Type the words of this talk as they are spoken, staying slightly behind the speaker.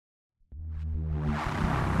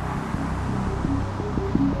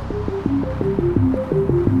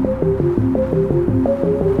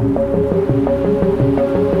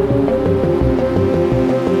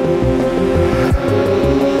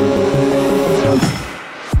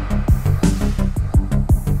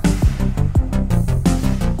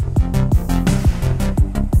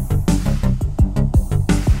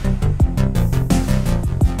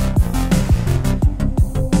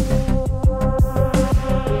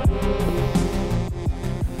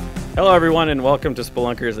Hello, everyone, and welcome to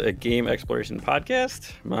Spelunkers, a game exploration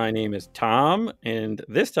podcast. My name is Tom, and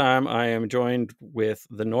this time I am joined with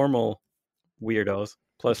the normal weirdos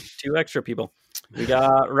plus two extra people. We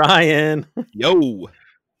got Ryan. Yo.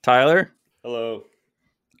 Tyler. Hello.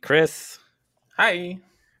 Chris. Hi.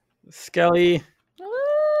 Skelly.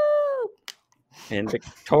 Hello. And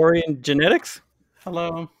Victorian Genetics.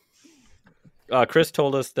 Hello. Chris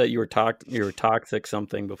told us that you were toxic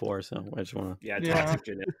something before, so I just want to. Yeah, Yeah. toxic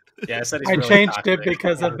genetics. Yeah, I said he's I really changed toxic. it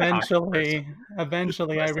because I'm a toxic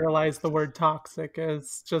eventually I realized the word toxic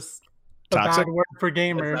is just a Toxic? bad word for person.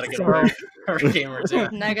 gamers. That's not a good So word for gamers. Yeah.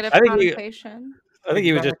 Negative I think you- connotation. I think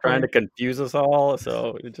he was just Exactly. trying to confuse us all,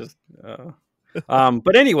 so it just.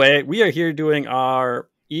 But anyway, we are here doing our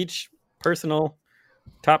each personal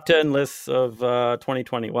top 10 lists of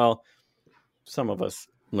 2020. Well, some of us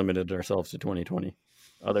limited ourselves to 2020,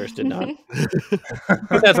 others did not.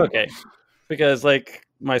 But that's okay, because like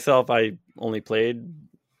myself, I only played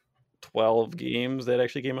 12 games that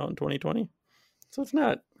actually came out in 2020, so it's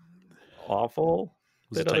not awful. It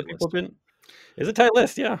was a that other tight people list. didn't. It's a tight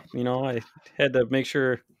list, yeah. You know, I had to make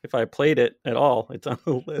sure if I played it at all, it's on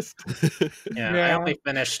the list. Yeah, I Yeah. only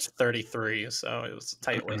finished 33, so it was a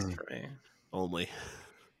tight list for me. Only.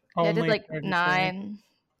 Yeah, I did only like 33. 9.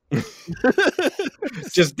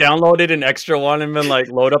 Just downloaded an extra one and then like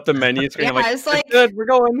load up the menu screen. Yeah, I'm like, it's like good, we're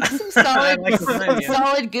going. some solid, I like the menu.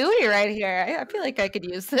 solid GUI right here. I feel like I could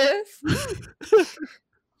use this.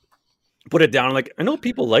 Put it down. Like, I know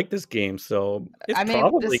people like this game, so it's I mean,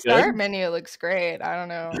 probably the start good. menu looks great. I don't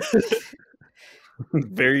know.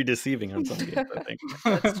 Very deceiving on some games, I think.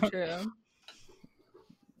 That's true.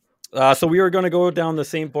 So we were going to go down the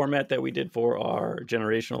same format that we did for our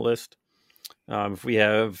generational list. If we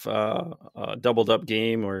have a doubled up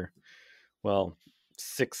game or, well,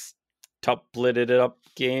 6 tupleted up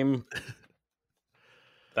game,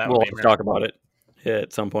 That we'll would be talk about it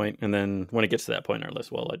at some point, and then when it gets to that point in our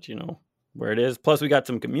list, we'll let you know where it is. Plus, we got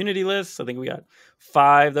some community lists. I think we got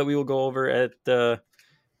 5 that we will go over at the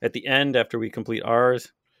end after we complete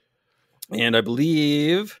ours. And I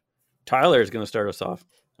believe Tyler is going to start us off.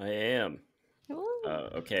 I am. Ooh.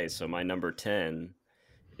 Okay, so my number 10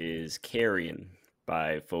 is Carrion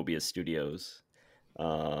by Phobia Studios.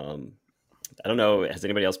 I don't know. Has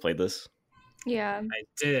anybody else played this? Yeah. I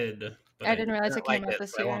did. But I didn't realize it came like out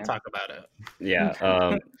this so I won't year. talk about it.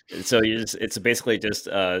 Yeah. So it's basically just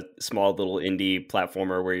a small little indie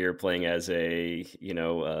platformer where you're playing as a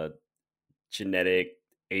genetic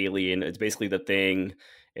alien. It's basically The Thing,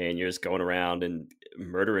 and you're just going around and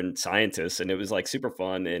murdering scientists, and it was like super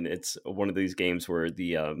fun. And it's one of these games where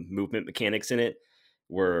the movement mechanics in it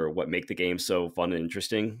were what make the game so fun and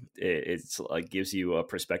interesting. It's like gives you a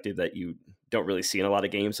perspective that you don't really see in a lot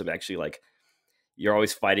of games of actually like you're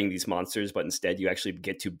always fighting these monsters, but instead you actually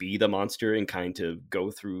get to be the monster and kind of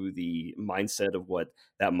go through the mindset of what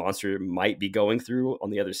that monster might be going through on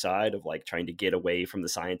the other side of like trying to get away from the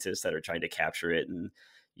scientists that are trying to capture it and,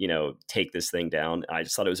 take this thing down. I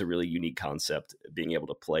just thought it was a really unique concept, being able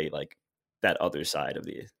to play like that other side of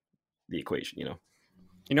the equation,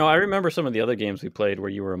 I remember some of the other games we played where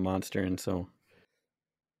you were a monster, and so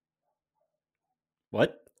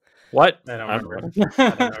What? what? I don't I remember. know. I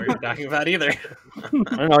don't know what you're talking about either. I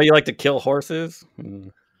don't know. You like to kill horses. I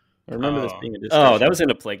remember this Oh. being a Oh, discussion. that was in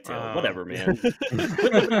A Plague Tale. Oh. Whatever, man.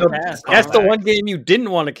 That's the one game you didn't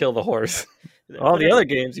want to kill the horse. All the other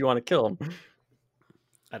games you want to kill them.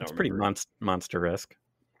 I don't It's pretty remember. monster-esque.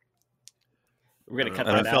 We're gonna cut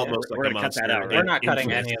And I that felt out. most like We're a gonna cut that monster. out. We're Right? not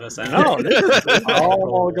cutting any of this out. No, this is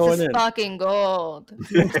all going This is in. fucking gold.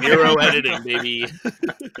 Zero editing, baby.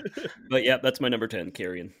 But yeah, that's my number 10,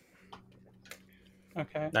 Carrion.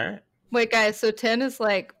 Okay. All right. Wait, guys, so 10 is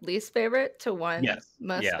like least favorite to 1? Yes.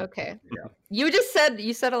 Most, Yeah. okay. Yeah.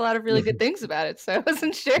 You said a lot of really good things about it, so I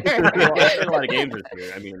wasn't sure. Well, I played a lot of games this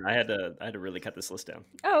year. I mean, I had to really cut this list down.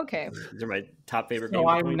 Oh, okay. These are my top favorite So games. of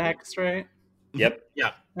I'm 2020. next, right? Yep.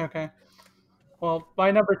 Okay. Well, my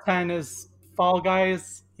number 10 is Fall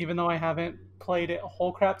Guys. Even though I haven't played it a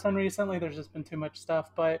whole crap ton recently, there's just been too much stuff.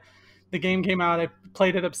 But the game came out, I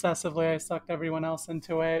played it obsessively. I sucked everyone else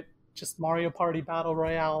into it. Just Mario Party Battle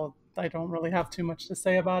Royale. I don't really have too much to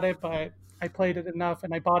say about it, but I played it enough,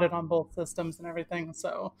 and I bought it on both systems and everything.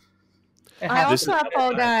 So it I has also have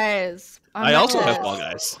Fall Guys. on I my also have list. Fall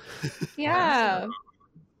Guys. Yeah.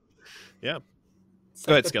 Yeah. such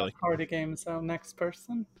Go ahead, a Skelly. party game. So next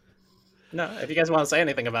person. No, if you guys want to say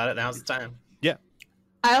anything about it, now's the time.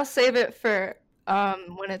 I'll save it for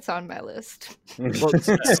when it's on my list. Well,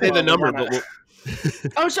 say the number, but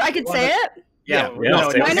Oh, so I could say it? Yeah, Yeah, no,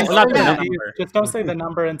 say it. Mine is Well, not the yeah. number. Just don't say the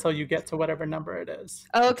number until you get to whatever number it is.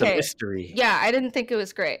 It's a Okay. mystery. Yeah, I didn't think it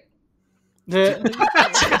was great.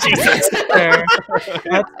 That's fair.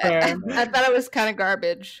 That's fair. I thought it was kind of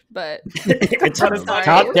garbage, but It's What is that?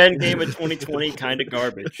 top 10 game of 2020, kind of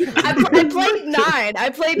garbage. I played 9. I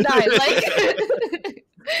played 9. Like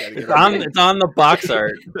It's on the box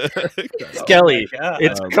art. Skelly, Yeah.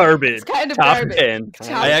 it's Um, garbage. it's kind of Top garbage. 10.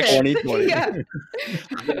 Top I 10. 2020. Yeah.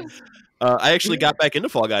 I actually got back into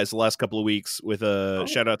Fall Guys the last couple of weeks with a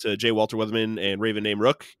shout out to J. Walter Weatherman and Raven Name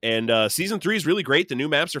Rook. And season 3 is really great. The new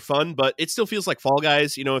maps are fun, but it still feels like Fall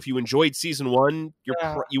Guys. You know, if you enjoyed season 1,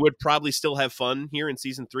 you would probably still have fun here in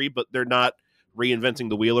season 3, but they're not reinventing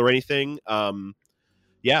the wheel or anything.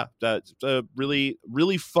 Yeah, that's a really,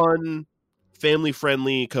 really fun,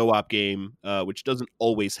 family-friendly co-op game, which doesn't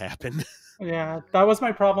always happen. Yeah, that was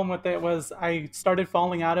my problem with it. Was I started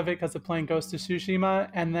falling out of it because of playing Ghost of Tsushima,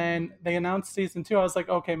 and then they announced season 2. I was like,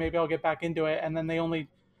 okay, maybe I'll get back into it. And then they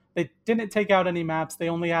didn't take out any maps. They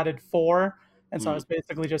only added 4, and so I was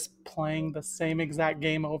basically just playing the same exact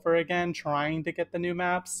game over again, trying to get the new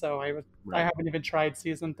maps. So I haven't even tried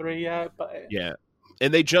season 3 yet. But Yeah.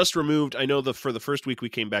 And they just removed, I know for the first week we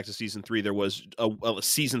came back to season 3, there was a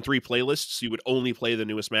season 3 playlist, so you would only play the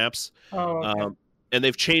newest maps. oh, okay. And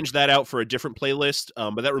they've changed that out for a different playlist,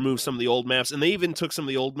 but that removes some of the old maps. And they even took some of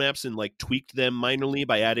the old maps and like tweaked them minorly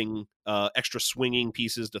by adding extra swinging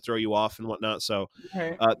pieces to throw you off and whatnot. So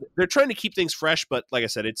Right. they're trying to keep things fresh, but like I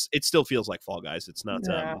said, it still feels like Fall Guys. It's not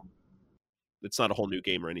Yeah. it's not a whole new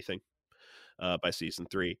game or anything by season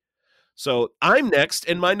 3. So I'm next,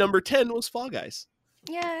 and my number 10 was Fall Guys.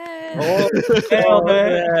 Yay. Nailed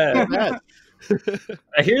it. yeah.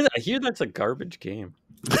 I hear that's a garbage game.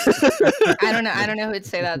 I don't know who'd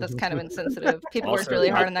say that. That's kind of insensitive. People worked Also, really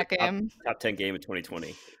hard top- on that game. Top 10 game of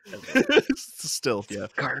 2020. Still, yeah.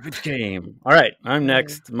 Garbage game. All right, I'm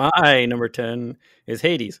next. My number 10 is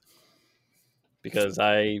Hades because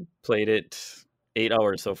I played it 8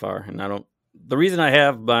 hours so far, and I don't. The reason I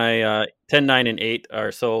have my 10, 9, and 8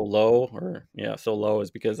 are so low,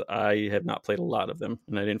 is because I have not played a lot of them,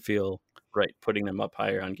 and I didn't feel right putting them up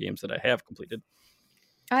higher on games that I have completed.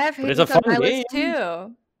 I have But it's Hades a on fun my list game.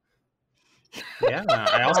 too. Yeah,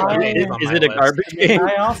 I also have Is- Hades on Is my it a list. garbage game?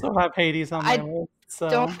 I also have Hades on my I list. So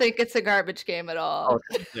Don't think it's a garbage game at all.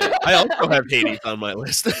 Yeah. I also have Hades on my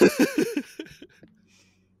list. it's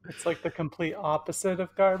like the complete opposite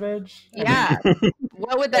of garbage. Yeah.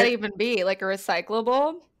 What would that even be? Like a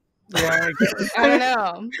recyclable? Yeah, I don't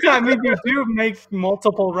know. I mean, you do make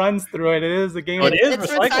multiple runs through it. It is a game. Oh, it is It's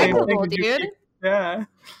recyclable. recyclable, dude. Yeah,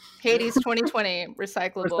 Hades 2020,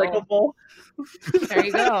 recyclable. recyclable. There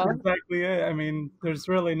you go. Exactly it. I mean, there's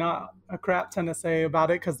really not a crap ton to say about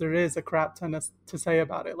it because there is a crap ton to say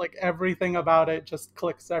about it. Like everything about it just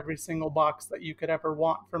clicks every single box that you could ever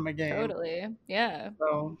want from a game. Totally. Yeah.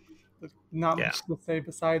 So, not Yeah. much to say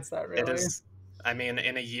besides that, really. It is. I mean,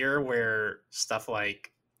 in a year where stuff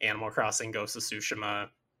like Animal Crossing, Ghost of Tsushima,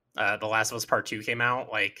 The Last of Us Part 2 came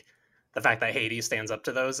out, like the fact that Hades stands up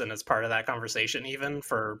to those and is part of that conversation, even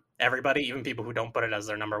for everybody, even people who don't put it as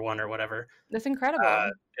their number 1 or whatever, That's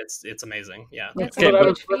incredible. it's amazing. Yeah. That's Okay, what I but-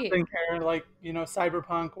 was huge feat. listing here, like,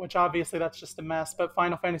 Cyberpunk, which obviously that's just a mess, but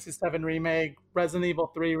Final Fantasy VII Remake, Resident Evil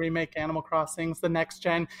 3 Remake, Animal Crossings, the next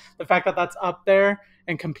gen, the fact that that's up there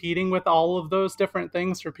and competing with all of those different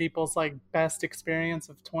things for people's like best experience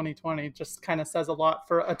of 2020 just kind of says a lot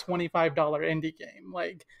for a $25 indie game.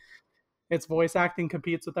 Like, its voice acting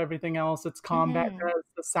competes with everything else. Its combat does,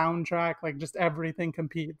 the soundtrack, like just everything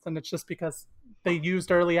competes. And it's just because they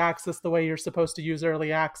used early access the way you're supposed to use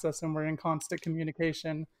early access, and we're in constant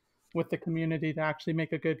communication with the community to actually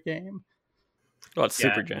make a good game. Well, it's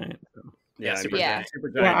Yeah. Supergiant. Yeah, Super Yeah.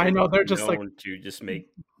 Supergiant Yeah, I know, they're is just, like- known to just make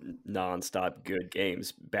nonstop good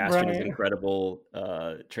games. Bastion is Right. incredible.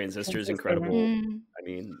 Transistor is incredible. Mm. I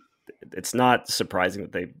mean, it's not surprising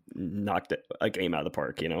that they knocked a game out of the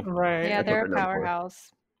park. You know, Right. Yeah, what they're a they're known for.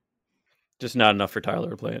 powerhouse. Just not enough for Tyler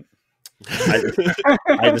to play it.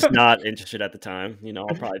 I was not interested at the time. You know,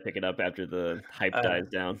 I'll probably pick it up after the hype dies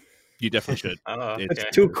down. You definitely should. Oh, It's okay.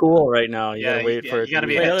 It's too cool right now. You Yeah, gotta wait for it. you gotta to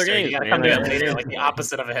be a play other hipster. games, You gotta man. come to it Yeah. later, like the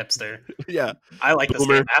opposite of a hipster. Yeah. I like this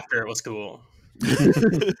Boomer. game after it was cool.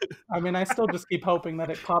 I mean, I still just keep hoping that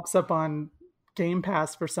it pops up on Game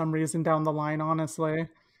Pass for some reason down the line, honestly.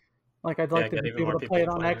 Like, I'd like Yeah, to get be even able more to play it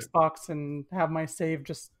people on to play it. Xbox and have my save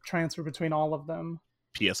just transfer between all of them.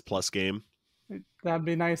 PS Plus game. That'd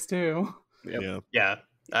be nice too. Yep. Yeah.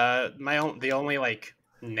 Yeah. The only like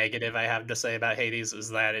negative I have to say about Hades is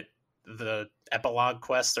that the epilogue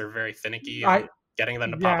quests are very finicky and getting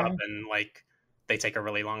them to pop Yeah. up, and like they take a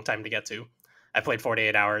really long time to get to. I played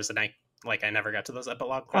 48 hours and I Like, I never got to those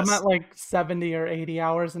epilogue I'm quests. at like 70 or 80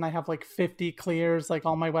 hours and I have like 50 clears. Like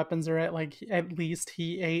all my weapons are at like at least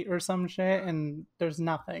Heat 8 or some shit, and there's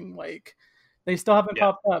nothing. Like they still haven't Yeah.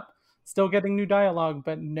 popped up. Still getting new dialogue,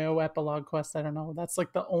 but no epilogue quest. I don't know. That's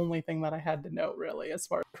like the only thing that I had to note really as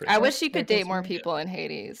far as I wish you could date more concerned. people in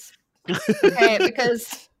Hades. Okay,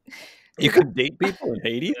 because You could date people in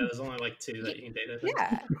Hades? Yeah, there's only like 2 that you can date, I think.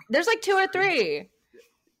 yeah, there's like 2 or 3,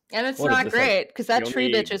 and it's What is not this, like, great because that The tree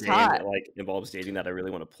only bitch is game hot. That, like, involves dating that I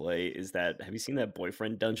really want to play is that. Have you seen that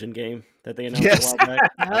boyfriend dungeon game that they announced Yes. a while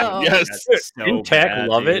back? No. Yes. That's so Didn't Tech bad,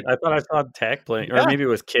 love it? dude. I thought I saw Tech playing, or Yeah. maybe it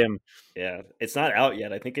was Kim. Yeah, it's not out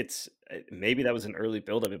yet. I think it's maybe that was an early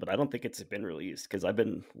build of it, but I don't think it's been released because I've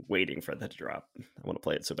been waiting for that to drop. I want to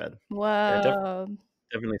play it so bad. Whoa.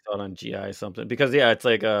 Definitely saw it on GI something because it's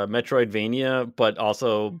like a Metroidvania, but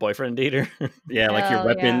also boyfriend dater. Yeah, like your Hell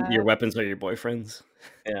weapon, yeah. your weapons are your boyfriends.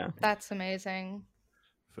 Yeah. That's amazing.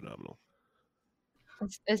 Phenomenal.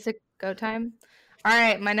 Is it go time? All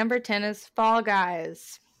right, my number 10 is Fall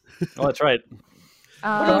Guys. Oh, that's right.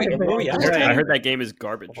 are we I heard that game is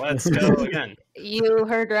garbage. Let's go again. You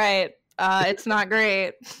heard right. It's not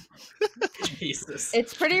great. Jesus.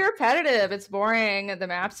 It's pretty repetitive. It's boring. The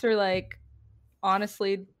maps are like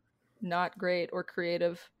honestly not great or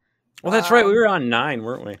creative. Well, that's right. We were on 9,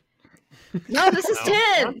 weren't we? No, this is No,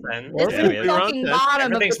 10. not then. This Yeah, is we the were on fucking 10. bottom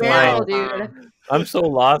of the Everything's barrel, low. dude. I'm so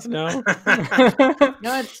lost now.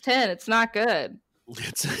 No, it's 10. It's not good.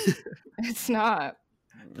 It's It's not.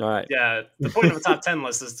 All right. Yeah, the point of a top 10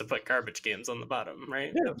 list is to put garbage games on the bottom,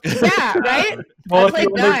 right? Yeah, right? Well, I if you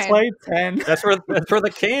played only 9. played 10. That's where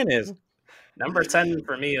the can is. Number 10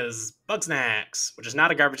 for me is Bugsnax, which is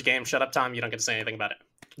not a garbage game. Shut up, Tom. You don't get to say anything about it.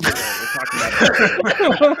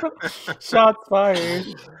 Shots fired.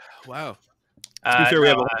 wow. To be fair, we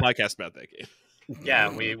have a whole podcast about that game. Yeah,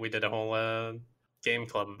 we did a whole game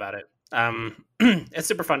club about it. It's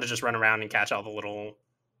super fun to just run around and catch all the little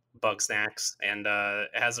bug snacks, and it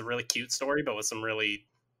has a really cute story, but with some really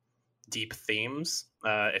deep themes.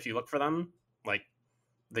 If you look for them, like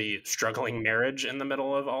the struggling marriage in the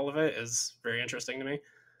middle of all of it is very interesting to me.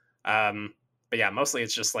 But yeah, mostly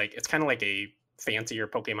it's just like it's kind of like a fancier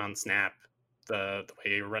Pokemon Snap. The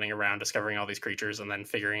way you're running around, discovering all these creatures, and then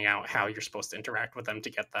figuring out how you're supposed to interact with them to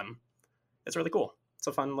get them. It's really cool. It's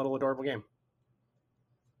a fun little adorable game.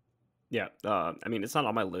 Yeah, I mean, it's not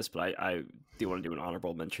on my list, but I do want to do an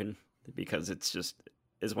honorable mention because it's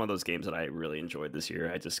one of those games that I really enjoyed this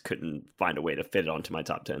year. I just couldn't find a way to fit it onto my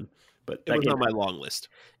top 10. But It was on my long list.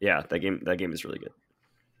 yeah, that game is really good.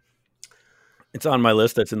 It's on my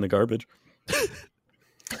list. That's in the garbage.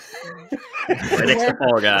 Right next to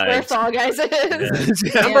Fall Where Guys. Fall Guys is.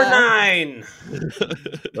 Yeah. Number Yeah. 9.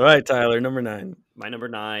 All right, Tyler, number 9. My number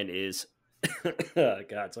 9 is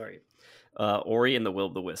God, sorry, Ori and the Will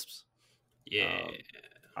of the Wisps. Yeah.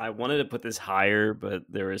 I wanted to put this higher, but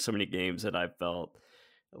there were so many games that I felt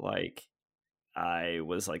like I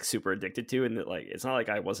was like super addicted to, and that like it's not like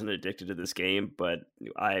I wasn't addicted to this game, but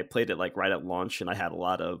I played it like right at launch, and I had a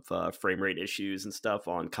lot of frame rate issues and stuff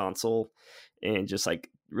on console, and just like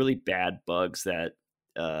really bad bugs that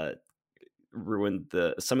ruined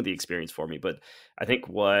some of the experience for me. But I think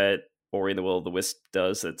what Ori and the Will of the Wisp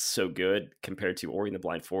does that's so good compared to Ori and the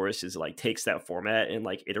Blind Forest is it like takes that format and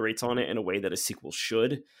like iterates on it in a way that a sequel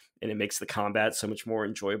should, and it makes the combat so much more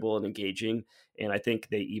enjoyable and engaging. And I think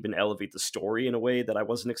they even elevate the story in a way that I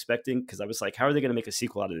wasn't expecting, because I was like, how are they going to make a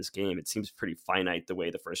sequel out of this game? It seems pretty finite the way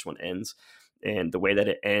the first one ends, and the way that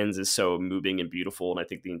it ends is so moving and beautiful, and I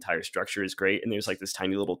think the entire structure is great. And there's like this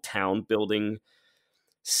tiny little town building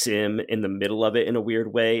sim in the middle of it in a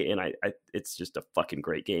weird way, and I it's just a fucking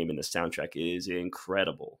great game, and the soundtrack is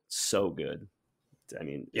incredible, so good. I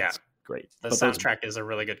mean, Yeah. it's great. The But those- soundtrack is a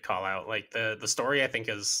really good call out. Like the story I think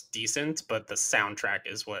is decent, but the soundtrack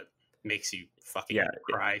is what makes you fucking Yeah.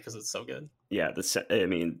 cry because it's so good. yeah, I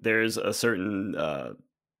mean, there's a certain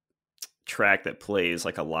track that plays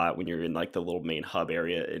like a lot when you're in like the little main hub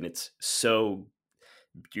area, and it's so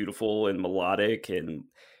beautiful and melodic, and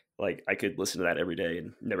like I could listen to that every day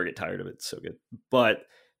and never get tired of it. It's so good. But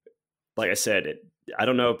like I said, I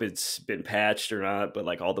don't know if it's been patched or not, but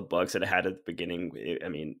like all the bugs that it had at the beginning,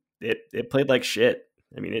 it played like shit.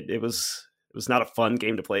 I mean, it was not a fun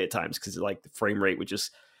game to play at times, because like the frame rate would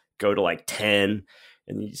just go to like 10,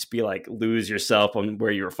 and you just be like lose yourself on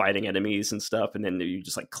where you were fighting enemies and stuff, and then you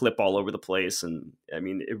just like clip all over the place, and I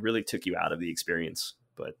mean, it really took you out of the experience.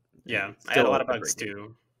 But Yeah, I had still a lot of great bugs game.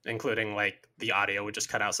 too, including like the audio would just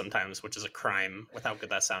cut out sometimes, which is a crime with how good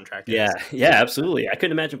that soundtrack is. Yeah, absolutely. I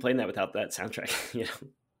couldn't imagine playing that without that soundtrack. You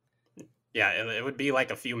know, Yeah, it would be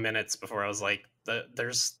like a few minutes before I was like,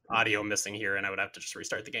 there's audio missing here, and I would have to just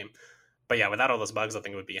restart the game. But yeah, without all those bugs, I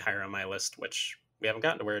think it would be higher on my list, which we haven't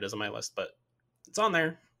gotten to where it is on my list, but it's on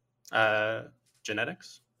there.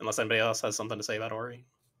 Genetics, unless anybody else has something to say about Ori.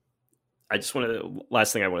 I just want to.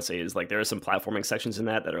 Last thing I want to say is like there are some platforming sections in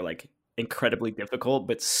that are like incredibly difficult,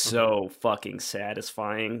 but so fucking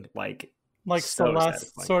satisfying. Like so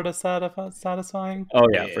Celeste, satisfying. sort of satisfying. Oh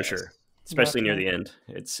yeah, for Yes. sure. Especially near Gotcha. the end,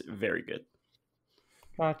 it's very good.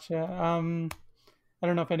 Gotcha. I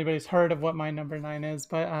don't know if anybody's heard of what my number 9 is,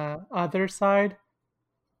 but Other Side.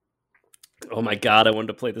 Oh my god, I wanted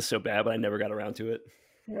to play this so bad, but I never got around to it.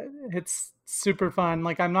 It's super fun.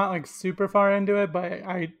 Like, I'm not like super far into it, but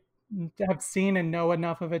I have seen and know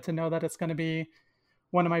enough of it to know that it's going to be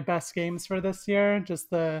one of my best games for this year. Just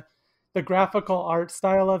the graphical art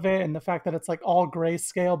style of it, and the fact that it's like all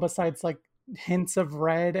grayscale besides like hints of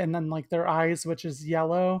red, and then like their eyes, which is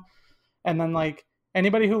yellow. And then like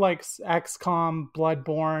anybody who likes XCOM,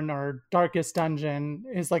 Bloodborne, or Darkest Dungeon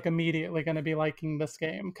is like immediately going to be liking this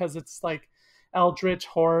game, because it's like eldritch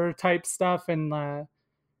horror type stuff, and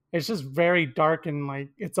it's just very dark, and like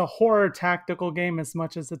it's a horror tactical game as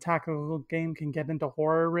much as a tactical game can get into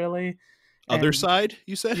horror, really. Other And Side,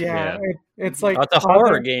 you said? yeah, it's like Oh, it's a horror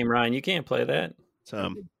Other- game, Ryan. You can't play that.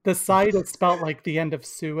 the side is spelled like the end of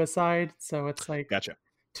suicide, so it's like Gotcha.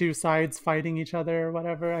 two sides fighting each other or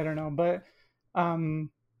whatever. I don't know, but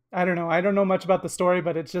I don't know. I don't know much about the story,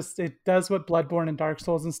 but it does what Bloodborne and Dark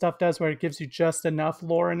Souls and stuff does, where it gives you just enough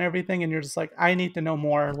lore and everything, and you're just like, I need to know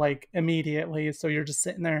more, like, immediately. So you're just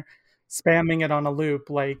sitting there spamming it on a loop,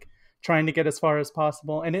 like trying to get as far as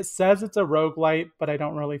possible. And it says it's a roguelite, but I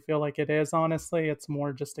don't really feel like it is, honestly. It's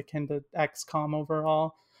more just akin to XCOM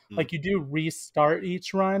overall. Like, you do restart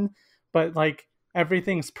each run, but like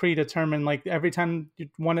everything's predetermined. Like, every time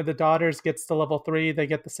one of the daughters gets to level 3, they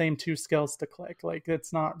get the same 2 skills to click. Like,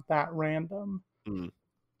 it's not that random.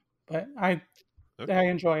 But I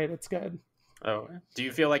enjoy it. It's good. Oh, do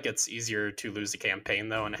you feel like it's easier to lose a campaign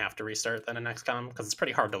though and have to restart than an XCOM? Because it's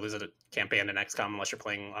pretty hard to lose a campaign in XCOM unless you're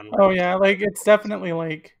playing on. Oh yeah, like it's definitely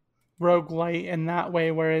like roguelite in that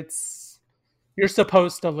way, where you're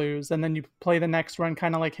supposed to lose, and then you play the next run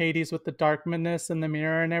kind of like Hades with the darkness and the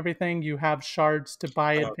mirror and everything. You have shards to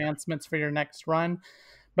buy advancements for your next run,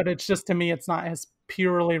 but it's just, to me, it's not as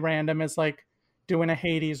purely random as like doing a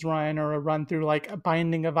Hades run or a run through like a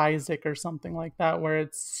Binding of Isaac or something like that, where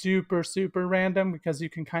it's super, super random, because you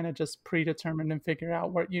can kind of just predetermine and figure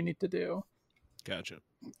out what you need to do. Gotcha.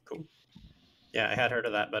 Cool. Yeah, I had heard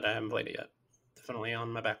of that, but I haven't played it yet. Definitely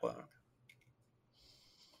on my backlog.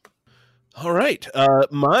 All right.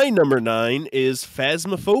 My number 9 is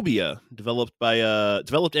Phasmophobia, developed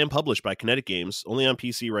and published by Kinetic Games, only on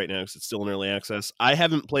PC right now because it's still in early access. I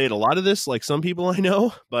haven't played a lot of this like some people I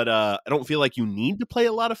know, but I don't feel like you need to play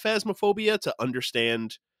a lot of Phasmophobia to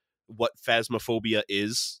understand what Phasmophobia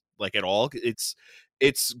is, like, at all.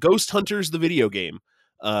 It's Ghost Hunters, the video game.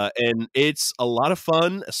 And it's a lot of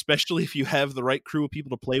fun, especially if you have the right crew of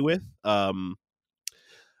people to play with.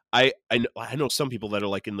 I know some people that are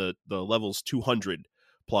like in the levels 200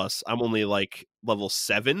 plus. I'm only like level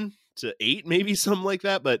 7 to 8, maybe something like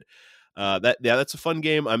that. But that's a fun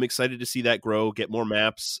game. I'm excited to see that grow, get more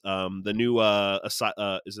maps. The new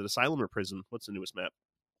is it Asylum or Prison? What's the newest map?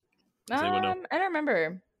 Does anyone know? I don't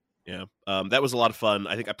remember. Yeah, that was a lot of fun.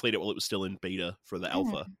 I think I played it while it was still in beta for the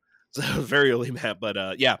alpha. So it was a very early map,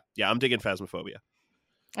 but yeah, I'm digging Phasmophobia.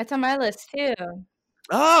 That's on my list too.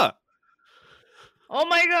 Ah. Oh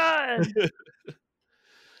my god. Do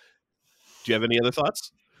you have any other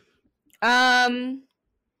thoughts?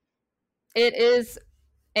 It is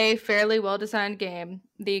a fairly well-designed game.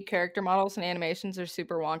 The character models and animations are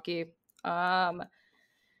super wonky. There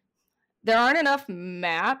aren't enough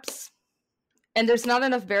maps, and there's not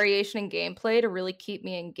enough variation in gameplay to really keep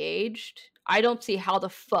me engaged. I don't see how the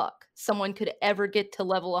fuck someone could ever get to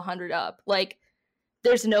level 100 up. Like,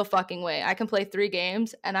 there's no fucking way. I can play 3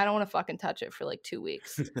 games and I don't want to fucking touch it for like 2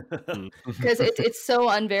 weeks. Because it's so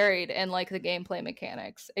unvaried, and like the gameplay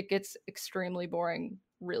mechanics, it gets extremely boring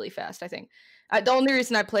really fast, I think. The only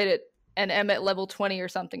reason I played it and am at level 20 or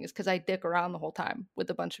something is because I dick around the whole time with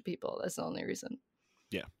a bunch of people. That's the only reason.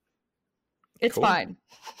 Yeah. It's Cool. fine.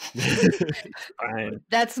 Fine.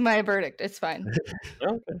 That's my verdict. It's fine.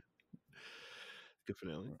 Okay. Good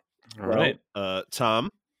finale. All right. Tom.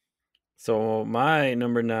 So my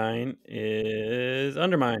number 9 is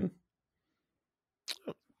Undermine.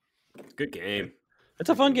 Good game.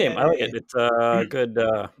 It's a fun game. I like it. It's a good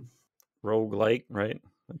roguelike, right?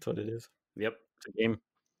 That's what it is. Yep. It's a game.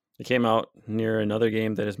 It came out near another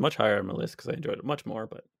game that is much higher on my list because I enjoyed it much more.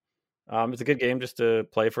 But it's a good game just to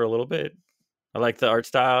play for a little bit. I like the art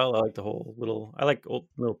style. I like the whole I like old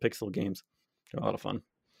little pixel games. They're a lot of fun.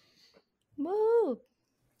 Woo!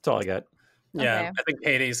 That's all I got. Yeah, Okay. I think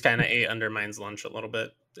Hades kind of ate Undermine's lunch a little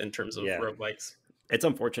bit in terms of Yeah. roguelikes. It's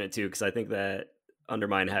unfortunate too, because I think that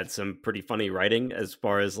Undermine had some pretty funny writing as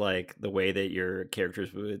far as like the way that your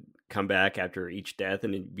characters would come back after each death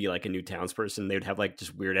and it'd be like a new townsperson. They would have like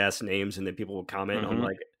just weird ass names, and then people would comment on Mhm.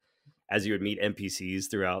 like as you would meet NPCs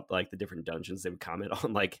throughout like the different dungeons, they would comment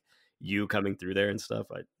on like you coming through there and stuff.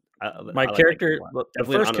 I My like that character, game a lot. the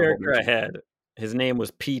Definitely an first honorable character I mention. had, his name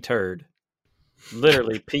was P Turd.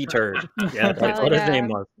 Literally P Turd. Yeah, that's Hell what his yeah. name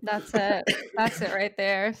was. That's it. That's it right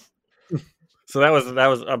there. So that was.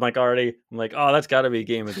 I'm like, oh, that's got to be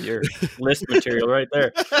game of the year list material right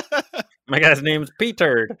there. My guy's name's P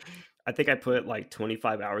Turd. I think I put like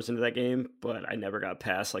 25 hours into that game, but I never got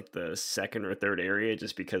past like the second or third area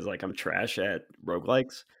just because like I'm trash at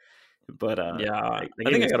roguelikes. But Yeah, the I game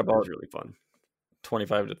think I is got about really fun.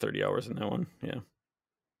 25 to 30 hours in that one. Yeah,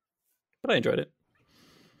 but I enjoyed it.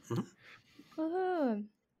 Woohoo.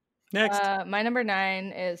 Next, My number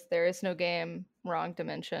 9 is There Is No Game, Wrong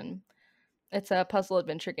Dimension. It's a puzzle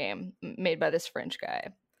adventure game made by this French guy.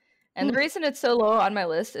 And the reason it's so low on my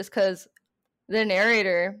list is because the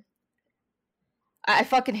narrator, I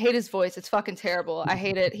fucking hate his voice. It's fucking terrible. I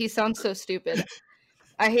hate it. He sounds so stupid.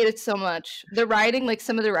 I hate it so much. The writing, like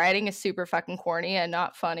some of the writing is super fucking corny and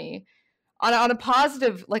not funny. On a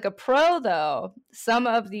positive, like a pro though, some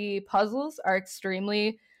of the puzzles are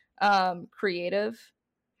extremely creative,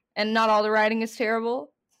 and not all the writing is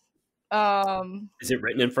terrible. Is it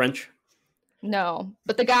written in French? No,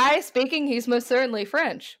 but the guy speaking, he's most certainly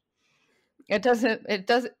French. It doesn't.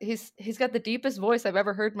 He's got the deepest voice I've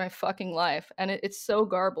ever heard in my fucking life, and it's so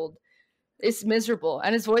garbled. It's miserable,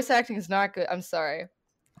 and his voice acting is not good. I'm sorry.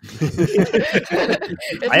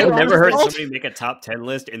 I have never heard somebody make a top 10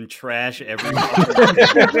 list and trash every.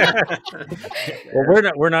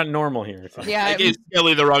 well, we're not normal here. So. Yeah, I gave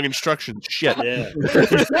Skelly the wrong instructions. Shit. Yeah.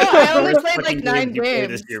 no, I only Worst played like fucking 9 you played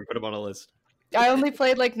games. this year. Put them on a list. I only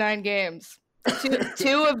played like 9 games.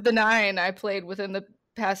 Two of the 9 I played within the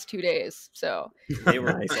past 2 days. So They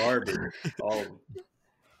were garbage. All of them.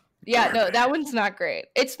 yeah, no, that one's not great.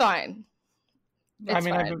 It's fine. It's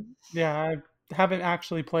fine. I haven't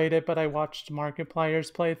actually played it, but I watched Markiplier's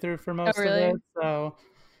playthrough for most really? of it. So,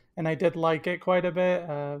 and I did like it quite a bit.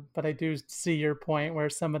 But I do see your point where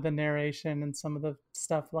some of the narration and some of the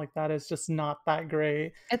stuff like that is just not that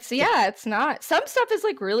great. It's not. Some stuff is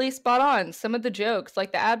like really spot on. Some of the jokes,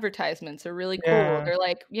 like the advertisements, are really cool. Yeah. They're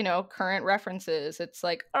like, current references. It's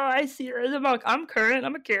like, oh, I see her. I'm current.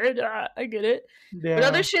 I'm a kid. I get it. Yeah. But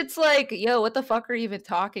other shit's like, yo, what the fuck are you even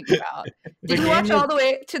talking about? The Did you watch game all the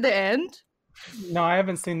way to the end? No, I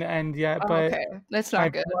haven't seen the end yet, Oh, but okay, that's not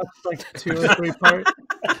I've good. watched like 2 or 3 parts.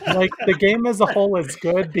 Like the game as a whole is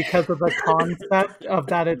good because of the concept of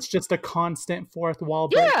that it's just a constant fourth wall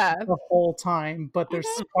break Yeah. the whole time. But there's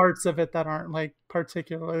parts of it that aren't like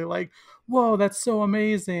particularly like, whoa, that's so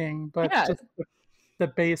amazing. But Yeah. just the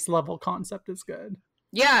base level concept is good.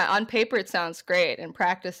 Yeah, on paper it sounds great. In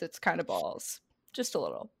practice, it's kind of balls. Just a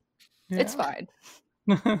little. It's Yeah. fine.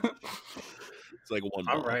 It's like one.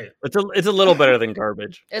 All ball. right. It's a little better than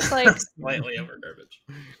garbage. It's like, Slightly over garbage.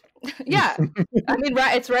 yeah. I mean,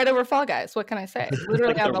 it's right over Fall Guys. What can I say?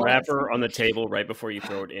 Literally Like on the the list. wrapper on the table right before you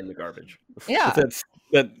throw it in the garbage. Yeah. It's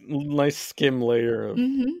that nice skim layer of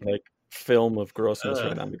hmm like film of grossness Ugh.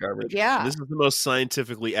 right on the garbage. Yeah. This is the most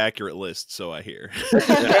scientifically accurate list, so I hear.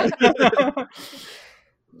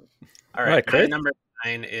 All Right, right, Chris? my number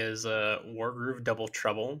 9 is Wargroove Double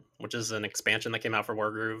Trouble, which is an expansion that came out for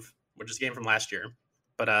Wargroove, which is a game from last year.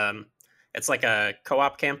 But it's like a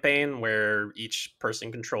co-op campaign where each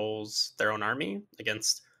person controls their own army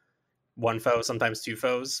against one foe, sometimes 2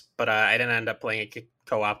 foes. But I didn't end up playing a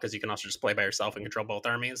co-op because you can also just play by yourself and control both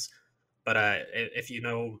armies. But if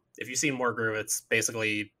you've seen Wargroove, it's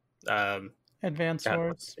basically Advanced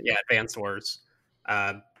Wars. yeah, Advanced Wars.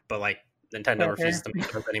 But like Nintendo Okay. refuses to make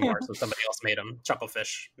those anymore, so somebody else made them.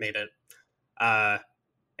 Chucklefish made it. And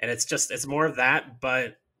it's more of that,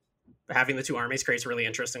 but having the 2 armies creates really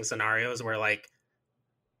interesting scenarios where like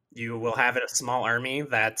you will have a small army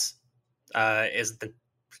that is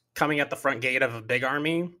coming at the front gate of a big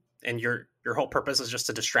army, and your whole purpose is just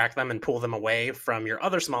to distract them and pull them away from your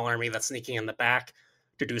other small army that's sneaking in the back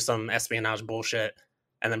to do some espionage bullshit,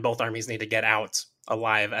 and then both armies need to get out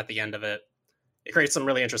alive at the end of it. It creates some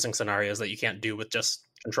really interesting scenarios that you can't do with just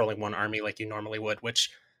controlling one army like you normally would, which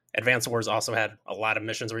Advanced Wars also had a lot of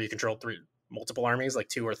missions where you controlled multiple armies, like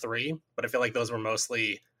 2 or 3, but I feel like those were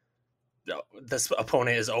mostly, this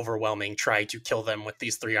opponent is overwhelming, try to kill them with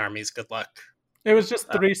these 3 armies, good luck. It was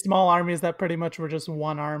just 3 small armies that pretty much were just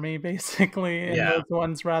one army, basically, in Yeah. those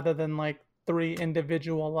ones, rather than like 3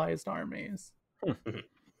 individualized armies.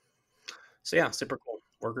 So yeah, super cool.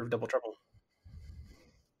 Wargroove Double Trouble.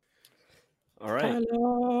 All right.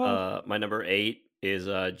 My number 8 is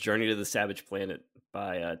Journey to the Savage Planet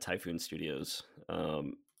by Typhoon Studios.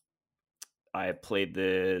 I played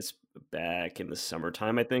this back in the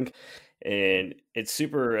summertime, I think, and it's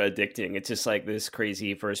super addicting. It's just like this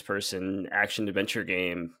crazy first-person action adventure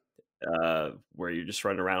game where you're just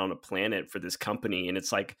running around on a planet for this company, and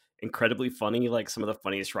it's like incredibly funny, like some of the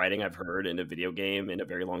funniest writing I've heard in a video game in a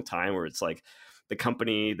very long time, where it's like the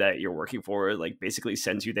company that you're working for like basically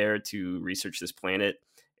sends you there to research this planet,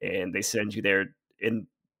 and they send you there in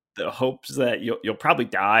the hopes that you'll probably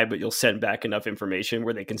die, but you'll send back enough information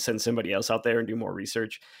where they can send somebody else out there and do more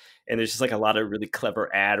research. And there's just like a lot of really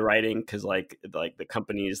clever ad writing, because like the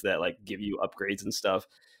companies that like give you upgrades and stuff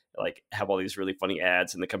like have all these really funny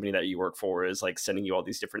ads, and the company that you work for is like sending you all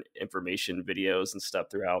these different information videos and stuff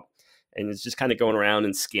throughout. And it's just kind of going around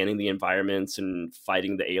and scanning the environments and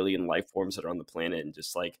fighting the alien life forms that are on the planet, and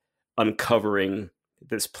just like uncovering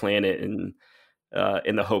this planet and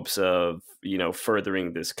in the hopes of, you know,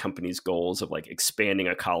 furthering this company's goals of like expanding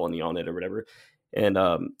a colony on it or whatever. And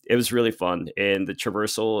it was really fun, and the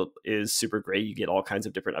traversal is super great. You get all kinds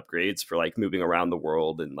of different upgrades for like moving around the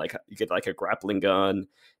world, and like you get like a grappling gun,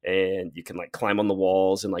 and you can like climb on the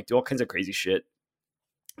walls and like do all kinds of crazy shit.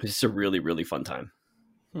 It's just a really, really fun time.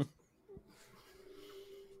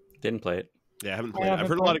 Didn't play it. Yeah, I haven't played it. I've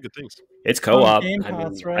heard a lot of good things. It's co-op. Game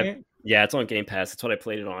Pass, right? Yeah, it's on Game Pass. That's what I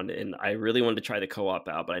played it on, and I really wanted to try the co-op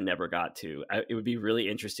out, but I never got to. It would be really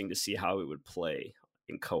interesting to see how it would play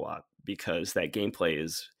in co-op, because that gameplay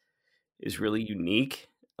is really unique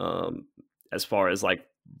as far as like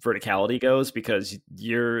verticality goes, because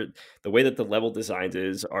the way that the level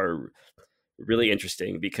designs are really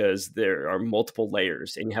interesting, because there are multiple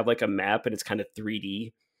layers, and you have like a map, and it's kind of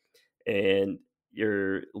 3D, and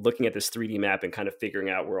you're looking at this 3D map and kind of figuring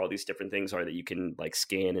out where all these different things are that you can like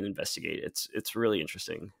scan and investigate. It's really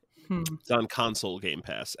interesting. It's on console Game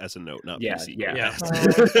Pass, as a note, not Yeah, PC. yeah.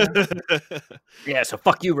 Yeah, so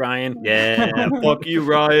fuck you, Ryan. Yeah, fuck you,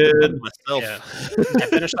 Ryan. Myself. Yeah. I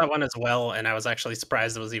finished that one as well, and I was actually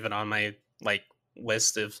surprised it was even on my like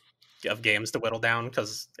list of games to whittle down,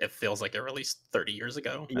 because it feels like it released 30 years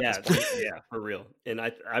ago. Yeah, yeah, for real. And I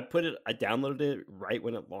downloaded it right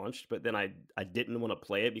when it launched, but then I didn't want to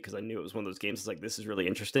play it because I knew it was one of those games. It's like, this is really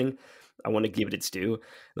interesting. I want to give it its due.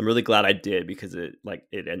 I'm really glad I did, because it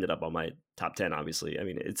ended up on my top 10. Obviously, I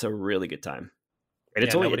mean, it's a really good time, and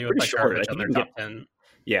it's only pretty short. I think you can top 10.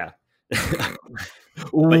 Yeah, but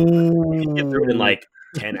you can get through it in like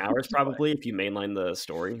 10 hours probably if you mainline the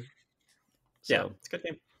story. So, yeah, it's a good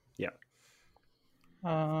game. Yeah.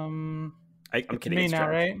 I'm kidding. me now,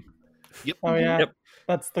 right? Yep. Oh yeah, Yep.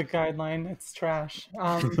 That's the guideline. It's trash.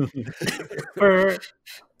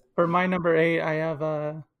 For my number 8, I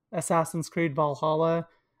have Assassin's Creed Valhalla.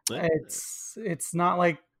 It's not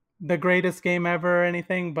like the greatest game ever or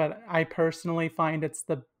anything, but I personally find it's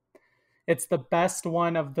the best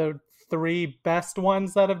one of the 3 best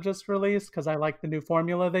ones that have just released, because I like the new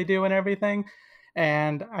formula they do and everything.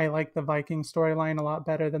 And I like the Viking storyline a lot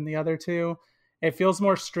better than the other 2. It feels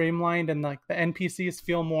more streamlined, and like the NPCs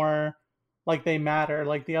feel more like they matter.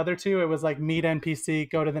 Like the other 2, it was like meet NPC,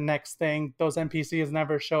 go to the next thing. Those NPCs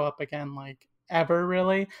never show up again, like ever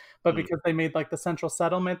really. But because they made like the central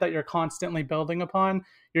settlement that you're constantly building upon,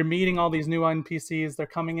 you're meeting all these new NPCs. They're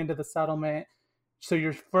coming into the settlement, so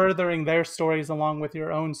you're furthering their stories along with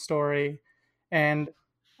your own story. And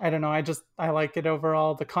I don't know, I like it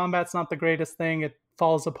overall. The combat's not the greatest thing. It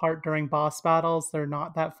falls apart during boss battles. They're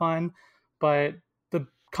not that fun, but the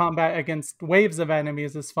combat against waves of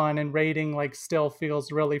enemies is fun, and raiding like still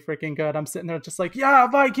feels really freaking good. I'm sitting there just like, yeah,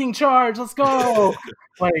 Viking charge, let's go.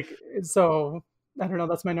 Like, so I don't know,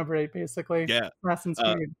 that's my number 8 basically. Yeah. Assassin's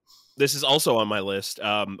Creed. This is also on my list.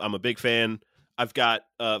 I'm a big fan. I've got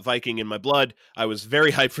Viking in my blood. I was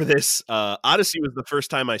very hyped for this. Odyssey was the first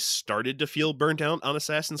time I started to feel burnt out on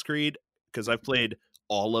Assassin's Creed, because I've played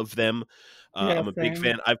all of them. I'm a big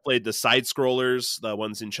fan. I've played the side scrollers, the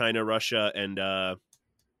ones in China, Russia, and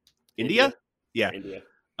India. Yeah. India.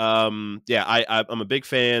 I'm a big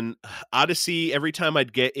fan. Odyssey, every time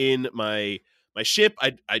I'd get in my ship,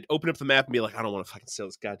 I'd open up the map and be like, I don't want to fucking sail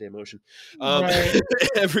this goddamn ocean. Right.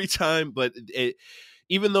 Every time, but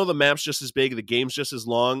even though the map's just as big, the game's just as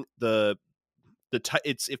long,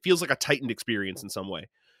 it feels like a tightened experience in some way.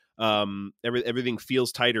 Everything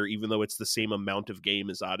feels tighter, even though it's the same amount of game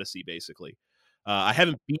as Odyssey, basically. I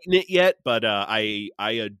haven't beaten it yet, but I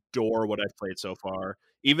adore what I've played so far.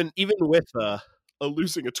 Even with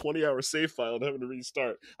losing a 20-hour save file and having to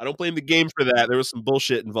restart. I don't blame the game for that. There was some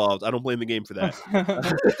bullshit involved. I don't blame the game for that.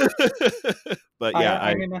 But yeah,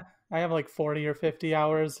 I mean, I have like 40 or 50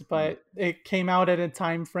 hours, but it came out at a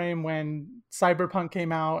time frame when Cyberpunk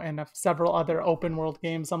came out and several other open world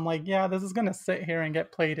games. I'm like, yeah, this is gonna sit here and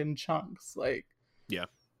get played in chunks. Like, yeah,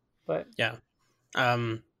 but Yeah.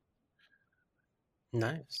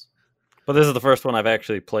 Nice. But this is the first one I've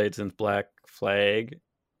actually played since Black Flag.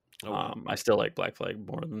 Oh. I still like Black Flag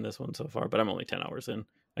more than this one so far, but I'm only 10 hours in.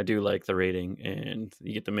 I do like the rating, and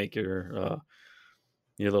you get to make your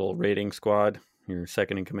little rating squad, your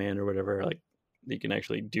second in command or whatever. Like, you can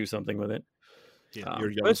actually do something with it. yeah.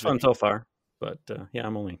 But it's fun so far. But yeah,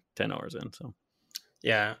 I'm only 10 hours in. So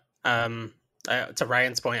Yeah. To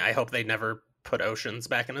Ryan's point, I hope they never put Oceans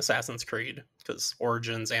back in Assassin's Creed, because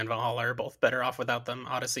Origins and Valhalla are both better off without them.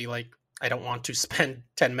 Odyssey, like, I don't want to spend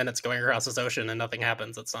 10 minutes going across this ocean and nothing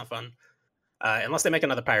happens. It's not fun. Unless they make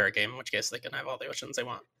another pirate game, in which case they can have all the oceans they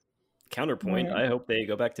want. Counterpoint, Yeah. I hope they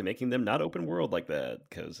go back to making them not open world like that,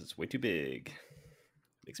 because it's way too big.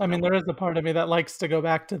 Makes me I mean, not there like is a part of me that likes to go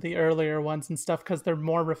back to the earlier ones and stuff because they're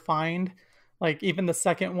more refined. Like, even the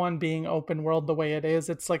second one being open world the way it is,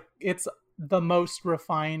 it's like it's the most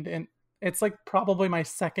refined, and it's like probably my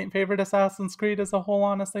second favorite Assassin's Creed as a whole,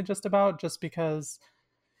 honestly, just because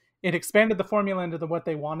it expanded the formula into what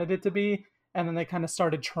they wanted it to be, and then they kind of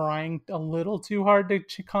started trying a little too hard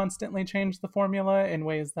to constantly change the formula in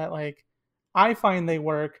ways that, like, I find they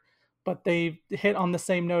work, but they hit on the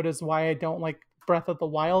same note as why I don't like Breath of the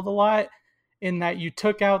Wild a lot, in that you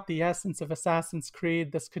took out the essence of Assassin's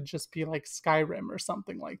Creed. This could just be like Skyrim or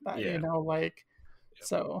something like that, Yeah. you know, like, Yep.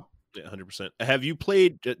 so Yeah, 100%. Have you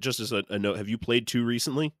played, just as a note, have you played 2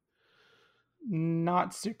 recently?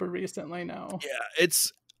 not super recently, no. Yeah,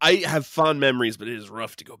 I have fond memories, but it is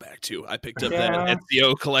rough to go back to. I picked up Yeah. that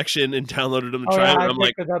Ezio collection and downloaded them and Oh tried yeah, it. I And I'm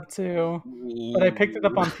like, picked it up too. But I picked it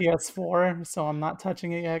up on PS4, so I'm not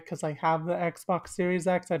touching it yet because I have the Xbox Series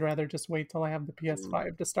X. I'd rather just wait till I have the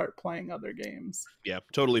PS5 to start playing other games. yeah,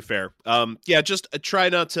 totally fair. Yeah, just try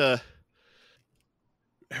not to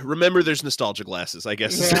remember there's nostalgia glasses, I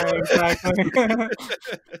guess. Yeah, exactly.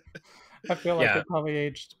 I feel like Yeah. it probably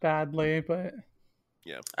aged badly, but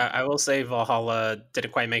I will say Valhalla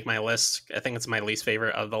didn't quite make my list. I think it's my least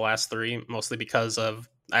favorite of the last 3, mostly because of,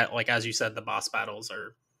 like, as you said, the boss battles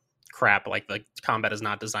are crap. Like, the combat is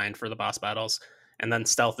not designed for the boss battles, and then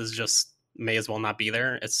stealth is just may as well not be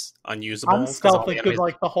there. It's unusable. I'm 'cause all the stealthing through enemies-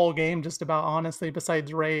 like the whole game, just about, honestly,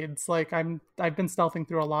 besides raids. Like, I've been stealthing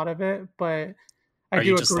through a lot of it, but I Are do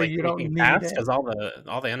you just agree like you don't sneaking need past? it. Because all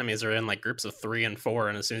the enemies are in like groups of 3 and 4,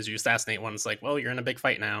 and as soon as you assassinate one, it's like, well, you're in a big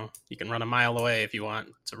fight now. You can run a mile away if you want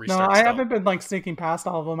to No, restart. I stealth. haven't been like sneaking past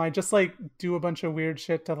all of them. I just like do a bunch of weird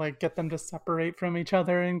shit to like get them to separate from each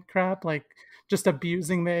other and crap, like just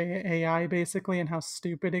abusing the AI basically and how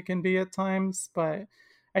stupid it can be at times. But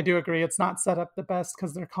I do agree it's not set up the best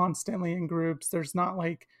because they're constantly in groups. There's not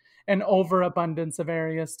like an overabundance of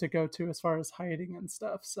areas to go to as far as hiding and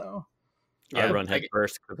stuff. So I Yeah, run I- head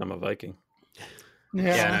first because I'm a Viking. yeah,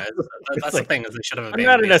 Yeah, that's like, the thing, is they should have I'm abandoned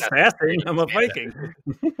not an the Assassin's assassin. Creed. I'm a Yeah. Viking.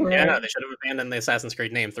 Yeah, no, they should have abandoned the Assassin's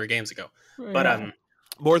Creed name 3 games ago. But Yeah.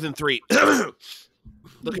 More than 3.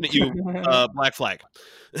 Looking at you, Black Flag.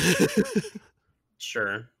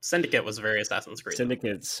 Sure, Syndicate was very Assassin's Creed. though.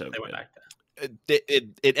 Syndicate's so They went good. back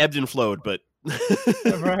to. It ebbed and flowed, but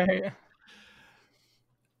Right.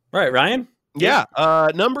 Right, Ryan? yeah.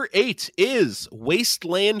 Number 8 is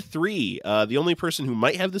Wasteland 3. The only person who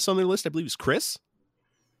might have this on their list, I believe, is Chris.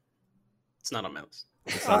 It's not on my list.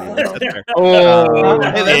 That's fair. Oh,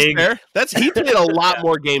 Hey, that's fair. He played a lot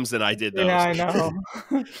more games than I did, though. Yeah, I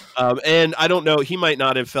know. And I don't know, he might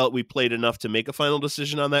not have felt we played enough to make a final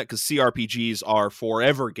decision on that, because CRPGs are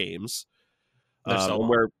forever games. They're so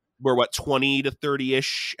long. We're what, 20 to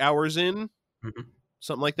 30-ish hours in? Mhm.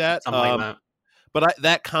 Something like that. Something like that. But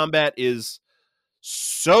that combat is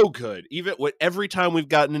so good. Even every time we've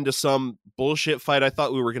gotten into some bullshit fight I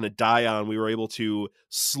thought we were going to die on, we were able to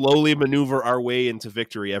slowly maneuver our way into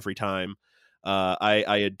victory every time.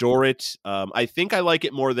 I adore it. I think I like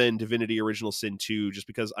it more than Divinity Original Sin 2, just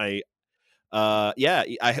because I have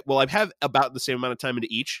about the same amount of time into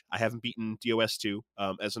each. I haven't beaten DOS 2,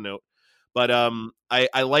 as a note. But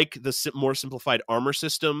I like the more simplified armor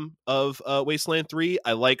system of Wasteland 3.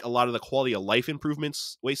 I like a lot of the quality of life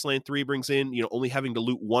improvements Wasteland 3 brings in. You know, only having to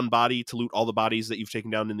loot one body to loot all the bodies that you've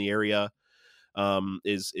taken down in the area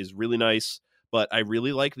is really nice. But I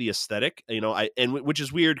really like the aesthetic, you know, which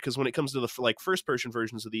is weird because when it comes to the like first person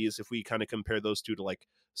versions of these, if we kind of compare those two to like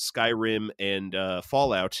Skyrim and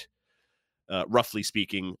Fallout, roughly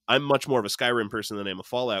speaking, I'm much more of a Skyrim person than I'm a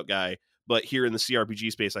Fallout guy. But here in the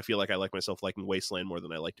CRPG space, I feel like I like myself liking Wasteland more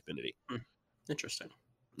than I like Divinity. Interesting.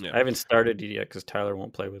 I haven't started it yet because Tyler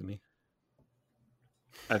won't play with me.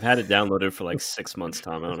 I've had it downloaded for like 6 months,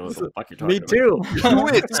 Tom. I don't know what the fuck you're talking Me too.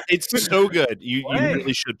 It's so good. You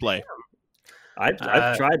really should play. I've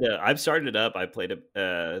tried to. I've started it up. I played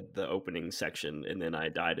the opening section, and then I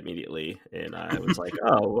died immediately. And I was like,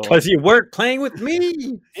 "Oh, well, Because you weren't playing with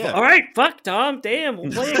me. Yeah. all right, fuck Tom. Damn,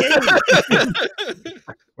 we'll play a game."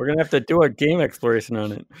 We're gonna have to do a game exploration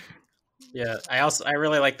on it. Yeah, I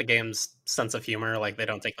really like the game's sense of humor. Like they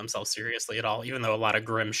don't take themselves seriously at all, even though a lot of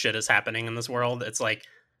grim shit is happening in this world. It's like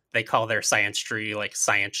they call their science tree like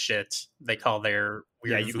science shit. They call their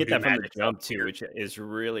Yeah, weird you voodoo get that from the magic jump stuff too, weird. which is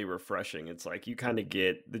really refreshing. It's like you kind of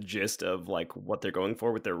get the gist of like what they're going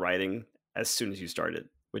for with their writing as soon as you start it,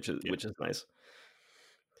 which is nice.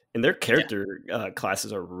 And their character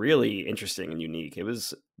classes are really interesting and unique.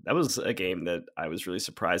 That was a game that I was really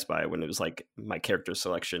surprised by when it was like my character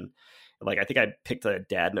selection. Like I think I picked a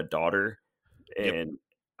dad and a daughter, and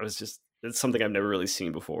I was just it's something I've never really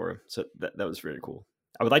seen before. So that was really cool.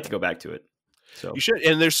 I would like to go back to it. So You should,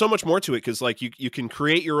 and there's so much more to it because like you can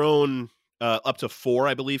create your own up to 4,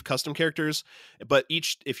 I believe, custom characters. But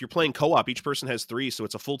if you're playing co-op, each person has 3, so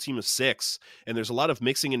it's a full team of 6. And there's a lot of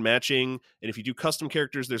mixing and matching. And if you do custom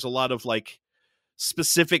characters, there's a lot of like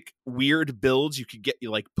specific weird builds you could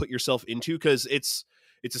put yourself into because it's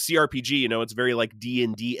a CRPG. You know, it's very like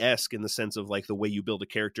D&D-esque in the sense of like the way you build a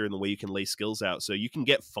character and the way you can lay skills out. So you can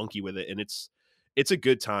get funky with it, and it's a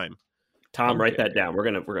good time. Tom, write that down. We're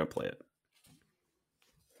gonna play it.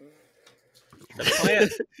 Play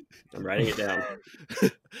it. I'm writing it down.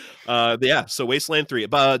 So Wasteland 3,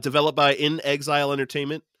 developed by In Exile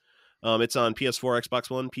Entertainment. It's on PS4, Xbox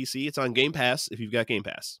One, PC. It's on Game Pass if you've got Game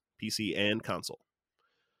Pass, PC and console.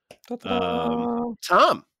 Tom.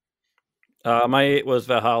 My 8 was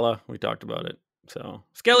Valhalla. We talked about it. So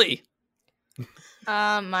Skelly.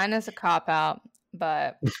 Mine is a cop out,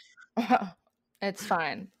 but it's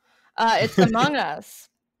fine. It's Among Us.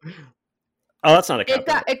 Oh, that's not a It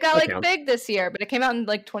got that like counts. big this year, but it came out in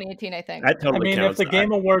like 2018, I think. That totally if counts. the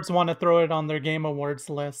Game Awards want to throw it on their Game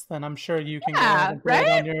Awards list, then I'm sure you can go Yeah, ahead and put it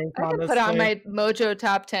right? on your I could this put on list. my Mojo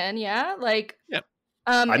top 10. Yeah, like Yeah.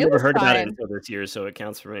 I it never was heard about it fine. until this year, so it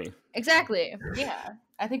counts for me. Exactly. Yeah,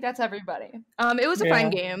 I think that's everybody. It was a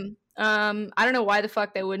fine game. I don't know why the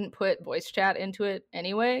fuck they wouldn't put voice chat into it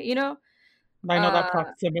anyway. You know. I know that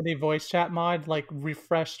proximity voice chat mod like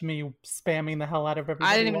refreshed me spamming the hell out of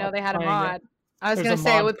everybody. I didn't even know while they had a playing it. mod. I was There's gonna a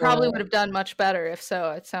say it mod would for probably it. would have done much better if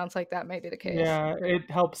so. It sounds like that may be the case. Yeah,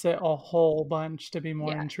 it helps it a whole bunch to be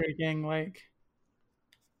more Yeah. intriguing. Like,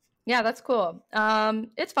 Yeah, that's cool.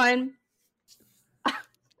 It's fine.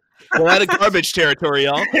 We're out of garbage territory,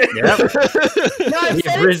 y'all. Yep. No, I've We've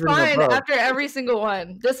said it's risen fine above. after every single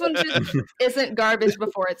one. This one just isn't garbage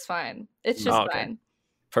before it's fine. It's just Oh, okay. fine.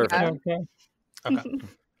 Perfect. Yeah. okay. Okay.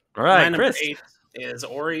 All My right, number Chris. 8 is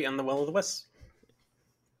Ori and the Will of the Wisps.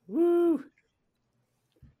 Woo!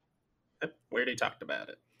 Yep, we already talked about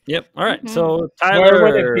it. Yep. All right. Mhm. So Tyler.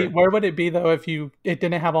 Where would it be though if it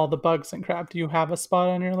didn't have all the bugs and crap? Do you have a spot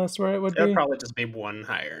on your list where it would It would be? probably just be one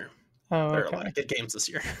higher. Oh, There are a okay. lot of good games this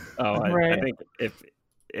year. Oh, I Right. think if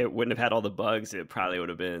it wouldn't have had all the bugs, it probably would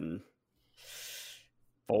have been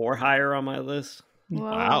 4 higher on my list.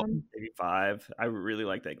 Wow. Maybe 5. I really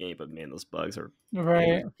like that game, but man, those bugs are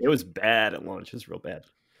Right. It was bad at launch. It was real bad.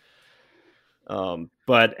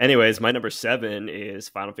 But anyways, my number 7 is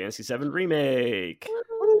Final Fantasy VII Remake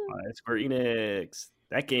by Square Enix.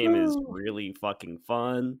 That game is really fucking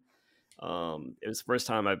fun. It was the first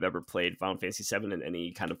time I've ever played Final Fantasy VII in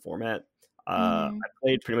any kind of format. I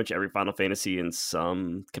played pretty much every Final Fantasy in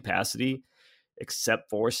some capacity, except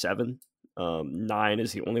for 7. 9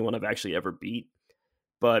 is the only one I've actually ever beat.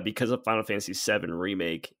 But because of Final Fantasy VII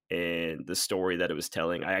Remake and the story that it was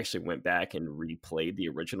telling, I actually went back and replayed the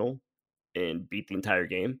original and beat the entire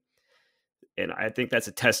game. And I think that's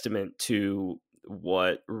a testament to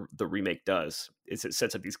what the remake does. Is it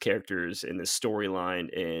sets up these characters and this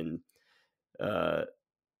storyline and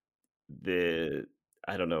the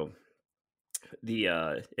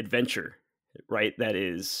adventure, right, that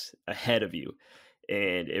is ahead of you.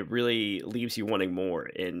 And it really leaves you wanting more.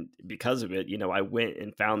 And because of it, I went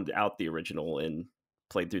and found out the original and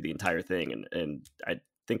played through the entire thing. And I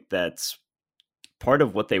think that's part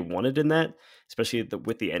of what they wanted in that, especially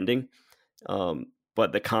with the ending.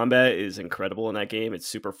 But the combat is incredible in that game. It's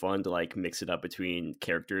super fun to like mix it up between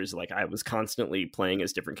characters. Like I was constantly playing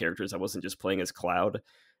as different characters. I wasn't just playing as Cloud.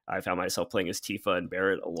 I found myself playing as Tifa and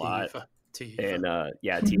Barrett a lot. Tifa. And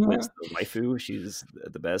Tifa is the waifu. She's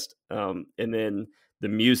the best. And then the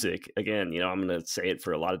music, again, I'm going to say it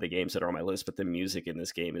for a lot of the games that are on my list, but the music in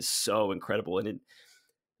this game is so incredible.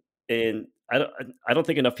 And I don't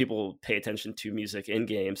think enough people pay attention to music in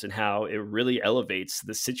games and how it really elevates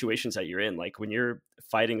the situations that you're in. Like when you're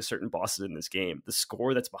fighting certain bosses in this game, the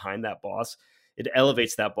score that's behind that boss, it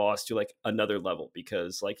elevates that boss to like another level,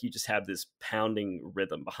 because like you just have this pounding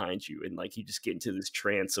rhythm behind you, and like you just get into this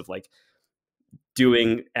trance of like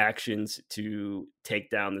doing actions to take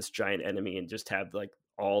down this giant enemy and just have like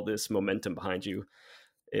all this momentum behind you.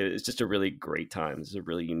 It's just a really great time. It's a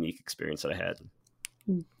really unique experience that I had.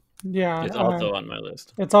 Yeah, It's also on my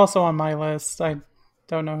list. It's also on my list. I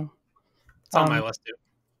don't know. It's on my list too.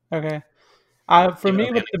 Okay. For Even me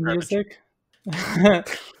though with the Panic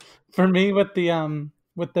music, for me with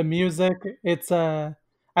the music, it's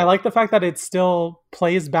I like the fact that it still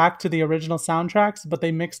plays back to the original soundtracks, but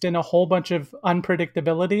they mixed in a whole bunch of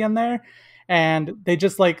unpredictability in there, and they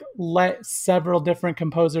just like let several different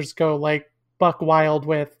composers go like buck wild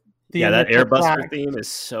with the that initial Airbuster track. theme is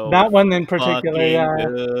so That one in particular, fucking yeah,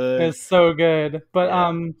 good. is so good. But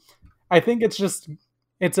Yeah. I think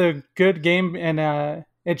it's a good game, and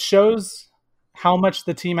it shows how much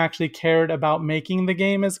the team actually cared about making the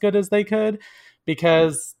game as good as they could,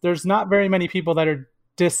 because there's not very many people that are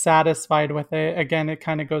dissatisfied with it. Again, it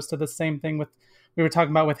kind of goes to the same thing with we were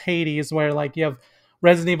talking about with Hades, where like you have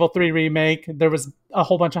Resident Evil 3 remake, there was a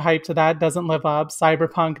whole bunch of hype to that, doesn't live up.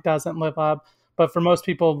 Cyberpunk doesn't live up, but for most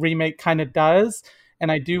people, remake kind of does.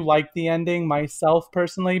 And I do like the ending myself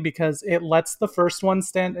personally, because it lets the first one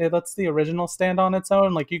stand, it lets the original stand on its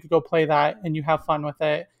own. Like you could go play that and you have fun with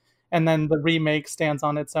it, and then the remake stands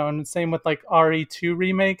on its own. Same with like RE2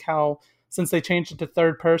 remake, how since they changed it to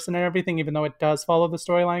third person and everything, even though it does follow the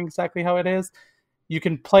storyline exactly how it is, you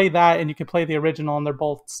can play that and you can play the original, and they're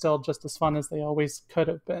both still just as fun as they always could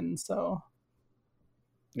have been. So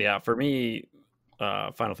Yeah, for me,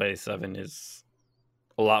 Final Fantasy VII is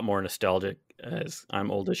a lot more nostalgic, as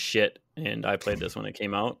I'm old as shit, and I played this when it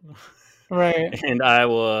came out. right. And I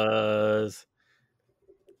want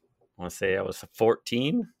to say I was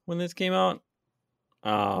 14 when this came out.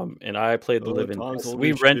 And I played the living.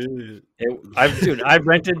 I've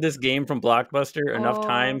rented this game from Blockbuster enough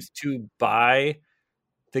times to buy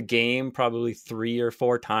the game probably 3 or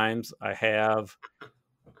 4 times. I have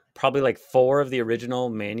probably like 4 of the original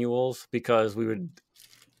manuals because we would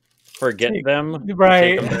forget them,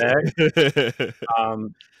 right? Take them back.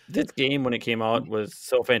 This game when it came out was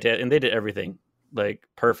so fantastic, and they did everything like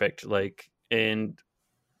perfect. Like, and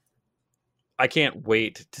I can't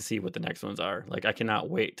wait to see what the next ones are. Like, I cannot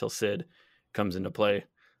wait till Sid comes into play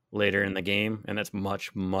later in the game, and that's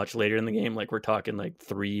much, much later in the game. Like, we're talking like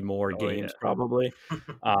 3 more games probably.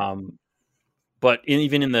 But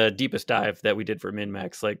even in the deepest dive that we did for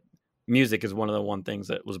MinMax, like, music is one of the things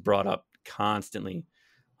that was brought up constantly.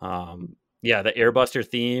 The Airbuster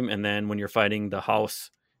theme, and then when you're fighting the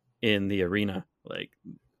house in the arena, like,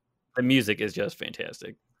 the music is just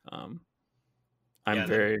fantastic. I'm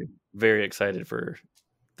very, very excited for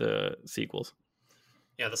the sequels.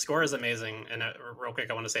 Yeah, the score is amazing. And real quick,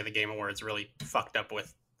 I want to say the Game Awards really fucked up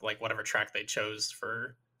with like whatever track they chose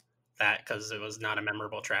for that, because it was not a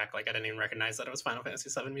memorable track. Like, I didn't even recognize that it was Final Fantasy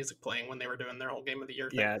VII music playing when they were doing their whole Game of the Year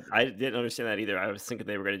thing. Yeah, I didn't understand that either. I was thinking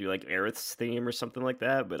they were going to do like Aerith's theme or something like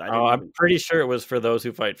that, but I'm pretty sure it was For Those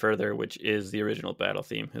Who Fight Further, which is the original battle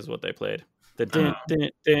theme, is what they played. That's that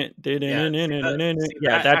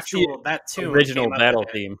tune original battle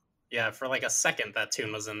theme. Yeah, for like a second that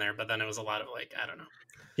tune was in there, but then it was a lot of like, I don't know.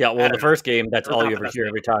 Yeah, well, the first game, that's all you ever hear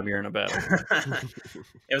every time you're in a battle.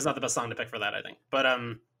 It was not the best song to pick for that, I think. But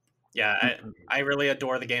yeah, I really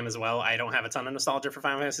adore the game as well. I don't have a ton of nostalgia for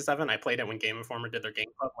Final Fantasy VII. I played it when Game Informer did their Game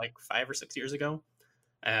Club like 5 or 6 years ago.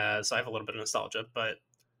 So I have a little bit of nostalgia, but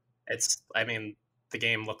the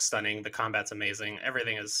game looks stunning. The combat's amazing.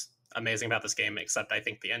 Everything is amazing about this game, except I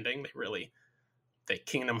think the ending. They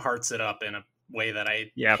Kingdom Hearts it up in a way that I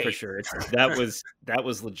hate. for sure. That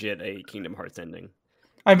was legit a Kingdom Hearts ending.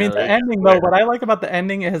 I mean, the ending, though, what I like about the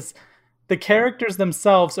ending is the characters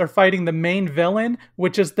themselves are fighting the main villain,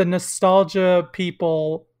 which is the nostalgia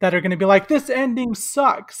people that are going to be like, this ending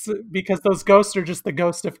sucks, because those ghosts are just the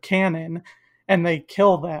ghost of canon, and they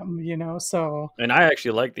kill them, so... And I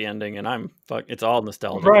actually like the ending, and it's all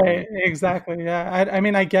nostalgia. Right, exactly, yeah. I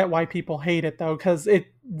mean, I get why people hate it, though, because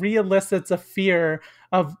it re-elicits a fear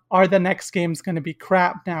of, are the next games going to be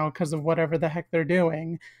crap now because of whatever the heck they're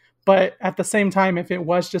doing? But at the same time, if it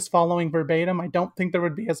was just following verbatim, I don't think there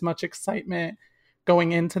would be as much excitement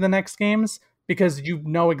going into the next games, because you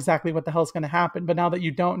know exactly what the hell's going to happen. But now that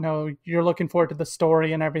you don't know, you're looking forward to the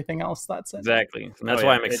story and everything else that's in. Exactly. And that's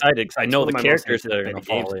why I'm excited, because I know the characters that are going to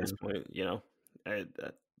fall in. Point,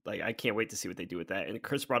 I can't wait to see what they do with that. And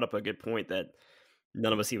Chris brought up a good point that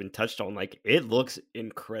none of us even touched on. Like, it looks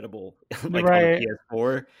incredible, like Right. on the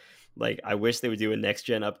PS4. Like, I wish they would do a next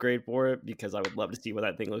gen upgrade for it because I would love to see what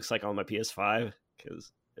that thing looks like on my PS5.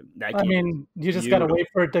 Because that I game, mean, you just gotta beautiful. wait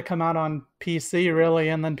for it to come out on PC, really,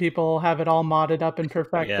 and then people have it all modded up and yeah,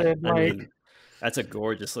 perfected. I Like, mean, that's a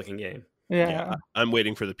gorgeous looking game. yeah. I'm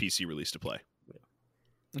waiting for the PC release to play.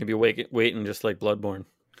 Maybe waiting just like Bloodborne.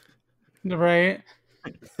 Right.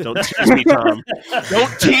 Don't tease me, Tom.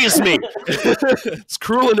 Don't tease me. It's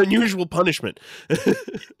cruel and unusual punishment.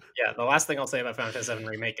 Yeah, the last thing I'll say about Final Fantasy VII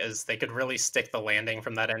Remake is they could really stick the landing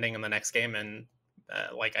from that ending in the next game, and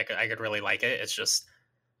like I could really like it. It's just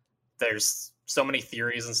there's so many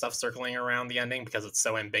theories and stuff circling around the ending because it's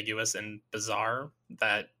so ambiguous and bizarre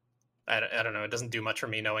that I don't know. It doesn't do much for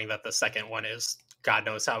me knowing that the second one is God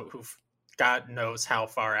knows how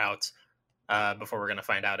far out before we're gonna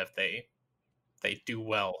find out if they do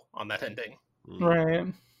well on that ending. Right.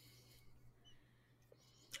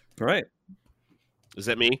 Right. Is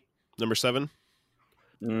that me? Number 7?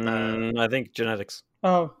 I think genetics.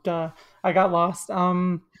 Oh, duh. I got lost.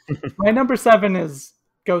 My number 7 is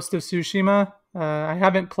Ghost of Tsushima. I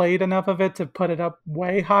haven't played enough of it to put it up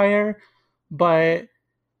way higher, but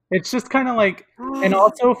it's just kind of like, and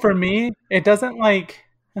also for me, it doesn't like.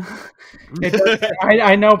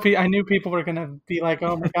 I knew people were gonna be like,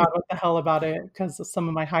 "Oh my god, what the hell about it?" Because some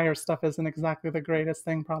of my higher stuff isn't exactly the greatest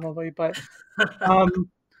thing, probably. But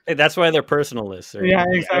Hey, that's why they're personal lists. Right? yeah,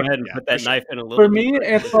 Go exactly. ahead and put that knife in a little. For me, deeper.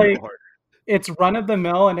 it's like it's run of the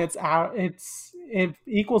mill, and it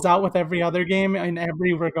equals out with every other game in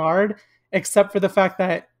every regard, except for the fact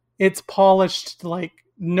that it's polished like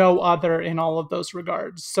no other in all of those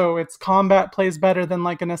regards. So its combat plays better than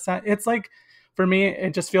like an assassin. It's like, for me,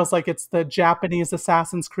 it just feels like it's the Japanese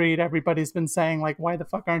Assassin's Creed. Everybody's been saying, like, why the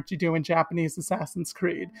fuck aren't you doing Japanese Assassin's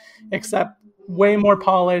Creed? Except way more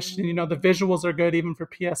polished, and, the visuals are good even for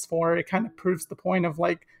PS4. It kind of proves the point of,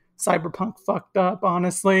 like, Cyberpunk fucked up,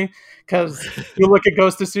 honestly, because you look at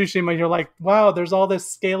Ghost of Tsushima, you're like, wow, there's all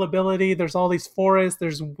this scalability, there's all these forests,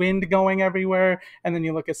 there's wind going everywhere, and then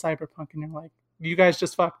you look at Cyberpunk and you're like, you guys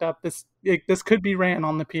just fucked up. This could be ran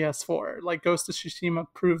on the PS4. Like, Ghost of Tsushima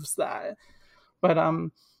proves that. But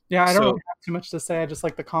yeah, I don't really have too much to say. I just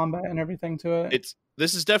like the combat and everything to it.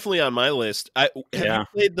 This is definitely on my list. Have you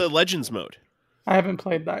played the Legends mode? I haven't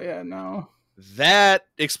played that yet, no. That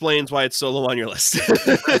explains why it's so low on your list.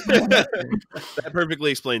 That perfectly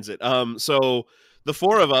explains it. So the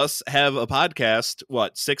four of us have a podcast,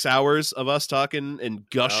 6 hours of us talking and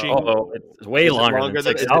gushing? It's way longer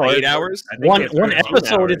than 6 hours. 8 hours? One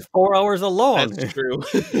episode is 4 hours alone. That's true.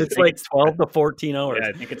 It's like 12 to 14 hours. Yeah,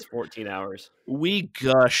 I think it's 14 hours. We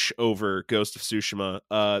gush over Ghost of Tsushima.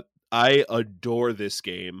 I adore this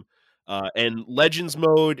game. And Legends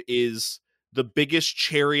mode is the biggest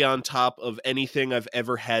cherry on top of anything I've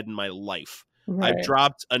ever had in my life. Right. I've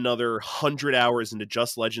dropped another 100 hours into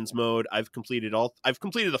just Legends mode. I've completed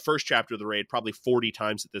the first chapter of the raid probably 40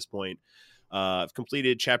 times at this point. I've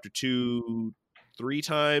completed chapter 2 3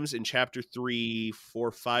 times, and chapter 3 4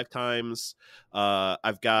 or 5 times.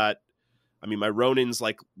 I've got, my Ronin's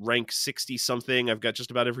like rank 60 something. I've got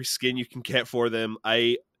just about every skin you can get for them. So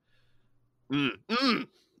good.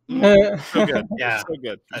 Yeah, so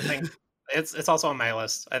good. I think it's also on my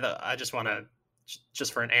list. I just want to,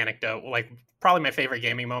 just for an anecdote, like probably my favorite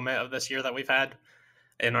gaming moment of this year that we've had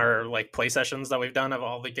in our like play sessions that we've done of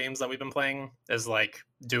all the games that we've been playing is like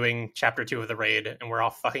doing chapter 2 of the raid, and we're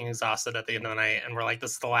all fucking exhausted at the end of the night, and we're like,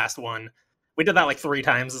 this is the last one. We did that like 3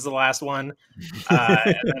 times as the last one.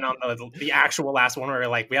 And then on the actual last one, we're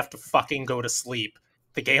like, we have to fucking go to sleep.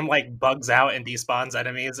 The game like bugs out and despawns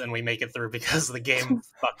enemies, and we make it through because the game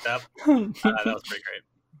fucked up. That was pretty great.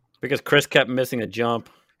 Because Chris kept missing a jump.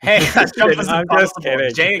 Hey, that jump is I'm just impossible.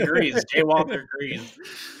 kidding. Jay agrees. Jay Walter agrees.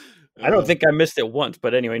 I don't think I missed it once,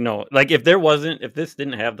 but anyway, no. Like if this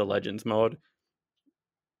didn't have the Legends mode,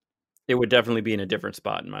 it would definitely be in a different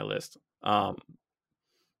spot in my list.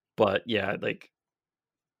 But yeah, like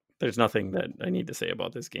there's nothing that I need to say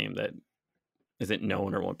about this game that isn't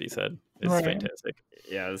known or won't be said. It's fantastic.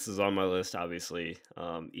 Yeah, this is on my list, obviously.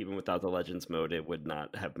 Even without the Legends mode, it would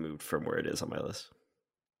not have moved from where it is on my list.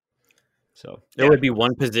 So there would be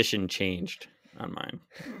one position changed on mine.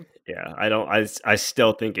 Yeah, I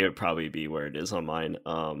still think it would probably be where it is on mine.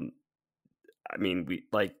 We,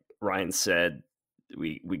 like Ryan said,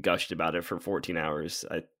 we gushed about it for 14 hours.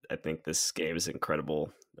 I think this game is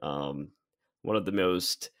incredible. One of the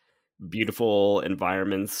most beautiful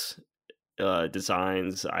environments,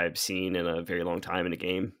 designs I've seen in a very long time in a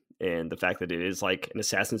game. and the fact that it is like an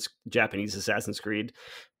Japanese Assassin's Creed.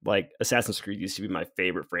 Like Assassin's Creed used to be my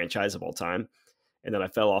favorite franchise of all time, and then I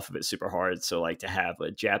fell off of it super hard. So like to have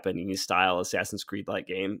a Japanese style Assassin's Creed like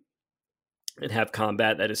game and have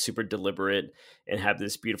combat that is super deliberate and have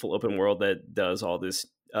this beautiful open world that does all this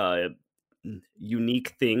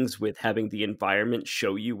unique things with having the environment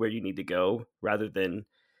show you where you need to go rather than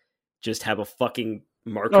just have a fucking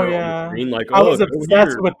marker on the screen. Like, I was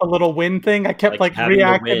obsessed with the little wind thing. I kept like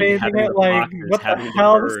reactivating it. Like, what the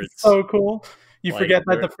hell? This is so cool. You forget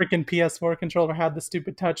that the freaking PS4 controller had the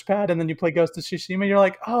stupid touchpad, and then you play Ghost of Tsushima. You're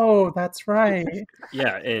like, oh, that's right.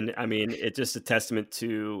 Yeah, and I mean, it's just a testament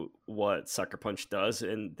to what Sucker Punch does,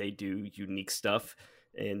 and they do unique stuff,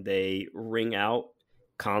 and they ring out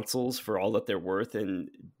consoles for all that they're worth and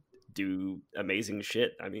do amazing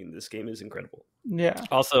shit. I mean, this game is incredible. Yeah.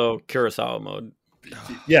 Also, Kurosawa mode.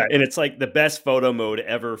 Yeah, and it's like the best photo mode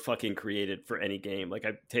ever fucking created for any game. Like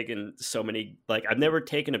I've taken so many, like I've never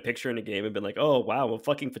taken a picture in a game and been like, oh wow, I'm a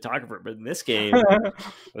fucking photographer. But in this game, it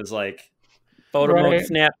was like photo mode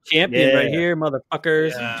snap champion right here,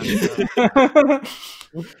 motherfuckers.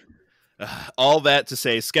 Yeah. All that to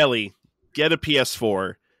say, Skelly, get a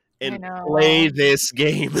PS4 and play this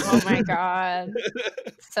game. Oh my god,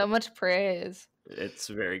 so much praise. It's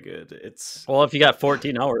very good. It's well, if you got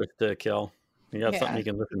 14 hours to kill. You got something you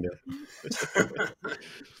can listen to.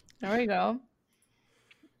 There we go.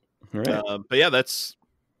 All right. But yeah,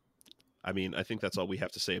 I think that's all we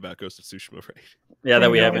have to say about Ghost of Tsushima, right? Yeah, that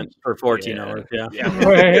we haven't for 14 hours. Yeah.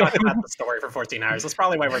 We're talking about the story for 14 hours. That's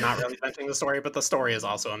probably why we're not really mentioning the story, but the story is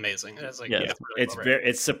also amazing. It's like,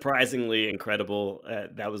 it's surprisingly incredible.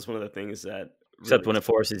 That was one of the things that. Except when it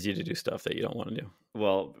forces you to do stuff that you don't want to do.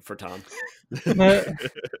 Well, for Tom.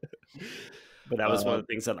 But that was one of the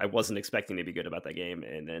things that I wasn't expecting to be good about that game,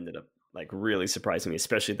 and ended up like really surprising me,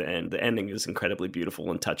 especially the end. The ending is incredibly beautiful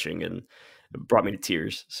and touching, and it brought me to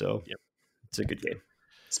tears. So it's a good game.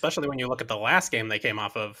 Especially when you look at the last game they came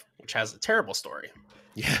off of, which has a terrible story.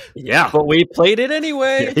 Yeah. But we played it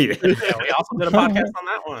anyway. We also did a podcast on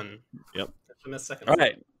that one. Yep. All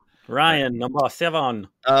right. Ryan, number 7.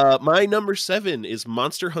 My number 7 is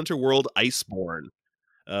Monster Hunter World Iceborne.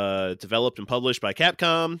 Developed and published by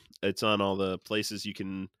Capcom. It's on all the places you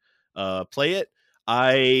can play it.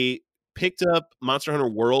 I picked up Monster Hunter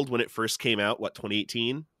World when it first came out,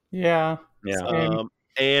 2018? Yeah.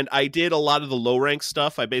 And I did a lot of the low rank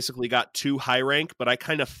stuff. I basically got 2 high rank, but I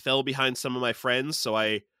kind of fell behind some of my friends, so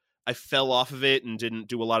I fell off of it and didn't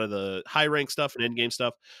do a lot of the high rank stuff and end game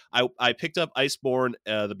stuff. I picked up Iceborne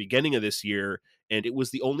the beginning of this year, and it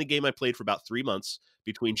was the only game I played for about 3 months.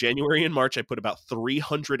 Between January and March, I put about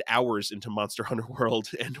 300 hours into Monster Hunter World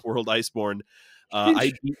and World Iceborne.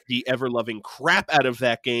 I beat the ever-loving crap out of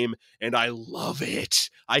that game, and I love it.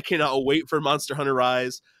 I cannot wait for Monster Hunter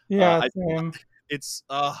Rise. Yeah, same. It's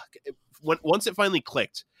once it finally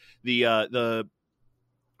clicked, I'm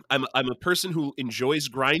a person who enjoys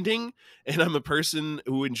grinding, and I'm a person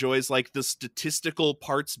who enjoys like the statistical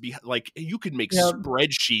parts. Like you could make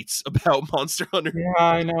spreadsheets about Monster Hunter. Yeah,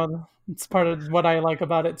 I know. It's part of what I like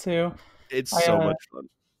about it too. It's so much fun.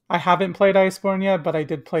 I haven't played Iceborne yet, but I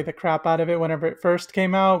did play the crap out of it whenever it first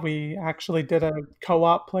came out. We actually did a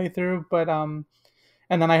co-op playthrough, but and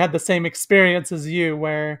then I had the same experience as you,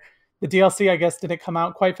 where the DLC I guess didn't come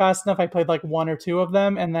out quite fast enough. I played like 1 or 2 of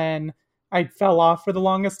them, and then I fell off for the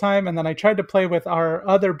longest time, and then I tried to play with our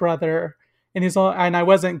other brother, and I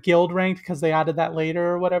wasn't guild ranked because they added that later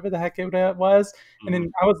or whatever the heck it was. And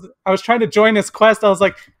then I was trying to join his quest. I was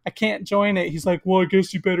like, I can't join it. He's like, well, I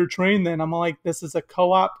guess you better train then. I'm like, this is a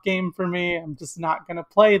co-op game for me. I'm just not gonna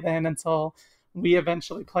play then until we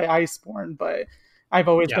eventually play Iceborne. But I've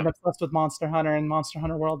always been obsessed with Monster Hunter, and Monster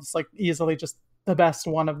Hunter World is like easily just the best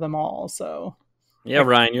one of them all. So yeah,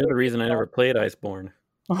 Ryan, you're the reason I never played Iceborne.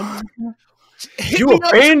 You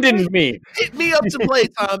abandoned me. Hit me up to play,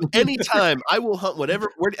 Tom. Anytime. I will hunt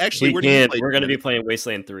whatever. We're going to be playing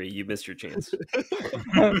Wasteland 3. You missed your chance.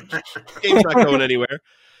 Game's not going anywhere.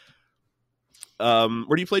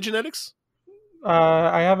 Where do you play Genetics?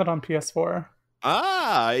 I have it on PS4.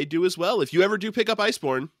 I do as well. If you ever do pick up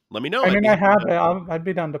Iceborne, let me know. I mean, I have it. I'd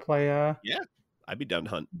be down to play. Yeah, I'd be down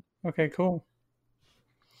to hunt. Okay, cool.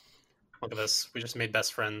 Look at this. We just made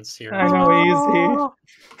best friends here. I know, easy.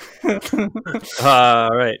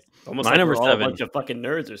 All right. Almost my like number we're all 7. a bunch of fucking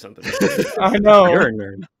nerds or something. I know. You're a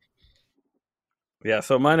nerd. Yeah,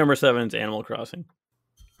 so my number 7 is Animal Crossing.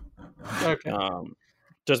 Okay.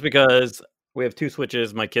 Just because we have 2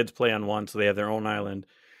 Switches, my kids play on one, so they have their own island.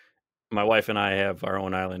 My wife and I have our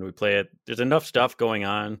own island. We play it. There's enough stuff going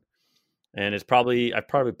on, and I've probably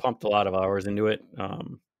pumped a lot of hours into it.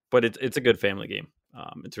 But it's a good family game.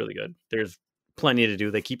 It's really good. There's plenty to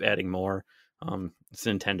do. They keep adding more. It's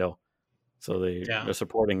Nintendo, so they're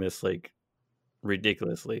supporting this like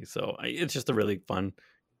ridiculously. So it's just a really fun,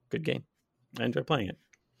 good game. I enjoy playing it.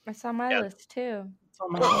 It's on my list too. It's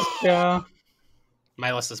on my list, yeah.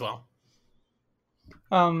 My list as well.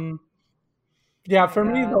 Yeah, for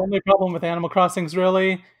me, the only problem with Animal Crossings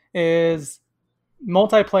really is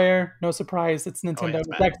multiplayer. No surprise, it's Nintendo. it's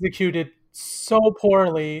It's bad. executed so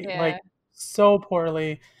poorly, Yeah. so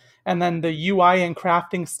poorly. And then the UI and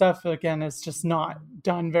crafting stuff, again, is just not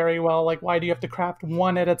done very well. Like, why do you have to craft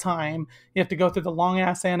one at a time? You have to go through the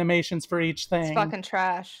long-ass animations for each thing. It's fucking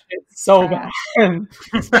trash. It's so trash. bad.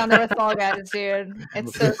 It's down there with Fall Guys, dude.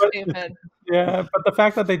 It's so stupid. Yeah, but the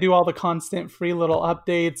fact that they do all the constant free little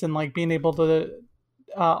updates and like being able to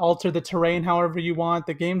alter the terrain however you want,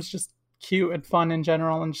 the game's just cute and fun in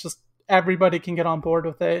general, and it's just everybody can get on board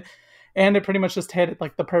with it. And it pretty much just hit at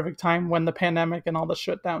like the perfect time when the pandemic and all the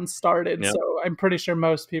shutdowns started. Yep. So I'm pretty sure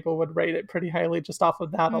most people would rate it pretty highly just off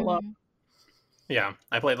of that alone. Yeah,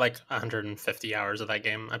 I played like 150 hours of that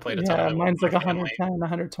game. I played a ton of Yeah, it. mine's with like my family. 110,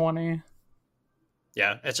 120.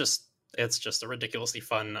 Yeah, it's just a ridiculously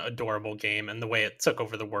fun, adorable game, and the way it took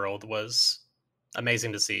over the world was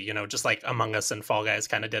amazing to see. You know, just like Among Us and Fall Guys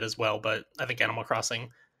kind of did as well, but I think Animal Crossing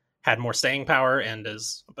had more staying power and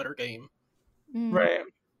is a better game. Right.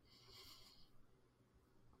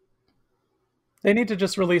 They need to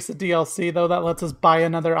just release a DLC though that lets us buy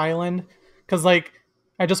another island, because like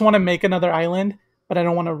I just want to make another island, but I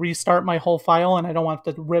don't want to restart my whole file, and I don't want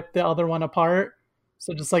to rip the other one apart.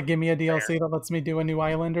 So just like give me a DLC that lets me do a new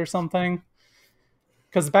island or something.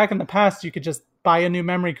 Because back in the past, you could just buy a new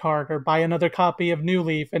memory card or buy another copy of New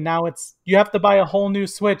Leaf, and now you have to buy a whole new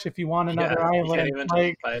Switch if you want another You island. can't even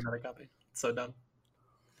Like, buy another copy. It's so dumb.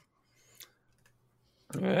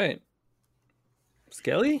 All right,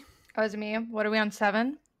 Skelly. Oh, is it me? What are we on,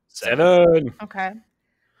 7? 7. Okay.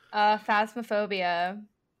 Phasmophobia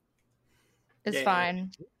is Yay.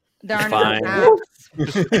 fine. There aren't Fine. enough maps.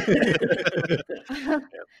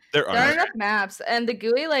 There There aren't are. enough maps, and the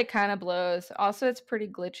GUI like kind of blows. Also, it's pretty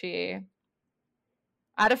glitchy.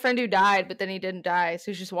 I had a friend who died, but then he didn't die,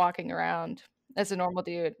 so he's just walking around as a normal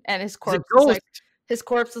dude, and his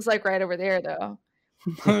corpse is like right over there though.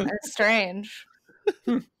 And it's strange.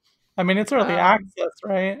 I mean, it's early access,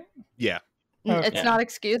 right? Yeah. Okay. It's not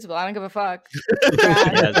excusable. I don't give a fuck.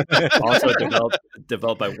 Yeah, also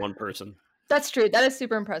developed by one person. That's true. That is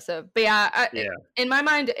super impressive. But yeah, Yeah. in my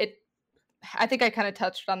mind, I think I kind of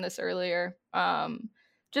touched on this earlier.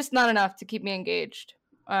 Just not enough to keep me engaged.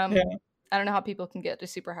 Yeah. I don't know how people can get to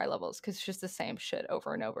super high levels because it's just the same shit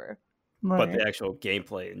over and over. Right. But the actual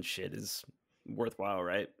gameplay and shit is worthwhile,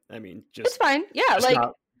 right? I mean, It's just fine. Yeah, like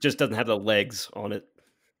just doesn't have the legs on it.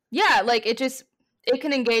 yeah, like it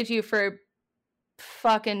can engage you for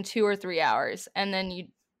fucking 2 or 3 hours, and then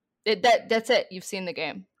that's it. You've seen the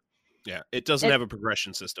game. Yeah. It doesn't have a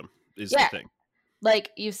progression system, is Yeah. the thing. Like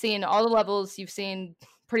you've seen all the levels. You've seen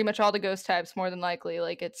pretty much all the ghost types, more than likely.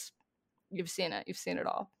 Like you've seen it. You've seen it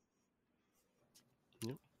all.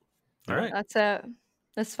 All right. That's it.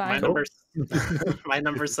 That's My fine. number, my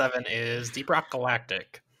number 7 is Deep Rock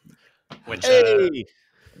Galactic, which Hey.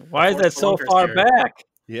 Why is that so far back?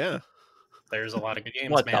 Yeah. there's a lot of good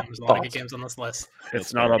games, What man. the There's a lot of fuck? good games on this list.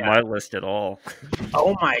 It's not on my list at all.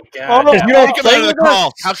 Oh my Oh, god! no, yeah. you don't Take him out of the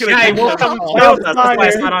call. How can Yeah, I he take won't him come out of the close. call? That's why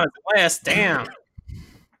it's Fire. not on his list. Damn.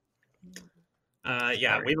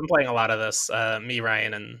 Yeah, we've been playing a lot of this. Me,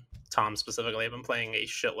 Ryan, and Tom specifically have been playing a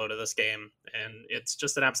shitload of this game, and it's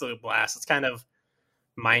just an absolute blast. It's kind of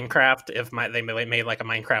Minecraft if they made like a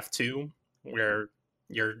Minecraft 2, where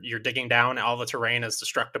you're digging down, all the terrain is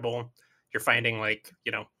destructible. You're finding like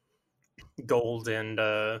gold and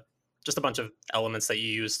just a bunch of elements that you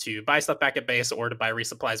use to buy stuff back at base or to buy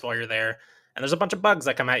resupplies while you're there. And there's a bunch of bugs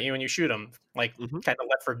that come at you and you shoot them, like kind of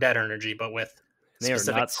Left 4 Dead energy, but with They are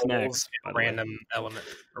specific not snacks, goals by and the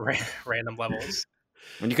way. random levels.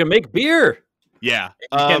 When you can make beer. Yeah.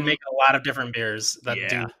 You can make a lot of different beers that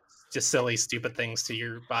yeah. do just silly, stupid things to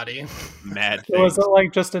your body. Mad So is things. it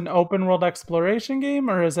like just an open world exploration game,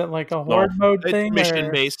 or is it like a horde mode It's thing? mission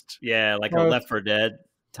or... based. Yeah, like a Oh. Left 4 Dead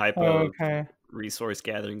type Oh, of okay. resource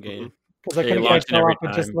gathering game. Because I Yeah, couldn't you quite launch it tell every off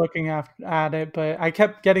with just time. looking at it, but I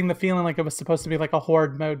kept getting the feeling like it was supposed to be like a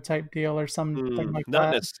horde mode type deal or something like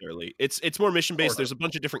Not that. necessarily. It's more mission based. Sort of. There's a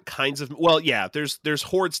bunch of different kinds of. Well, yeah. There's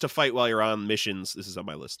hordes to fight while you're on missions. This is on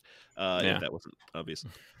my list. Yeah. If that wasn't obvious.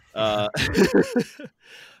 I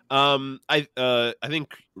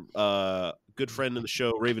think good friend of the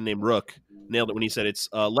show, Raven named Rook, nailed it when he said it's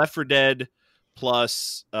Left 4 Dead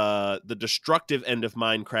plus the destructive end of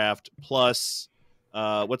Minecraft plus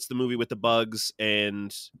what's the movie with the bugs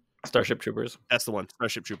and Starship Troopers. That's the one,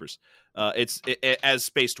 Starship Troopers. It's as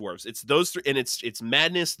Space Dwarves. It's those three, and it's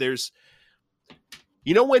madness. There's,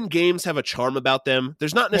 when games have a charm about them,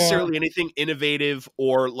 there's not necessarily anything innovative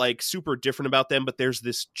or like super different about them, but there's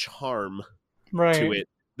this charm to it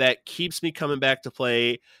that keeps me coming back to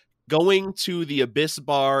play. Going to the Abyss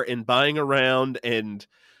bar and buying around and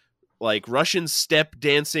like Russian step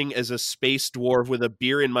dancing as a space dwarf with a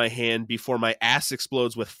beer in my hand before my ass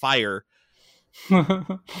explodes with fire.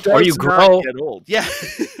 Or you grow. Get old. Yeah.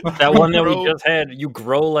 That one that we just had, you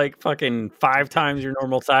grow like fucking 5 times your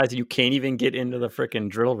normal size and you can't even get into the freaking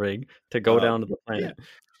drill rig to go down to the planet.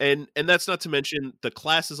 Yeah. And that's not to mention the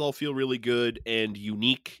classes all feel really good and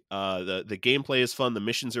unique. The gameplay is fun, the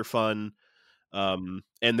missions are fun.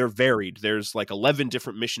 And they're varied. There's like 11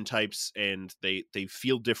 different mission types and they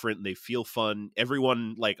feel different, they feel fun.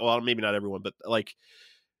 Everyone, like, well, maybe not everyone, but like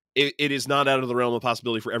it is not out of the realm of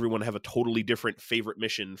possibility for everyone to have a totally different favorite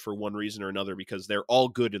mission for one reason or another, because they're all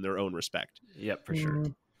good in their own respect. Yep, for sure.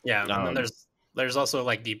 Yeah, and then there's also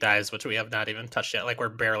like deep dives, which we have not even touched yet. Like we're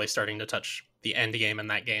barely starting to touch the end game in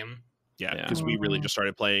that game. Yeah, because we really just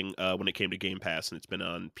started playing when it came to Game Pass, and it's been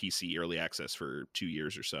on PC early access for 2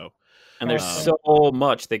 years or so. And there's so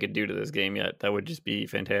much they could do to this game yet. That would just be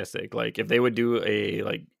fantastic. Like if they would do a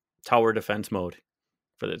like tower defense mode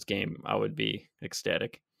for this game, I would be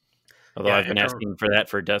ecstatic. Although I've been asking for that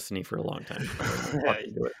for Destiny for a long time.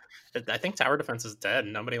 I think tower defense is dead.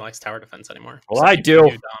 Nobody likes tower defense anymore. Well, I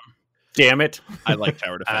do. Damn it. I like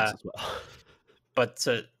tower defense as well. But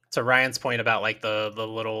to Ryan's point about like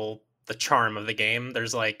the charm of the game,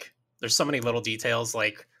 there's so many little details,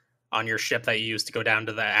 like on your ship that you use to go down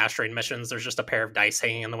to the asteroid missions. There's just a pair of dice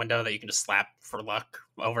hanging in the window that you can just slap for luck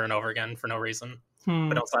over and over again for no reason.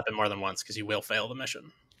 But don't slap it more than once because you will fail the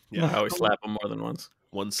mission. Yeah, I always slap them more than once.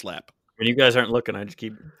 One slap. When you guys aren't looking, I just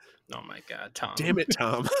keep. Oh my god, Tom! Damn it,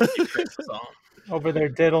 Tom! Over there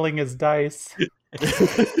diddling his dice.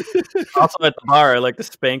 Also at the bar, I like to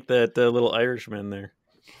spank that little Irishman there.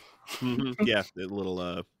 Mm-hmm. Yeah, the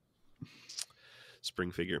little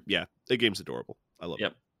spring figure. Yeah, the game's adorable. I love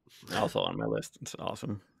it. Also on my list. It's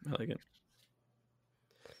awesome. I like it.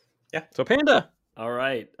 Yeah. So Panda. All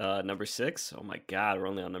right, number 6. Oh my god, we're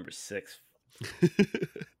only on number 6.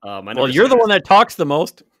 Well, you're the one that talks the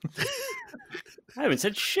most. I haven't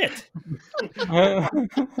said shit.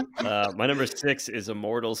 My number 6 is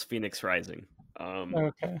Immortals: Phoenix Rising.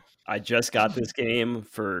 Okay. I just got this game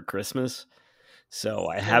for Christmas, so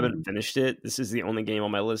I haven't finished it. This is the only game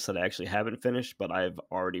on my list that I actually haven't finished, but I've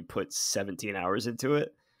already put 17 hours into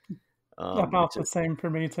it. About the same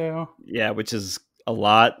for me too. Yeah, which is a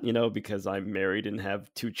lot, because I'm married and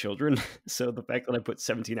have 2 children. So the fact that I put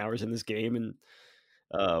 17 hours in this game in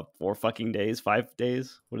 4 fucking days, 5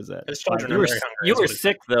 days, what is that? You were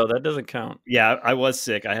sick though. That doesn't count. Yeah, I was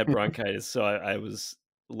sick. I had bronchitis, so I was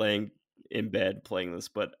laying in bed playing this.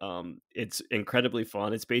 But it's incredibly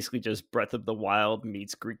fun. It's basically just Breath of the Wild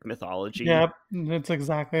meets Greek mythology. Yep, it's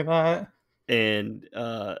exactly that. And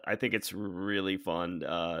I think it's really fun.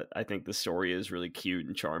 I think the story is really cute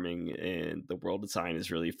and charming, and the world design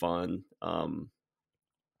is really fun.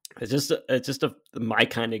 It's just my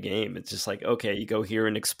kind of game. It's just like, okay, you go here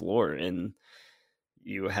and explore, and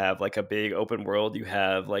you have like a big open world. You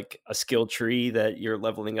have like a skill tree that you're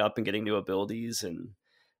leveling up and getting new abilities, and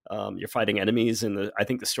you're fighting enemies. And I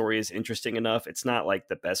think the story is interesting enough. It's not like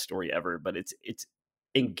the best story ever, but it's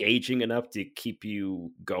engaging enough to keep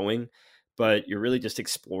you going. But you're really just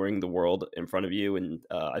exploring the world in front of you. And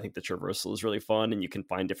I think the traversal is really fun, and you can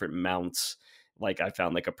find different mounts. Like I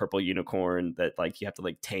found like a purple unicorn that like you have to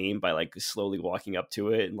like tame by like slowly walking up to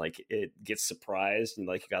it, and like it gets surprised, and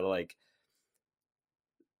like you gotta like,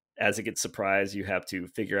 as it gets surprised, you have to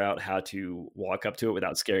figure out how to walk up to it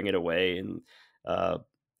without scaring it away. And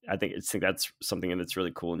I think that's something that's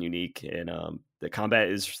really cool and unique. And the combat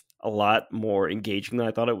is a lot more engaging than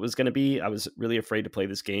I thought it was going to be. I was really afraid to play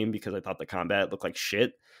this game because I thought the combat looked like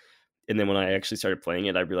shit. And then when I actually started playing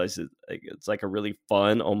it, I realized that it's like a really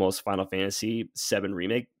fun, almost Final Fantasy VII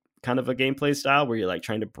Remake kind of a gameplay style where you're like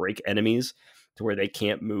trying to break enemies to where they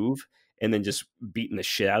can't move, and then just beating the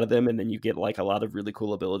shit out of them. And then you get like a lot of really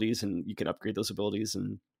cool abilities, and you can upgrade those abilities.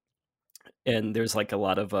 And there's like a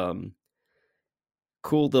lot of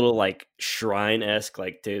cool little like shrine-esque,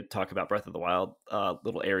 like to talk about Breath of the Wild,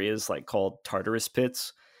 little areas like called Tartarus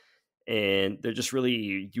Pits. And they're just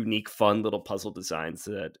really unique, fun little puzzle designs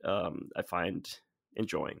that I find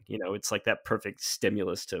enjoying. It's like that perfect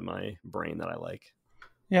stimulus to my brain that I like.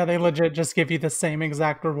 Yeah, they legit just give you the same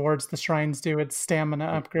exact rewards the shrines do. It's stamina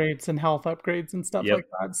upgrades and health upgrades and stuff like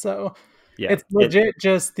that. So Yeah, It's legit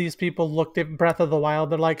just these people looked at Breath of the Wild.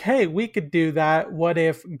 They're like, hey, we could do that. What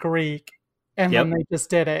if Greek? And Yep. then they just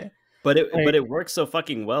did it. But it works so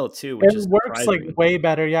fucking well too, which is works like surprising. way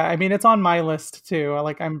better. Yeah, I mean, it's on my list too.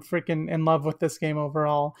 Like, I'm freaking in love with this game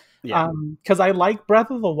overall. Yeah. Because I like Breath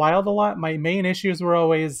of the Wild a lot. My main issues were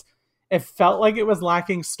always it felt like it was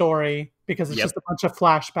lacking story because it's just a bunch of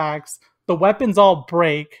flashbacks. The weapons all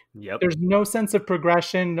break. Yep. There's no sense of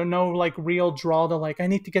progression, no like real draw to like I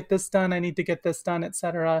need to get this done,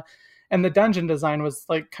 etc. And the dungeon design was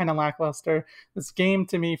like kind of lackluster. This game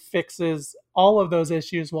to me fixes all of those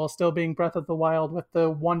issues while still being Breath of the Wild with the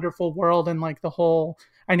wonderful world and like the whole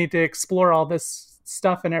I need to explore all this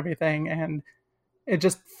stuff and everything, and it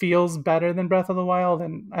just feels better than Breath of the Wild.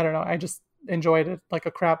 And I don't know, I just enjoyed it like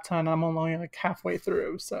a crap ton. I'm only like halfway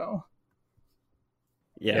through, so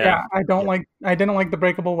yeah, I didn't like the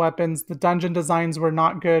breakable weapons. The dungeon designs were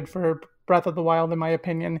not good for Breath of the Wild, in my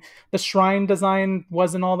opinion. The shrine design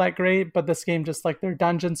wasn't all that great, but this game just like their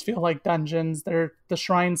dungeons feel like dungeons. The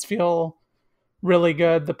shrines feel really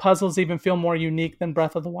good. The puzzles even feel more unique than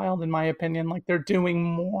Breath of the Wild, in my opinion. Like they're doing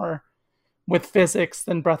more with physics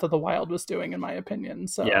than Breath of the Wild was doing, in my opinion.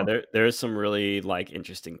 So yeah, there's some really like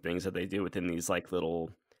interesting things that they do within these like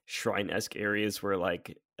little shrine-esque areas where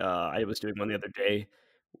like I was doing one the other day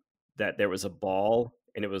that there was a ball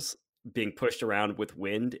and it was being pushed around with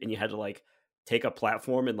wind, and you had to like take a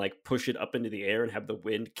platform and like push it up into the air and have the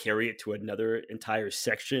wind carry it to another entire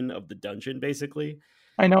section of the dungeon, basically.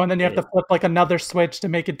 I know, and then you have to flip like another switch to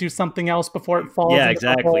make it do something else before it falls. Yeah,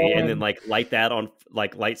 exactly. And then like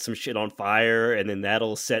light some shit on fire, and then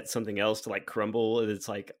that'll set something else to like crumble. And it's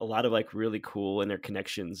like a lot of like really cool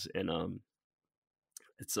interconnections, and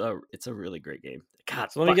it's a really great game.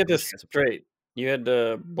 God, so let me get this straight. You had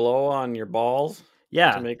to blow on your balls.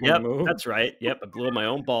 Yeah, to make them move. That's right. Yep, I blew my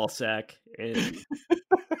own ball sack. And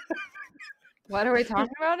what are we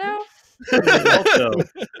talking about now? Also,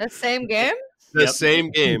 the same game. The same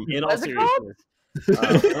game. In all What's it called?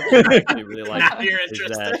 seriousness, I actually really like You're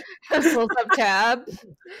is that Pulls up tab.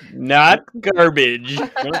 Not garbage. one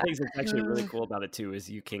of the things that's actually really cool about it too is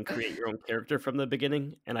you can create your own character from the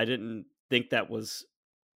beginning, and I didn't think that was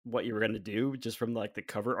what you were going to do just from like the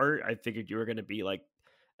cover art. I figured you were going to be like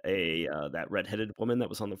that redheaded woman that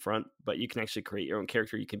was on the front, but you can actually create your own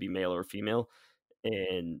character. You can be male or female,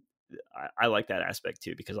 and I like that aspect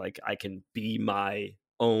too, because like I can be my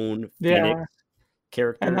own Phoenix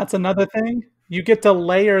character. And that's another thing. You get to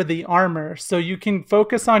layer the armor, so you can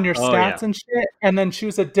focus on your stats and shit, and then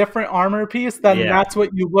choose a different armor piece. Then that's what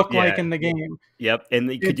you look like in the game. Yep,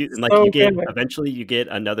 and you could do like eventually you get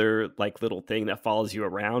another like little thing that follows you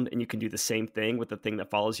around, and you can do the same thing with the thing that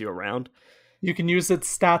follows you around. You can use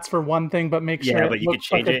its stats for one thing, but make sure but you can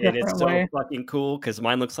change like it, and it's so fucking cool because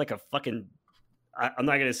mine looks like a fucking. I'm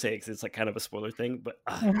not gonna say because it's like kind of a spoiler thing, but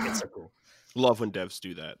it's so cool. Love when devs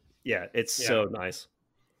do that. Yeah, it's so nice.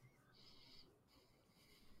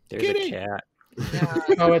 There's a cat. Yeah.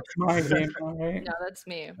 Oh, it's my game, right? Yeah, that's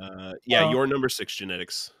me. Your number 6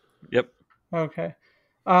 genetics. Yep. Okay.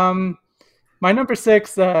 My number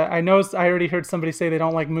 6, I know I already heard somebody say they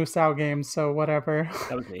don't like Musou games, so whatever.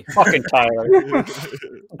 That was me. Fucking Tyler.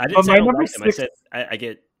 I didn't say I don't like them. I said I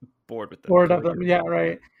get bored with them. Bored of them, yeah,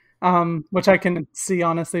 right. Which I can see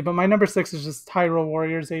honestly, but my number 6 is just Hyrule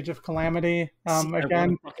Warriors: Age of Calamity.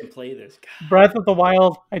 Again, fucking play this. God. Breath of the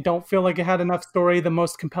Wild, I don't feel like it had enough story. The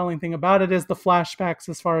most compelling thing about it is the flashbacks.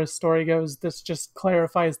 As far as story goes, this just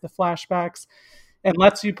clarifies the flashbacks and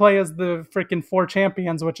lets you play as the freaking 4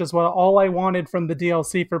 champions, which is all I wanted from the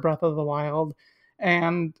DLC for Breath of the Wild.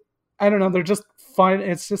 And I don't know, they're just fun.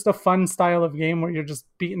 It's just a fun style of game where you're just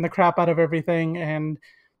beating the crap out of everything, and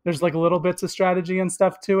there's like little bits of strategy and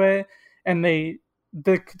stuff to it. And the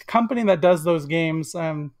company that does those games,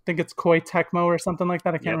 I think it's Koei Tecmo or something like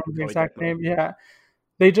that. I can't remember the exact name. Yeah.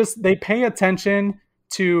 They pay attention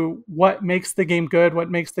to what makes the game good, what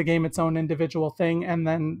makes the game its own individual thing. And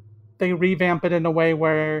then they revamp it in a way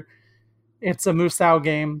where it's a Musou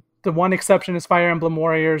game. The one exception is Fire Emblem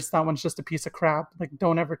Warriors. That one's just a piece of crap. Like,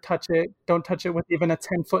 don't ever touch it. Don't touch it with even a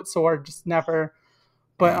 10-foot sword. Just never.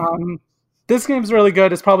 But, this game's really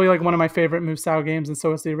good. It's probably like one of my favorite Musou games, and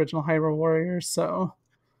so is the original Hyrule Warriors. So,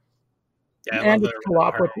 yeah, I and love it's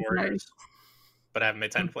co-op, which is Warriors, nice. but I haven't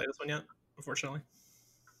made time to play this one yet, unfortunately.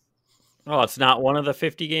 Oh, it's not one of the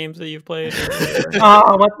 50 games that you've played?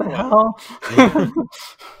 Oh, what the hell?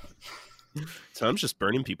 Tom's just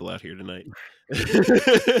burning people out here tonight.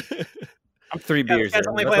 I'm 3 beers. He's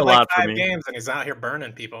only That's played a like lot for 5 me. games, and he's out here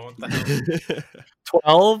burning people. What the hell?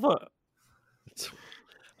 12?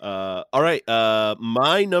 All right.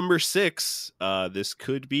 My number 6, this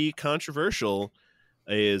could be controversial.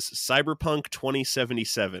 is Cyberpunk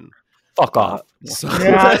 2077. Fuck off. So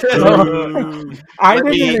Yeah, I Let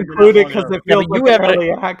me- didn't include it because it Yeah, feels but you like have it-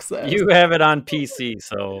 early access. You have it on PC,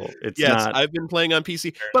 so it's yes, not. I've been playing on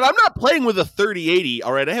PC, but I'm not playing with a 3080.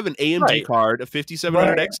 All right, I have an AMD Right. card, a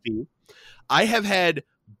 5700 Right. XT. I have had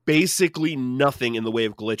basically nothing in the way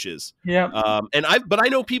of glitches. Yep. But I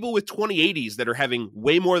know people with 2080s that are having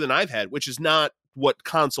way more than I've had, which is not what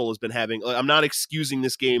console has been having. I'm not excusing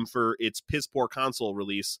this game for its piss poor console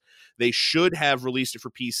release. They should have released it for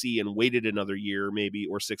PC and waited another year, maybe,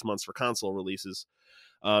 or 6 months for console releases,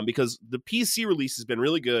 because the PC release has been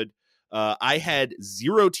really good. I had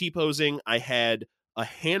 0 T-posing. I had a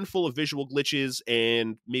handful of visual glitches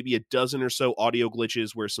and maybe a dozen or so audio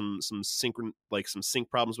glitches where some sync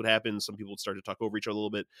problems would happen. Some people would start to talk over each other a little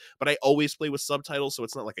bit, but I always play with subtitles, so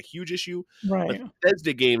it's not like a huge issue. Right. But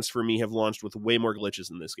Bethesda games for me have launched with way more glitches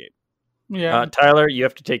than this game. Yeah. Tyler, you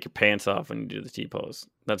have to take your pants off when you do the T-pose.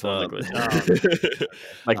 That's one of the glitches.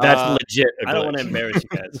 Like, Uh, that's legit a glitch. I don't want to embarrass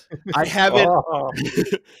you guys. I haven't Oh.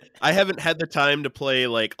 I haven't had the time to play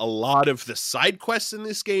like a lot of the side quests in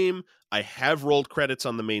this game. I have rolled credits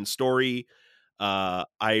on the main story. I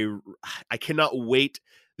cannot wait.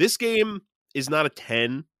 This game is not a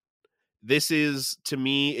 10. This is, to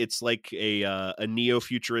me, it's like a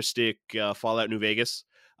neo-futuristic Fallout New Vegas.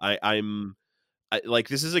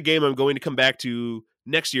 This is a game I'm going to come back to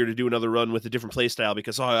next year to do another run with a different playstyle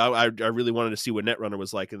because I really wanted to see what Netrunner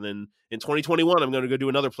was like. And then in 2021, I'm going to go do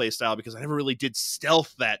another playstyle because I never really did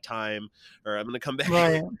stealth that time. Or I'm going to come back.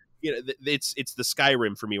 Right. It's the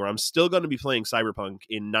Skyrim for me, where I'm still going to be playing Cyberpunk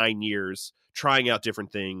in 9 years, trying out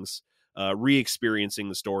different things, re-experiencing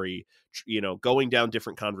the story, going down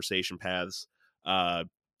different conversation paths.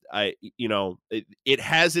 It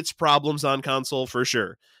has its problems on console for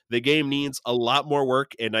sure. The game needs a lot more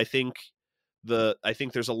work, and I think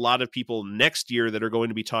there's a lot of people next year that are going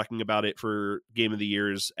to be talking about it for Game of the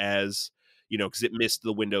Years, as because it missed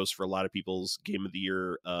the windows for a lot of people's Game of the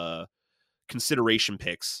Year consideration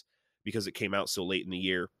picks because it came out so late in the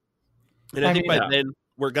year. And I think by then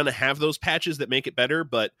we're going to have those patches that make it better.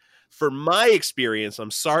 But for my experience, I'm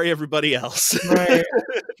sorry everybody else. Right.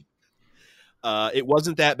 It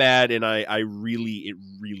wasn't that bad, and I really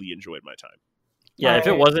enjoyed my time. Yeah, if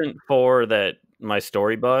it Right. wasn't for my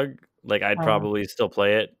story bug, like I'd Uh-huh. probably still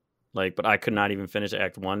play it. Like, but I could not even finish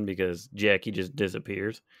Act 1 because Jackie just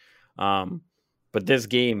disappears. But this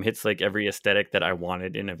game hits like every aesthetic that I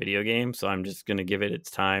wanted in a video game, so I'm just gonna give it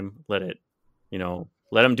its time. Let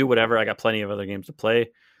them do whatever. I got plenty of other games to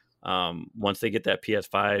play. Once they get that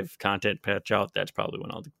PS5 content patch out, that's probably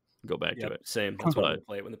when I'll go back to it. Same. That's what I'll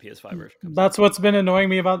play it when the PS5 version comes out. That's what's been annoying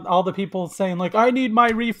me about all the people saying, like, I need my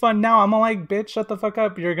refund now. I'm like, bitch, shut the fuck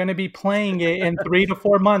up. You're going to be playing it in 3 to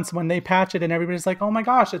 4 months when they patch it, and everybody's like, oh my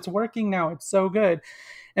gosh, it's working now. It's so good.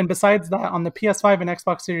 And besides that, on the PS5 and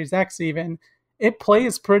Xbox Series X even, it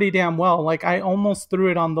plays pretty damn well. Like, I almost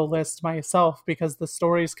threw it on the list myself because the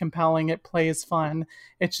story's compelling. It plays fun.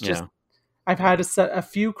 It's just, I've had a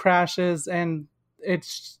few crashes, and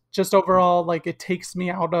it's just overall, like, it takes me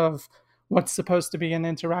out of what's supposed to be an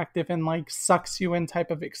interactive and like sucks you in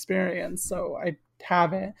type of experience. So I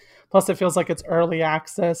haven't. Plus, it feels like it's early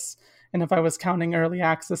access. And if I was counting early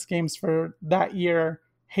access games for that year,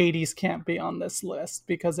 Hades can't be on this list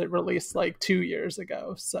because it released like 2 years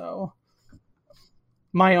ago. So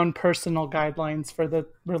my own personal guidelines for the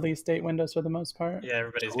release date windows for the most part. Yeah,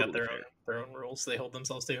 everybody's got their own rules they hold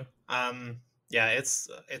themselves to. Yeah, it's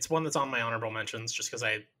one that's on my honorable mentions just because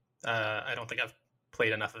I don't think I've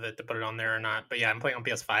played enough of it to put it on there or not. But yeah, I'm playing on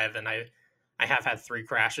PS5, and I have had 3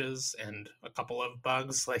 crashes and a couple of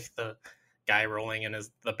bugs, like the guy rolling in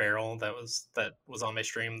the barrel that was on my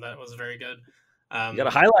stream. That was very good. You got a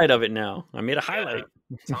highlight of it now. I made a highlight.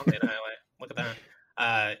 Tom made a highlight. Look at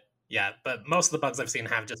that. Yeah, but most of the bugs I've seen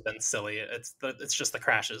have just been silly. It's just the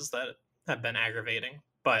crashes that have been aggravating.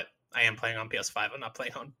 But I am playing on PS5. I'm not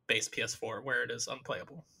playing on base PS4 where it is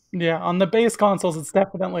unplayable. Yeah, on the base consoles, it's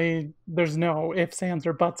definitely, there's no ifs, ands,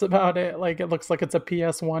 or buts about it. Like, it looks like it's a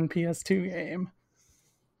PS1, PS2 game.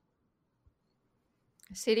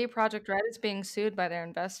 CD Projekt Red is being sued by their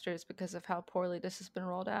investors because of how poorly this has been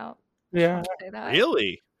rolled out. Yeah. Say that.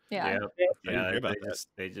 Really? Yeah. hear about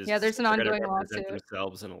They just Yeah, there's an try to ongoing represent lawsuit.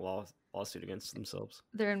 themselves in a lawsuit against themselves.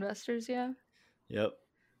 Their investors, yeah. Yep.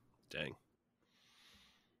 Dang.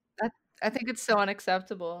 I think it's so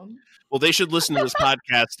unacceptable. Well, they should listen to this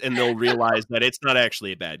podcast and they'll realize that it's not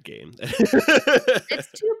actually a bad game.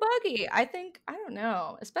 It's too buggy. I don't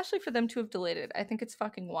know, especially for them to have delayed it. I think it's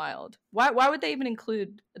fucking wild. Why would they even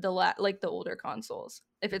include the older consoles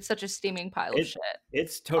if it's such a steaming pile of shit?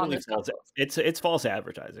 It's totally those false. consoles. It's false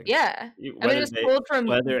advertising. Yeah. Whether it's pulled from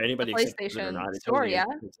whether anybody the accepts it or PlayStation not, it store, totally yeah.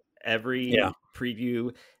 is. Every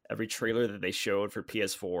preview, every trailer that they showed for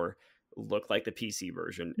PS4 looked like the PC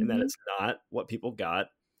version, and that is not what people got.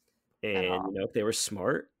 And if they were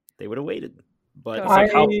smart, they would have waited. But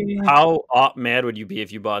Totally. like how mad would you be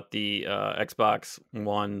if you bought the Xbox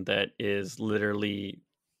One that is literally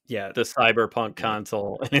the Cyberpunk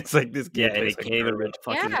console, and it's like this game, and it can't even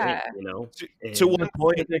fucking wait, To one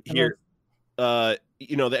point here, I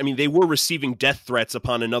mean, they were receiving death threats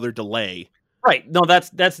upon another delay. Right. No,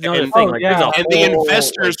 that's another thing. Like, and the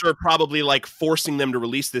investors are probably like forcing them to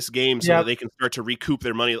release this game so that they can start to recoup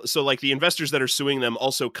their money. So like the investors that are suing them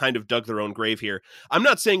also kind of dug their own grave here. I'm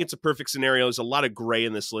not saying it's a perfect scenario. There's a lot of gray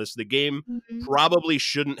in this list. The game probably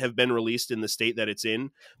shouldn't have been released in the state that it's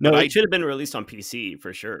in. No, it should have been released on PC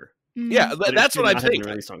for sure. Yeah, that's what I think.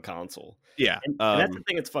 Released on console. Yeah, and that's the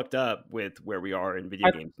thing that's fucked up with where we are in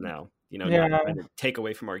video games now. Not trying to take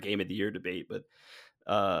away from our Game of the Year debate, but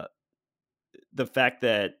the fact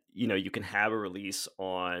that you can have a release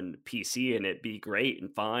on PC and it be great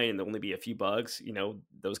and fine and there only be a few bugs,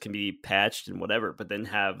 those can be patched and whatever, but then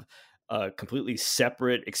have a completely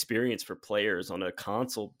separate experience for players on a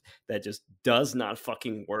console that just does not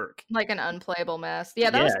fucking work, like an unplayable mess.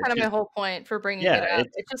 That was kind of my whole point for bringing it up.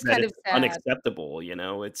 It's just kind of sad. Unacceptable.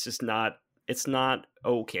 It's just not. It's not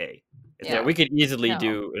okay. Yeah, we could easily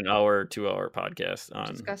do an hour, 2-hour podcast on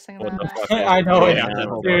discussing that. I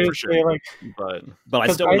know. Seriously, but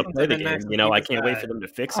I still want to play the game. I can't wait for them to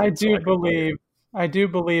fix it. I do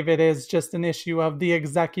believe it is just an issue of the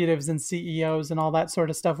executives and CEOs and all that sort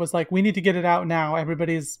of stuff was like, we need to get it out now.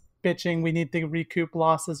 Everybody's bitching. We need to recoup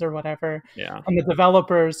losses or whatever. Yeah. And the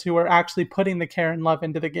developers who are actually putting the care and love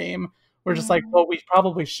into the game were just like, well, we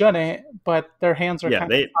probably shouldn't, but their hands are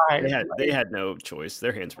kind of tied. They had no choice.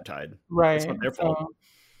 Their hands were tied. Right. It's not their fault.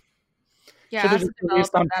 Yeah, so just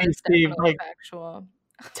released on PC, like factual.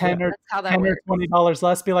 $10 or $20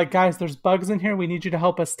 less. Be like, guys, there's bugs in here. We need you to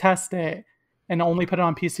help us test it, and only put it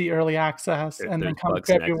on PC early access. And then come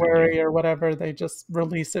February or whatever, they just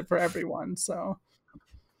release it for everyone. So,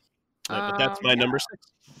 but that's my number 6.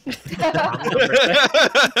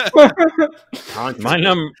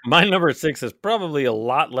 my number 6 is probably a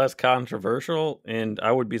lot less controversial, and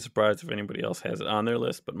I would be surprised if anybody else has it on their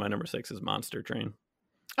list. But my number 6 is Monster Train.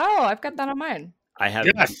 Oh, I've got that on mine. I have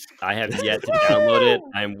yet to download it.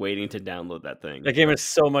 I'm waiting to download that thing. That game is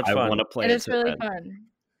so much fun. I want to play it. It's really fun.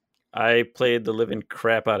 I played the living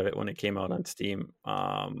crap out of it when it came out on Steam.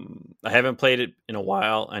 I haven't played it in a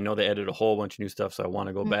while. I know they added a whole bunch of new stuff, so I want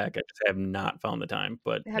to go back. I just have not found the time.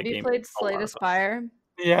 But have you played Slay the Spire?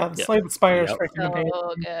 Yeah, Slay the Spire is freaking amazing.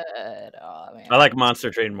 So good. Oh, man. I like Monster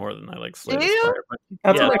Train more than I like Slay the Spire. But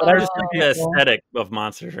I just like the aesthetic of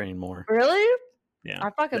Monster Train more. Really? Yeah,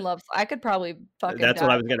 I fucking love. I could probably fucking. That's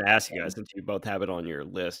what I was going to ask you guys, since you both have it on your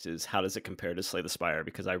list. Is how does it compare to Slay the Spire?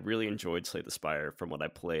 Because I really enjoyed Slay the Spire. From what I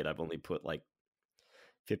played, I've only put like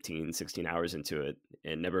 15, 16 hours into it,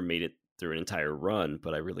 and never made it through an entire run.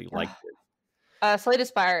 But I really liked it. Slay the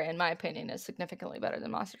Spire, in my opinion, is significantly better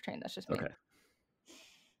than Monster Train. That's just me. Okay.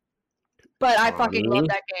 But I fucking love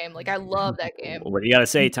that game. Like I love that game. What do you got to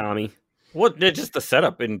say, Tommy? Well, just the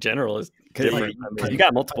setup in general is different. You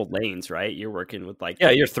got multiple lanes, right? You're working with like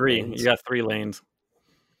you're 3. Lanes. You got 3 lanes.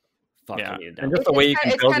 And just the way you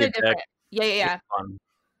can build your deck. Yeah.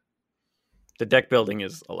 The deck building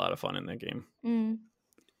is a lot of fun in that game.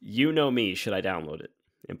 You know me. Should I download it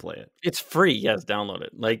and play it? It's free. Yes, download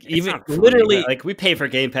it. Like it's even literally, like we pay for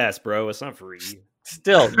Game Pass, bro. It's not free.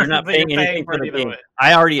 Still, you're not paying anything for the game.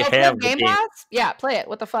 I already have the game. Pass? Yeah, play it.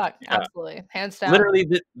 What the fuck? Yeah. Absolutely, hands down. Literally,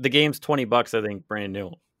 the game's $20. I think brand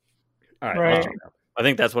new. All right. I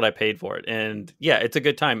think that's what I paid for it, and yeah, it's a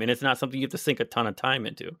good time, and it's not something you have to sink a ton of time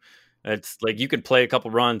into. It's like you could play a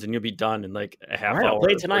couple runs and you'll be done in like a half hour. I'll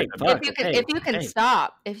play tonight. If you can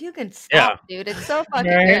stop, dude, it's so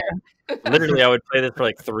fucking good. Literally, I would play this for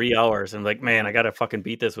like 3 hours, and like, man, I gotta fucking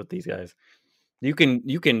beat this with these guys. You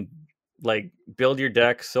can. Like build your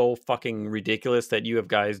deck so fucking ridiculous that you have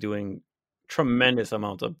guys doing tremendous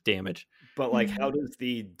amounts of damage. But like, how does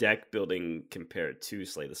the deck building compare to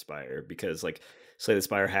Slay the Spire? Because like Slay the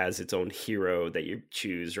Spire has its own hero that you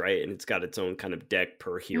choose, right? And it's got its own kind of deck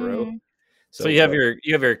per hero. So you have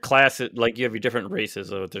your class, like you have your different races.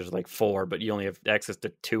 So there's like 4, but you only have access to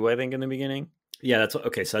 2, I think, in the beginning. Yeah, that's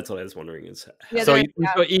okay. So that's what I was wondering is Yeah, So, there-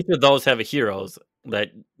 so each of those have heroes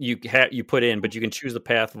that you put in, but you can choose the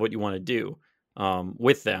path of what you want to do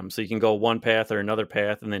with them. So you can go one path or another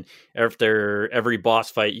path, and then after every boss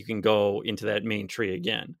fight, you can go into that main tree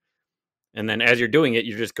again. And then as you're doing it,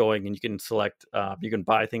 you're just going and you can select. You can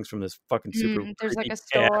buy things from this fucking super. there's like creepy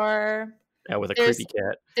a cat, store. with a There's- creepy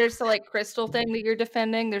cat. There's the like crystal thing that you're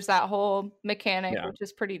defending. There's that whole mechanic, Yeah. which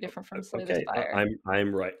is pretty different from Slay the okay. Spire.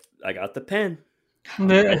 I'm right. I got the pen.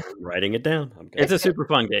 Yeah. I'm writing it down. I'm It's good. a super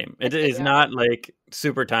fun game. It is Yeah. not like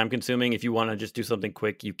super time consuming. If you want to just do something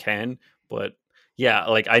quick, you can. But yeah,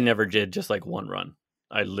 like I never did just like one run.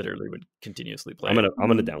 I literally would continuously play. I'm gonna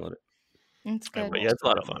download it. It's I good. But yeah, it's a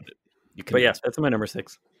lot of fun. You But yeah, convinced that's my number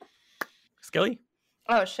 6. Skelly?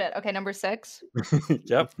 Oh shit. Okay, number 6.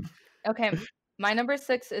 Yep. Okay, my number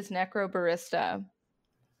 6 is Necrobarista.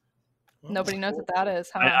 Nobody knows what that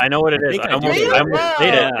is, huh? I know what it is. think I I do. almost, Really? I almost Whoa.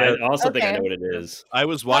 played Yeah, it. I also think I Okay. know what it is. I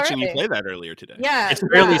was watching you Alright. play that earlier today. Yeah, It's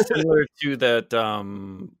really yeah. similar to that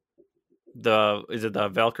is it the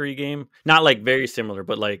Valkyrie game? Not like very similar,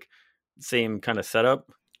 but like same kind of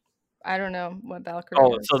setup. I don't know what Valkyrie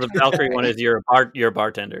Oh, is. so the I'm Valkyrie sorry. one is you're a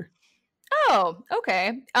bartender. Oh,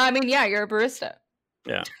 okay. I mean, yeah, you're a barista.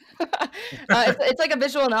 Yeah. It's like a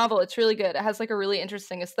visual novel. It's really good. It has like a really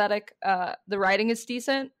interesting aesthetic. The writing is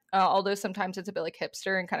decent, although sometimes it's a bit like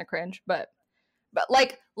hipster and kind of cringe. But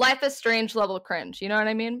like Life is Strange level cringe. You know what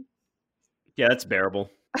I mean? Yeah, that's bearable.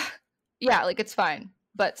 Yeah, like it's fine,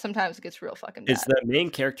 but sometimes it gets real fucking bad. Is the main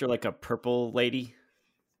character like a purple lady?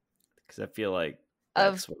 Because I feel like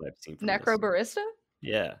Of that's what I've seen from this. Necrobarista?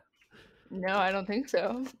 Yeah, No, I don't think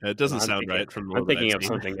so. It doesn't I'm sound thinking- right from the I'm one that thinking I've of seen.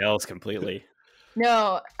 something else completely.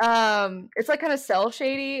 No, it's like kind of cell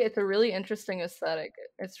shady. It's a really interesting aesthetic.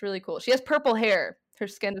 It's really cool. She has purple hair. Her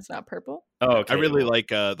skin is not purple. Oh, okay. I really well, like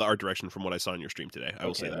the art direction from what I saw in your stream today. I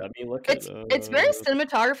will say okay, that. Let me look It's very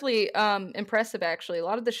cinematographically impressive. Actually, a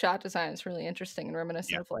lot of the shot design is really interesting and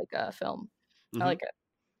reminiscent Yeah. of like a film. Mhm. I like it.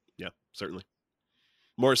 Yeah, certainly.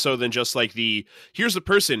 More so than just like here's a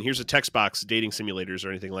person, here's a text box, dating simulators or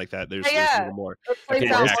anything like that. There's a little more. It plays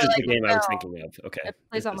Okay, out this more is like the a game I was film. thinking of. Okay. It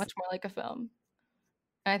plays This out is- much more like a film.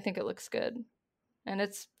 I think it looks good, and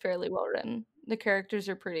it's fairly well written. The characters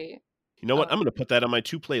are pretty. You know what? I'm going to put that on my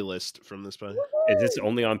 2 playlist from this point. Is this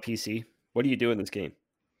only on PC? What do you do in this game?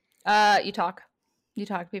 You talk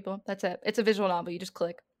to people. That's it. It's a visual novel. You just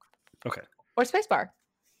click. Okay. Or spacebar.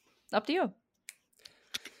 Up to you.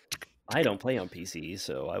 I don't play on PC,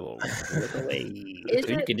 so I will look away. Is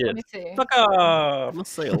So you it? can Let just me see. fuck off.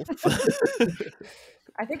 Myself.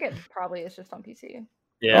 I think it probably is just on PC. Oh,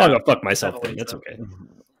 Yeah. I'm gonna fuck myself. Definitely Then. That's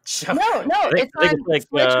so. okay. No, think- it's I think on it's like,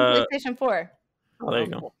 Switch and PlayStation 4. Oh, there you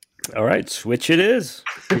go. All right, Switch it is.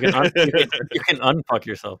 You can, you can unfuck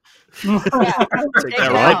yourself. Yeah. Take Check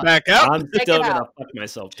that it right out. back out. I'm Check still it gonna out. fuck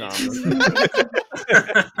myself, Tom.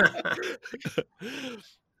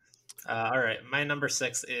 All right, my number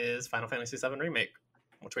 6 is Final Fantasy VII Remake,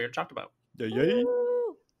 which we already talked about.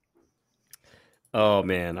 Woo. Oh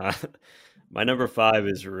man, my number 5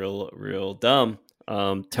 is real dumb.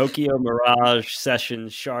 Tokyo Mirage Session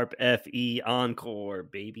Sharp FE Encore,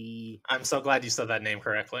 baby. I'm so glad you said that name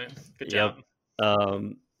correctly. Good Yep.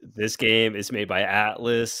 job. This game is made by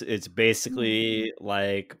Atlas. It's basically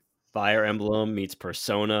like Fire Emblem meets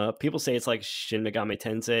Persona. People say it's like Shin Megami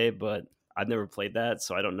Tensei, but I've never played that,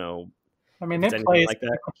 so I don't know. I mean, It's it anything plays like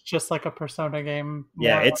that. just like a Persona game.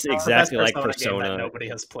 Yeah, more it's or less. exact- Exactly The like best Persona game Persona. that nobody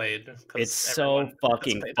has played. 'cause It's so everyone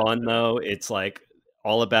fucking has played fun it. though. It's like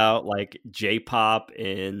all about like J-pop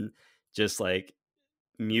and just like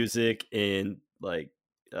music and like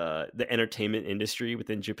the entertainment industry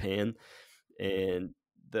within Japan, and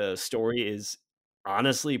the story is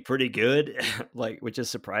honestly pretty good, like which is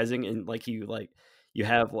surprising. And like you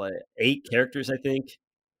have like 8 characters, I think,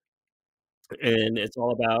 and it's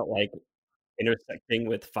all about like intersecting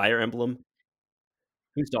with Fire Emblem.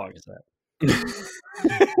 Whose dog is that?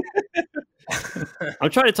 I'm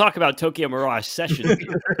trying to talk about Tokyo Mirage Session. They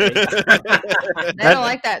don't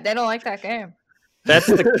like that. They don't like that game. That's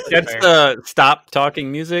the stop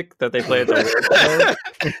talking music that they play at the award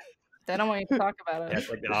show. They don't want you to talk about Yeah, it. it's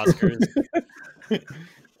like the Oscars.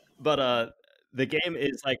 But the game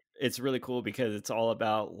is like it's really cool because it's all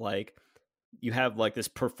about like you have like this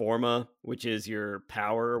performa, which is your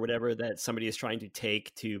power or whatever that somebody is trying to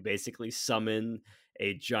take to basically summon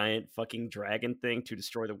a giant fucking dragon thing to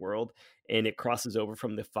destroy the world, and it crosses over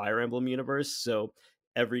from the Fire Emblem universe. So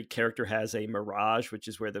every character has a Mirage, which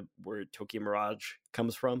is where the word Tokyo Mirage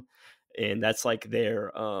comes from, and that's like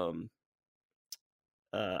their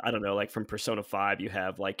I don't know, like from Persona 5, you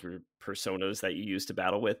have like your personas that you use to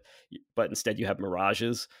battle with, but instead you have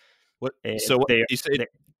mirages. What? And So what you said?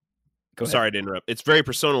 Go ahead. Sorry to interrupt. It's very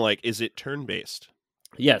Persona-like. Is it turn-based?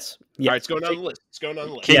 Yes. All right, it's going on the list. It's going on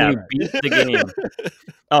the list. Can you beat the game?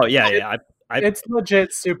 Oh yeah. It's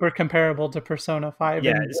legit super comparable to Persona 5.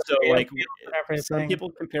 Yeah, and so like some everything.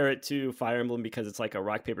 people compare it to Fire Emblem because it's like a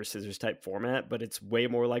rock paper scissors type format, but it's way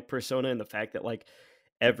more like Persona in the fact that like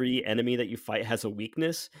every enemy that you fight has a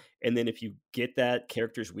weakness, and then if you get that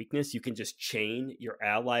character's weakness, you can just chain your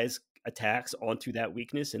allies' attacks onto that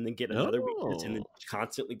weakness and then get another weakness and then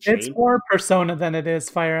constantly chain. It's more Persona than it is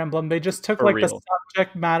Fire Emblem. They just took For like real. the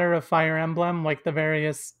subject matter of Fire Emblem, like the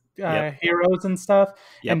various heroes and stuff,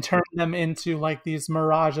 and turned them into like these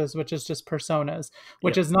mirages, which is just personas,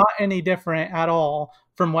 which is not any different at all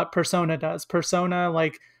from what Persona does. Persona,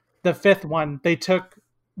 like the 5th one, they took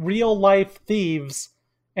real life thieves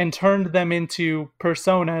and turned them into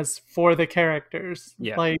personas for the characters.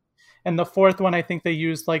 Like, and the 4th one, I think they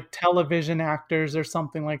used like television actors or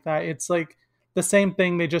something like that. It's like the same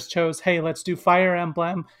thing. They just chose, hey, let's do Fire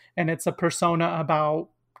Emblem, and it's a persona about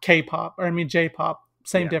K-pop, or I mean J-pop.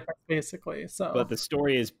 Same difference, basically. So, but the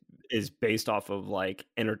story is based off of like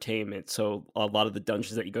entertainment. So a lot of the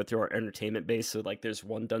dungeons that you go through are entertainment based. So like there's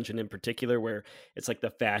one dungeon in particular where it's like the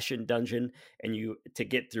fashion dungeon, and to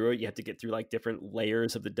get through it, you have to get through like different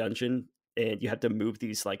layers of the dungeon, and you have to move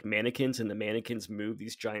these like mannequins, and the mannequins move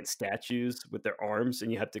these giant statues with their arms,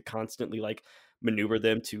 and you have to constantly like maneuver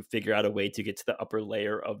them to figure out a way to get to the upper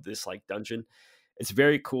layer of this like dungeon. It's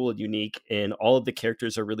very cool and unique, and all of the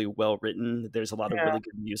characters are really well written. There's a lot of really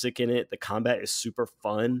good music in it. The combat is super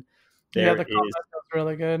fun. The combat is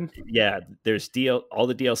really good. Yeah, there's all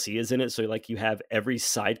the DLC is in it, so like you have every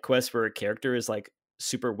side quest for a character is like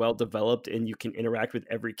super well developed, and you can interact with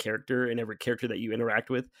every character, and every character that you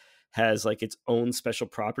interact with has like its own special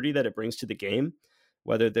property that it brings to the game.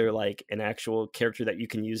 Whether they're like an actual character that you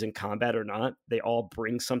can use in combat or not, they all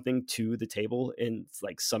bring something to the table in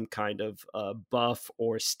like some kind of buff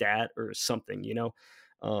or stat or something, you know?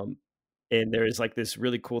 And there is like this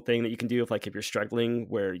really cool thing that you can do if you're struggling,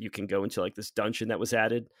 where you can go into like this dungeon that was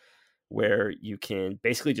added where you can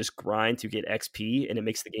basically just grind to get XP, and it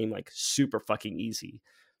makes the game like super fucking easy.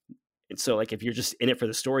 And so like if you're just in it for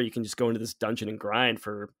the story, you can just go into this dungeon and grind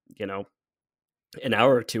for, an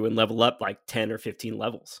hour or two and level up like 10 or 15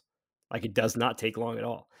 levels. Like it does not take long at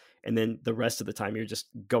all. And then the rest of the time you're just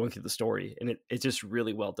going through the story, and it's just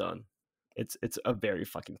really well done. It's a very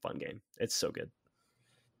fucking fun game. It's so good.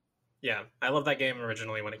 Yeah, I love that game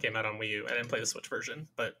originally when it came out on Wii U. I didn't play the Switch version,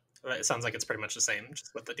 but it sounds like it's pretty much the same,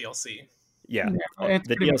 just with the DLC. Yeah,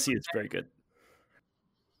 the DLC is very good.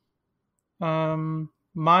 We're on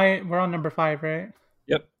number 5, right?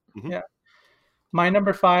 Yep. Mm-hmm. Yeah. My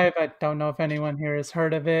number 5, I don't know if anyone here has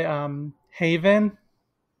heard of it. Haven.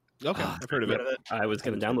 Okay, I've heard of it. I was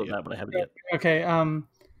going to download that, but I haven't yet. Okay.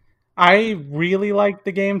 I really liked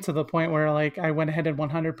the game to the point where like I went ahead and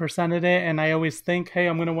 100%ed it, and I always think, hey,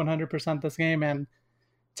 I'm going to 100% this game, and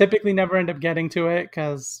typically never end up getting to it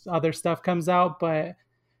because other stuff comes out. But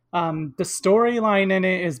the storyline in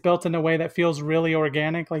it is built in a way that feels really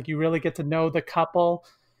organic. Like you really get to know the couple,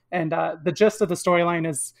 and the gist of the storyline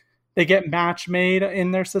is they get match made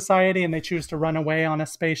in their society, and they choose to run away on a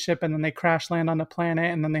spaceship, and then they crash land on a planet,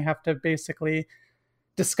 and then they have to basically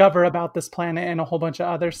discover about this planet and a whole bunch of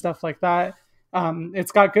other stuff like that.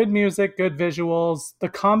 It's got good music, good visuals. The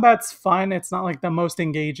combat's fun. It's not like the most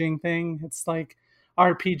engaging thing. It's like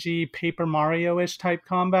RPG Paper Mario-ish type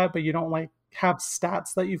combat, but you don't like have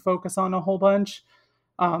stats that you focus on a whole bunch.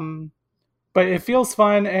 But it feels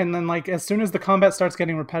fun, and then like as soon as the combat starts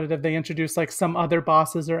getting repetitive, they introduce like some other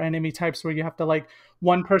bosses or enemy types where you have to like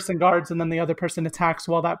one person guards and then the other person attacks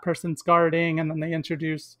while that person's guarding, and then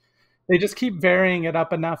they just keep varying it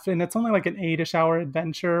up enough, and it's only like an 8-ish hour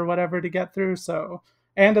adventure or whatever to get through. So,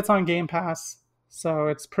 and it's on Game Pass, so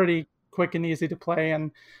it's pretty quick and easy to play.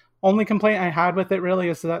 And only complaint I had with it really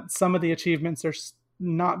is that some of the achievements are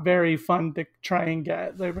not very fun to try and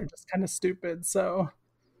get. They were just kind of stupid. So.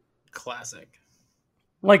 Classic.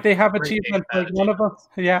 Like they have achievements,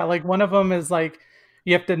 like one of them is like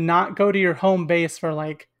you have to not go to your home base for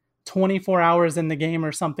like 24 hours in the game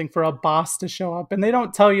or something for a boss to show up, and they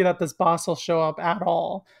don't tell you that this boss will show up at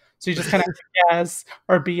all. So you just kind of guess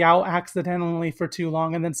or be out accidentally for too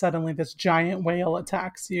long, and then suddenly this giant whale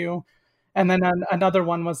attacks you. And then another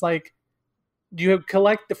one was like you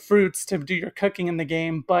collect the fruits to do your cooking in the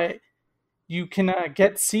game, but you can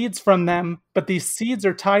get seeds from them, but these seeds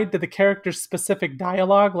are tied to the character's specific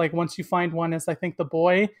dialogue. Like once you find one as I think the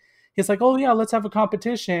boy, he's like, oh yeah, let's have a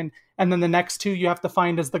competition. And then the next 2 you have to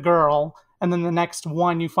find as the girl. And then the next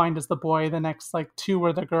one you find as the boy. The next like 2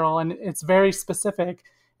 are the girl. And it's very specific.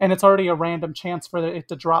 and it's already a random chance for it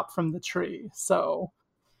to drop from the tree. So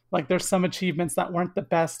like there's some achievements that weren't the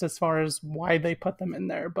best as far as why they put them in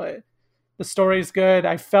there, but the story's good.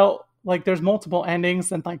 I felt like there's multiple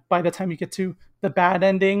endings, and like by the time you get to the bad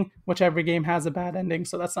ending, which every game has a bad ending,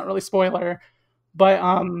 so that's not really spoiler, but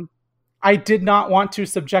I did not want to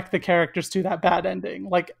subject the characters to that bad ending,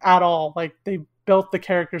 like at all. Like they built the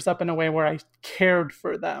characters up in a way where I cared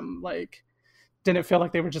for them, like didn't feel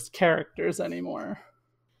like they were just characters anymore.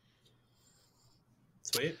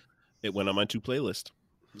 Sweet. It went on my 2 playlist.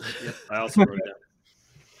 Yep, I also wrote it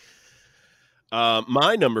down.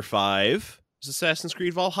 My number 5 is Assassin's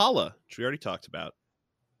Creed Valhalla, which we already talked about.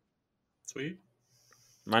 Sweet.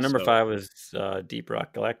 My number 5 was Deep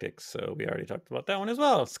Rock Galactic, so we already talked about that one as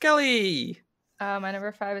well. Skelly! My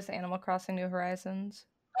number 5 is Animal Crossing New Horizons.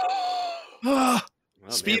 Wow,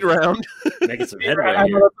 Speed man. round. Making some I headway know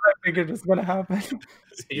here. that's what I figured was going to happen.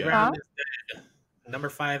 Speed Yeah. round is dead. Number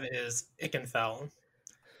 5 is Ikenfell.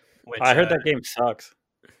 Which, I heard that game sucks.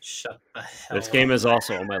 Shut the hell This game up. is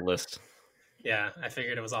also on my list. Yeah, I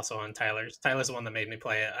figured it was also on Tyler's. Tyler's the one that made me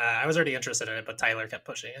play it. I was already interested in it, but Tyler kept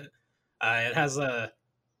pushing it. It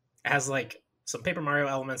has like some Paper Mario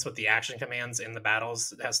elements with the action commands in the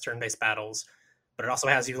battles. It has turn-based battles, but it also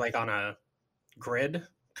has you like on a grid,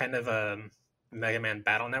 kind of a Mega Man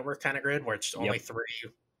Battle Network kind of grid, where it's only 3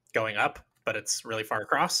 going up, but it's really far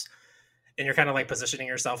across. And you're kind of like positioning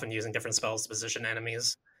yourself and using different spells to position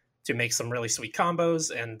enemies to make some really sweet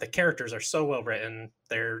combos. And the characters are so well written.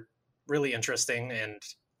 They're really interesting and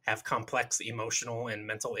have complex emotional and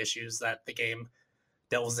mental issues that the game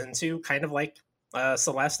delves into, kind of like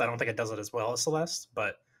Celeste. I don't think it does it as well as Celeste,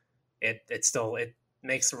 but it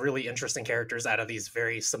makes really interesting characters out of these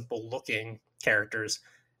very simple looking characters.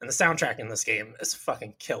 And the soundtrack in this game is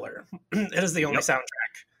fucking killer. It is the only soundtrack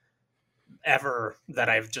ever that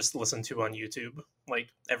I've just listened to on YouTube like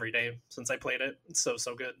every day since I played it. It's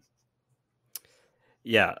so good.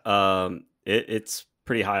 Yeah, it's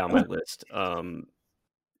pretty high on my list.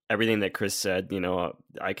 Everything that Chris said,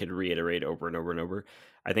 I could reiterate over and over and over.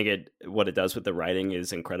 I think what it does with the writing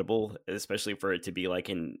is incredible, especially for it to be like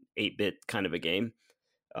an 8-bit kind of a game.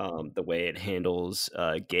 The way it handles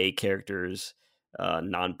gay characters,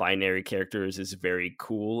 non-binary characters is very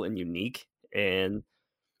cool and unique, and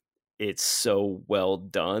it's so well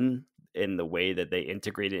done in the way that they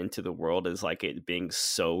integrate it into the world, is like it being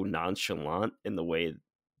so nonchalant in the way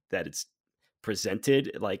that it's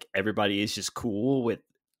presented. Like everybody is just cool with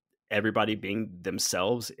everybody being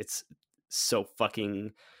themselves. It's so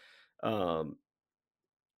fucking I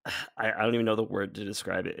don't even know the word to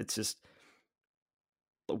describe it. It's just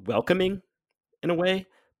welcoming in a way,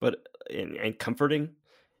 but and comforting.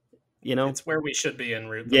 It's where we should be in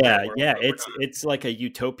route. Yeah, it's like a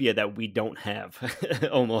utopia that we don't have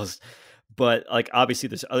almost. But like obviously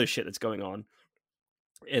there's other shit that's going on,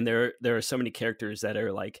 and there are so many characters that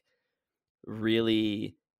are like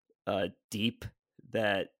really deep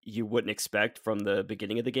that you wouldn't expect from the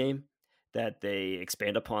beginning of the game, that they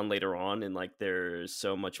expand upon later on, and like they're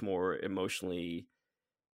so much more emotionally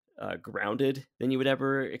grounded than you would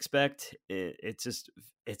ever expect. It's just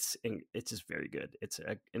very good. It's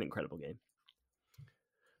an incredible game.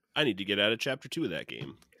 I need to get out of chapter 2 of that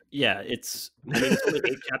game. Yeah, it's only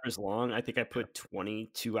 8 chapters long. I think I put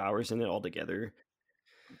 22 hours in it altogether.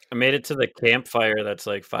 I made it to the campfire that's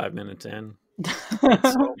like 5 minutes in.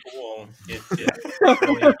 It's so cool.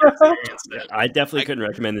 Really experienced it. I definitely couldn't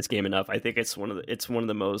recommend this game enough. I think it's one of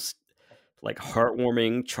the most like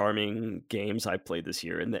heartwarming, charming games I played this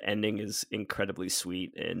year, and the ending is incredibly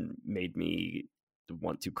sweet and made me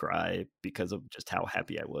want to cry because of just how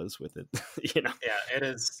happy I was with it. Yeah, it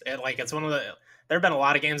is. It's one of the. There have been a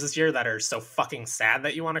lot of games this year that are so fucking sad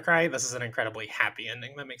that you want to cry. This is an incredibly happy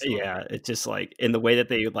ending that makes. It's just like in the way that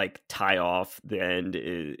they like tie off the end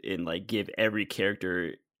and like give every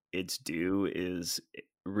character its due is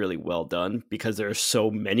really well done, because there are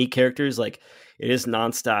so many characters. Like it is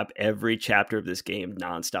nonstop. Every chapter of this game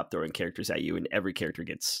nonstop throwing characters at you, and every character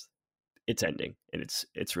gets its ending, and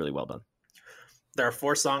it's really well done. There are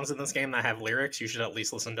 4 songs in this game that have lyrics. You should at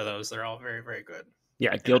least listen to those. They're all very, very good.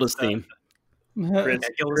 Yeah, Gilda's theme. Gilda's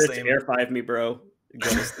Chris, theme. Air 5 me, bro.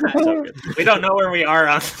 Gilda's theme is so good. We don't know where we are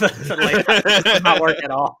on it does not work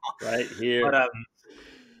at all. Right here. But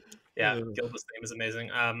yeah, Gilda's theme is amazing.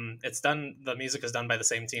 The music is done by the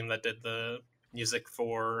same team that did the music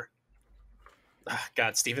for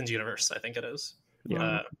Steven's Universe, I think it is.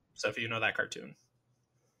 Yeah. So if you know that cartoon.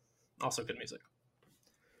 Also good music.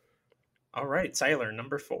 All right, Tyler,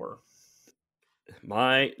 number 4.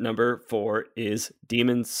 My number 4 is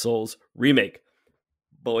Demon's Souls Remake.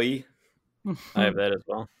 Boy. I have that as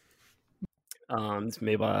well. It's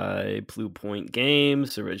made by Blue Point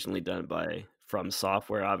Games, originally done by From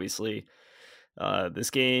Software, obviously. This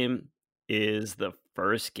game is the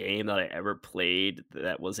first game that I ever played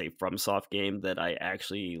that was a FromSoft game that I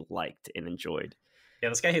actually liked and enjoyed. Yeah,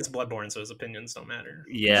 this guy hates Bloodborne, so his opinions don't matter.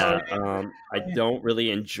 Yeah, I don't really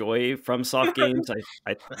enjoy FromSoft games.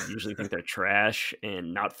 I usually think they're trash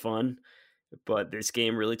and not fun, but this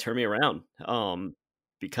game really turned me around.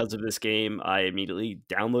 Because of this game, I immediately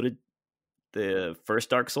downloaded the first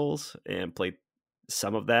Dark Souls and played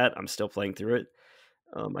some of that. I'm still playing through it.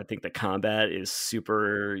 I think the combat is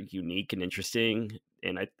super unique and interesting,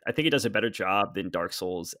 and I think it does a better job than Dark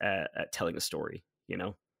Souls at telling a story, you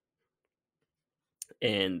know?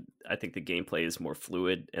 And I think the gameplay is more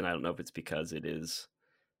fluid, and I don't know if it's because it is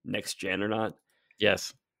next gen or not,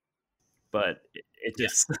 Yes. but it's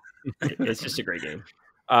just a great game.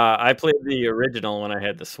 I played the original when I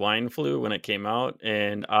had the swine flu when it came out,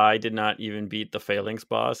 and I did not even beat the Phalanx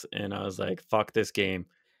boss, and I was like, fuck this game.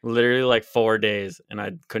 Literally like 4 days, and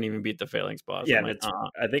I couldn't even beat the Phalanx boss. Yeah, I'm like,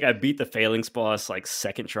 I think I beat the Phalanx boss like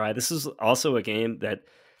second try. This is also a game that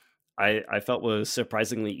I felt was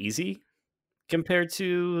surprisingly easy compared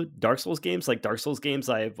to Dark Souls games. Like Dark Souls games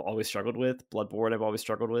I've always struggled with, Bloodborne I've always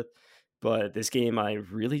struggled with, but this game I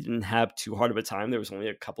really didn't have too hard of a time. There was only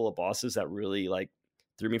a couple of bosses that really like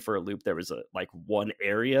threw me for a loop. There was like one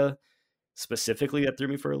area specifically that threw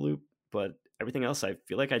me for a loop, but everything else I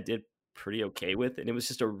feel like I did pretty okay with, and it was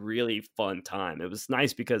just a really fun time. It was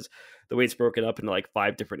nice because the way it's broken up into like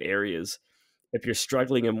 5 different areas. If you're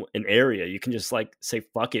struggling in an area, you can just like say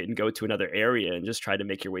fuck it and go to another area and just try to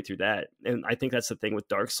make your way through that. And I think that's the thing with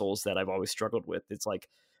Dark Souls that I've always struggled with. It's like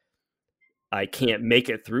I can't make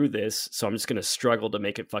it through this, so I'm just gonna struggle to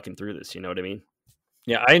make it fucking through this. You know what I mean?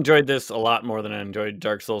 yeah, I enjoyed this a lot more than I enjoyed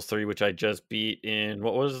Dark Souls 3, which I just beat in,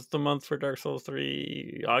 what was the month for Dark Souls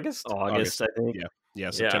 3? August, I think. Yeah,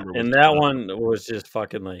 September. And that one was just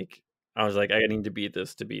fucking like, I was like, I need to beat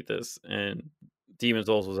this. And Demon's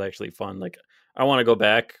Souls was actually fun. Like, I want to go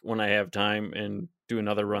back when I have time and do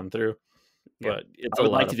another run through. But it's I a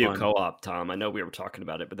would lot like to of do fun. co-op, Tom. I know we were talking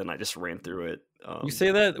about it, but then I just ran through it. You say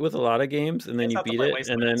that with a lot of games, and then It's you not the beat play it,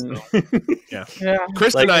 and then Yeah.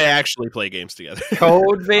 Chris Like- and I actually play games together.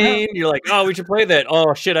 Code Vein, you're like, oh, we should play that.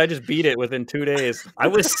 Oh shit, I just beat it within 2 days. I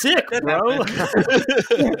was sick, bro.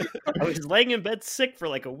 I was laying in bed sick for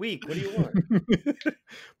like a week. What do you want?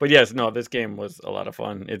 But yes, no, this game was a lot of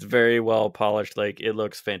fun. It's very well polished. Like, it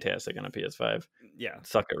looks fantastic on a PS5. Yeah,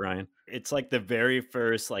 Suck it, Ryan. it's like the very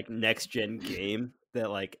first like next gen game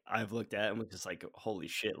that like I've looked at and was just like, holy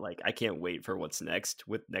shit! Like I can't wait for what's next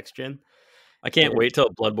with next gen. I can't wait till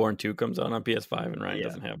Bloodborne 2 comes out on PS5 and Ryan Yeah.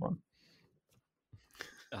 doesn't have one.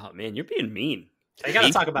 Oh man, you're being mean. You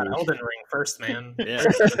gotta Thank talk about you. Elden Ring first, man. Yeah,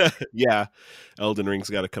 Yeah, Elden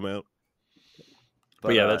Ring's got to come out.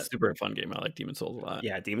 But yeah, that's super fun game. I like Demon's Souls a lot.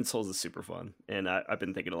 yeah. Demon Souls is super fun, and I've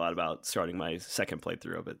been thinking a lot about starting my second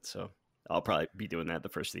playthrough of it. So I'll probably be doing that the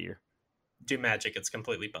first of the year. Do magic, it's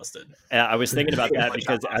completely busted. I was thinking about that Like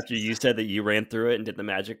because that after you said that you ran through it and did the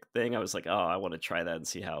magic thing, I was like, oh, I want to try that and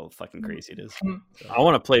see how fucking crazy it is. I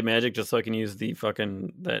want to play Magic just so I can use the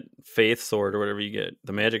fucking that Faith sword or whatever you get,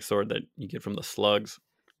 the Magic sword that you get from the slugs.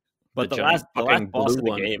 But the giant last fucking boss of the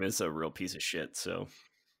blue one. game is a real piece of shit. So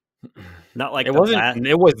not like It the wasn't.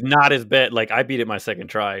 It was not as bad. Like, I beat it my second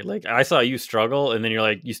try. Like, I saw you struggle, and then you're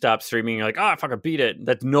like, you stop streaming. You're like, oh, I fucking beat it.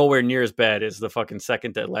 That's nowhere near as bad as the fucking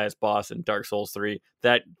second to last boss in Dark Souls 3.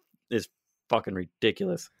 That is fucking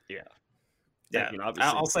ridiculous. Yeah, I mean,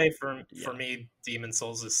 obviously, I'll say for yeah. me, Demon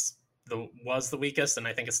Souls was the weakest, and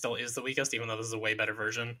I think it still is the weakest, even though this is a way better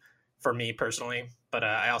version for me personally. But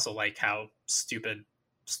I also like how stupid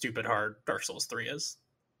hard Dark Souls 3 is.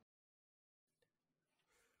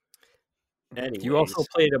 Anyways, You also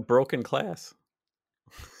played a broken class.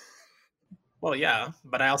 Well, yeah,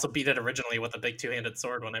 but I also beat it originally with a big two-handed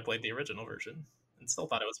sword when I played the original version, and still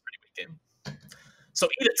thought it was a pretty weak game. So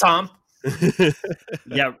eat it, Tom.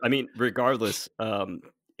 yeah, I mean, regardless,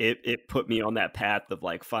 it put me on that path of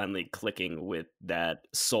like finally clicking with that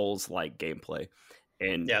Souls-like gameplay,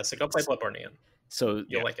 and Yeah, so go play Bloodborne again. so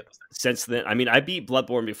You'll like it. since then, I mean, I beat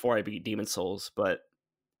Bloodborne before I beat Demon Souls, but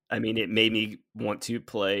I mean, it made me want to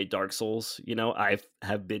play Dark Souls. You know, I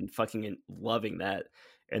have been fucking loving that,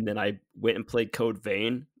 and then I went and played Code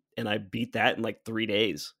Vein, and I beat that in like 3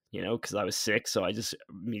 days. You know, because I was sick, so I just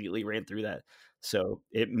immediately ran through that. So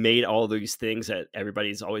it made all these things that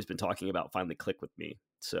everybody's always been talking about finally click with me.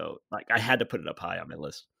 So like, I had to put it up high on my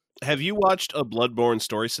list. Have you watched a Bloodborne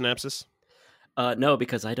story synopsis? No,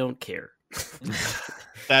 because I don't care.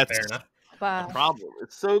 That's Fair enough. Wow. Problem.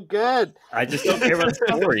 It's so good. I just don't care about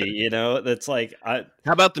the story, you know. That's like, How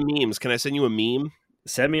about the memes? Can I send you a meme?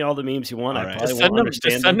 send me all the memes you want. All I right. probably Just won't send them.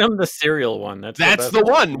 understand Just send them the cereal one. That's That's the the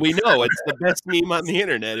best one. We know it's the best meme on the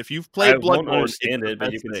internet. If you've I played won't Bloodborne, understand it's it, the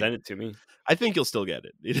but you best can thing. send it to me. I think you'll still get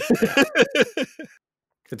it.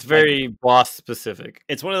 It's very boss specific.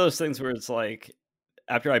 It's one of those things where it's like,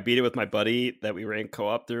 after I beat it with my buddy that we ran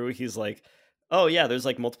co-op through, he's like, "Oh yeah, there's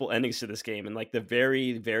like multiple endings to this game, and like the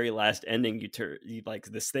very, very last ending, you like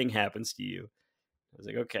this thing happens to you." I was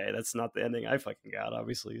like, "Okay, that's not the ending I fucking got,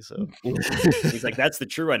 obviously." So he's like, "That's the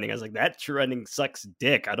true ending." I was like, "That true ending sucks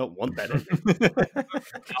dick. I don't want that ending."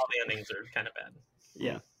 All the endings are kind of bad.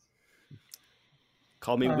 Yeah.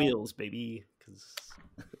 Call me Uh, Wheels, baby. 'Cause...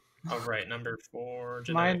 All right, number 4,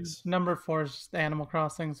 My genetics. number 4 is just Animal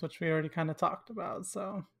Crossings, which we already kind of talked about.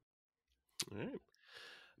 So All right.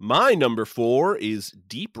 My number 4 is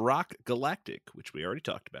Deep Rock Galactic, which we already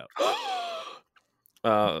talked about.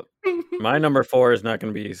 My number 4 is not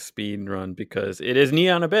going to be Speed Run because it is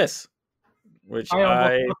Neon Abyss, which I almost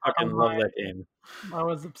I put that fucking on love mine. that game. I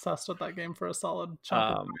was obsessed with that game for a solid chunk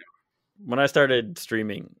of time. When I started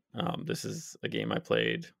streaming, this is a game I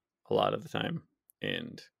played a lot of the time,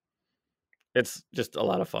 and it's just a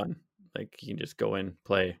lot of fun. Like you can just go in,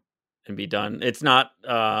 play, and be done. It's not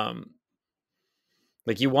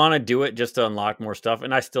like you want to do it just to unlock more stuff.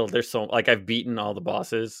 And there's so like I've beaten all the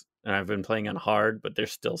bosses and I've been playing on hard, but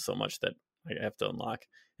there's still so much that I have to unlock.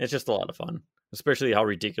 It's just a lot of fun, especially how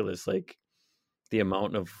ridiculous like the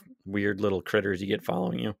amount of weird little critters you get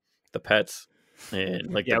following you, the pets,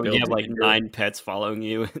 and like yeah, the when you have builds like can do. 9 pets following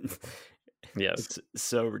you. Yes, It's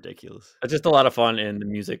so ridiculous. it's just a lot of fun, and the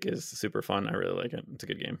music is super fun. I really like it. It's a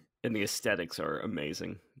good game. And the aesthetics are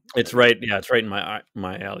amazing. It's right, yeah, it's right in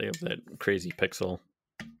my alley of that crazy pixel.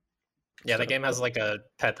 Yeah, the So- game has like a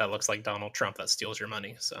pet that looks like Donald Trump that steals your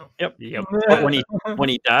money. So Yep. Yep. But when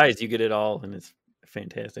he dies, you get it all, and it's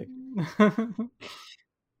fantastic.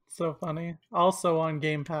 So funny. Also on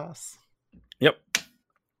Game Pass. Yep.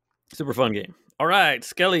 Super fun game. All right,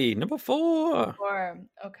 Skelly, number 4. Or,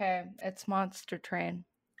 okay, it's Monster Train.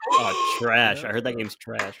 Oh, trash. I heard that game's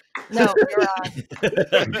trash. No, you're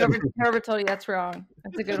wrong. Whoever told you that's wrong.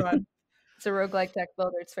 That's a good one. It's a roguelike deck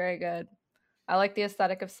builder. It's very good. I like the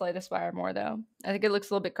aesthetic of Slay the Spire more, though. I think it looks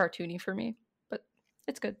a little bit cartoony for me, but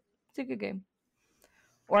it's good. It's a good game.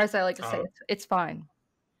 Or as I like to say, it's fine.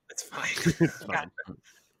 it's fine. It's fine.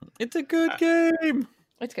 It's a good game.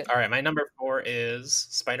 It's good. All right, my number 4 is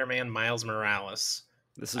Spider-Man Miles Morales.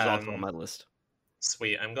 This is also on my list.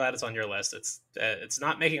 Sweet. I'm glad it's on your list. It's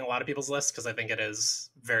not making a lot of people's lists because I think it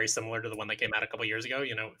is very similar to the one that came out a couple years ago.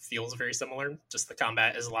 You know, it feels very similar. Just the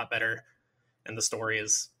combat is a lot better, and the story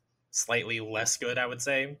is slightly less good, I would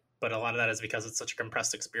say. But a lot of that is because it's such a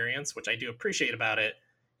compressed experience, which I do appreciate about it.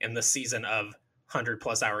 In the season of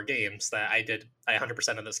 100+ hour games that I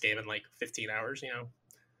 100% of this game in like 15 hours. You know,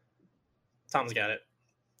 Tom's got it.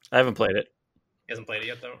 I haven't played it. He hasn't played it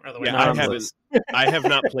yet though. Or the Yeah, Not I on the haven't. list. I have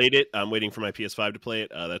not played it. I'm waiting for my PS5 to play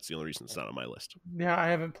it. That's the only reason it's not on my list. Yeah, I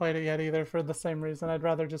haven't played it yet either for the same reason. I'd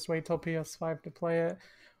rather just wait till PS5 to play it.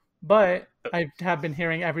 But I have been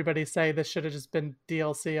hearing everybody say this should have just been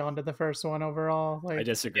DLC onto the first one overall. I Like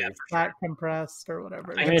disagree. Yeah, that compressed or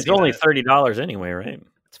whatever. I I can mean, it's see only that. $30 anyway, right?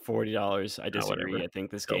 It's $40. I disagree. whatever. I think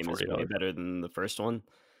this Go game is way $40. better than the first one.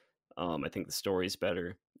 I think the story's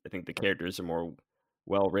better. I think the characters are more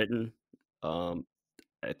well written.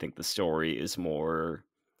 I think the story is more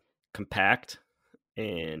compact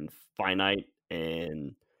and finite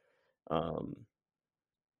and I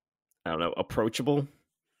don't know, approachable.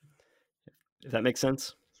 If that makes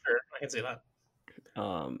sense. Sure, I can see that.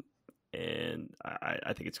 And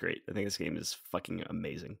I think it's great. I think this game is fucking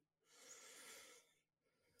amazing.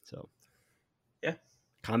 So, Yeah.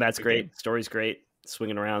 Combat's Good great. game. Story's great.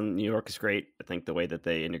 Swinging around New York is great. I think the way that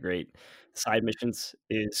they integrate side missions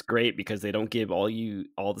is great because they don't give all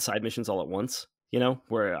the side missions all at once. You know,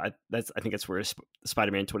 where I think that's where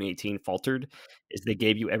Spider-Man 2018 faltered, is they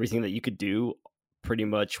gave you everything that you could do pretty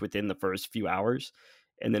much within the first few hours,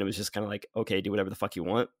 and then it was just kind of like, okay, do whatever the fuck you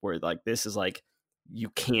want. Where like this is like you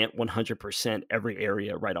can't 100% every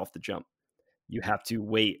area right off the jump. You have to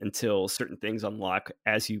wait until certain things unlock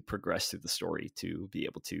as you progress through the story to be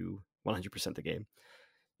able to 100% the game.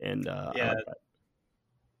 And I Yeah. like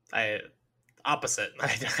that. Opposite.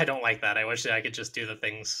 I don't like that. I wish I could just do the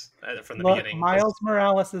things from the Look, beginning. Miles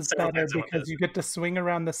Morales is Several better times I went because this. you get to swing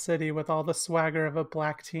around the city with all the swagger of a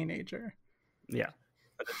black teenager. Yeah.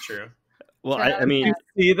 That's true. Well, Shout I out mean, You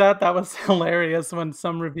see that? That was hilarious when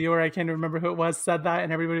some reviewer, I can't remember who it was, said that,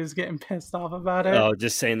 and everybody was getting pissed off about it. Oh,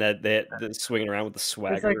 just saying that they're swinging around with the It's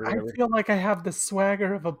swagger like, or I whatever. feel like I have the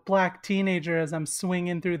swagger of a black teenager as I'm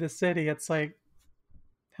swinging through the city. It's like,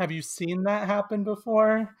 have you seen that happen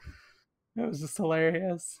before? It was just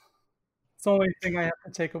hilarious. It's the only thing I have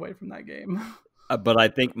to take away from that game. But I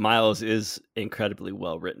think Miles is incredibly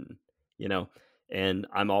well written, you know, and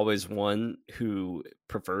I'm always one who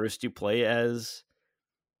prefers to play as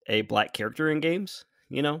a black character in games,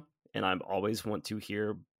 you know, and I always want to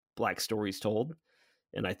hear black stories told.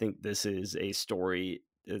 And I think this is a story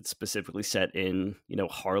that's specifically set in, you know,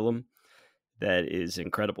 Harlem that is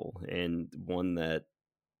incredible and one that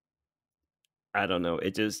I don't know.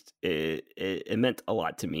 It meant a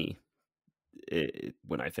lot to me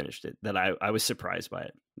when I finished it, that I was surprised by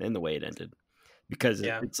it and the way it ended, because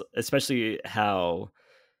Yeah. it's especially how,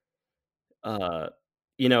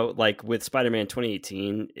 you know, like with Spider-Man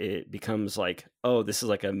 2018, it becomes like, oh, this is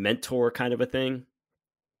like a mentor kind of a thing.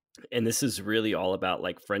 And this is really all about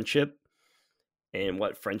like friendship and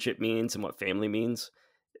what friendship means and what family means.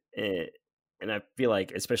 And I feel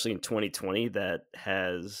like, especially in 2020, that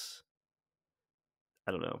has,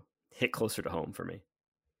 I don't know, hit closer to home for me.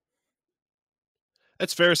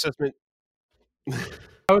 That's fair assessment.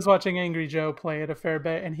 I was watching Angry Joe play it a fair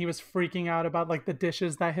bit, and he was freaking out about like the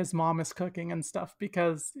dishes that his mom is cooking and stuff,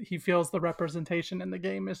 because he feels the representation in the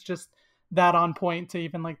game is just that on point to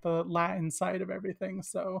even like the Latin side of everything.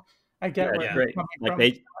 So I get Yeah, where it's he's great. coming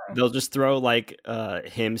Like from. they'll just throw like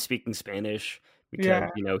him speaking Spanish because Yeah.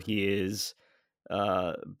 you know he is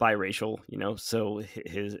biracial, you know, so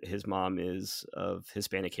his mom is of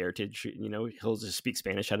Hispanic heritage, you know, he'll just speak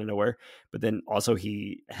Spanish out of nowhere. But then also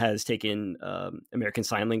he has taken American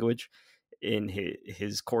Sign Language in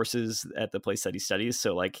his courses at the place that he studies,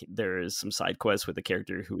 so like there is some side quests with a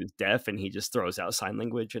character who is deaf and he just throws out sign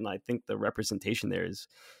language, and I think the representation there is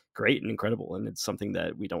great and incredible, and it's something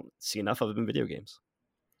that we don't see enough of in video games.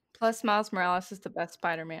 Plus, Miles Morales is the best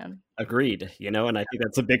Spider-Man. Agreed, you know, and I think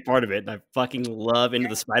that's a big part of it. And I fucking love Into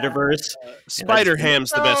the Spider-Verse. Spider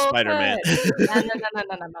Ham's the best So Spider-Man. good.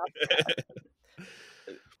 No.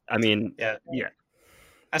 I mean, Yeah. yeah,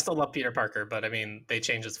 I still love Peter Parker, but I mean, they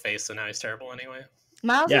changed his face, so now he's terrible anyway.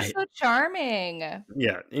 Miles Yeah, is so charming.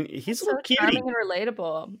 yeah, and he's a So little cutie. charming and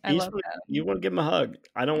relatable. I love him. You want to give him a hug.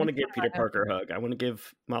 I don't want to He's give Peter Parker a hug. I want to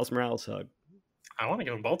give Miles Morales a hug. I want to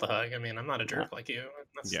give them both a hug. I mean, I'm not a jerk like you.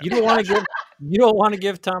 That's- Yeah. you don't want to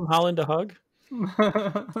give Tom Holland a hug?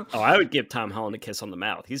 Oh, I would give Tom Holland a kiss on the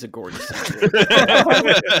mouth. He's a gorgeous.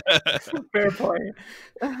 Fair point.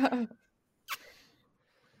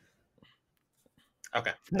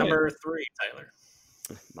 Okay. Number 3, Tyler.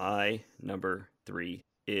 My number 3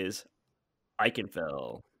 is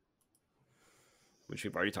Eichenfell, which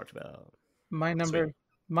we've already talked about. My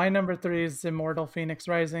number 3 is Immortal Phoenix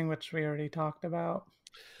Rising, which we already talked about.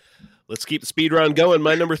 Let's keep the speed round going.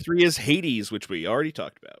 My number 3 is Hades, which we already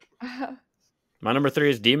talked about. My number 3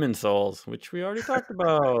 is Demon Souls, which we already talked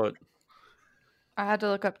about. I had to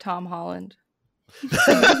look up Tom Holland.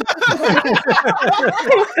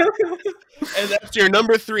 And that's your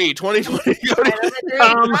number 3, 2020.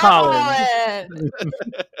 Tom Holland.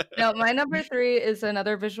 No, my number 3 is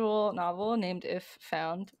another visual novel named If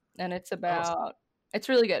Found, and it's about. It's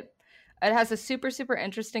really good. It has a super, super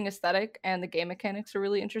interesting aesthetic, and the game mechanics are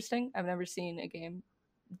really interesting. I've never seen a game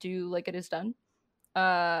do like it is done.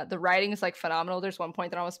 The writing is like phenomenal. There's one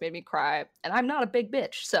point that almost made me cry, and I'm not a big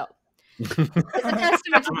bitch, so it's a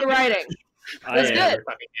testament to the writing. It's good.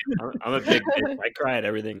 I'm a big bitch. I cry at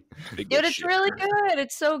everything. Big Dude, good it's shit. really good.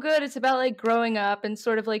 It's so good. It's about like growing up and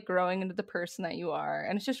sort of like growing into the person that you are.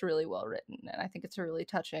 And it's just really well written. And I think it's a really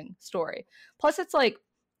touching story. Plus, it's like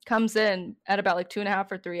comes in at about like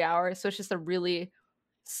 2.5 or 3 hours. So it's just a really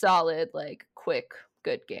solid, like quick,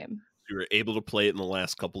 good game. You were able to play it in the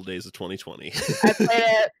last couple of days of 2020. I played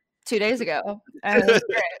it 2 days ago. And it was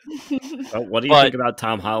great. Well, what do you think about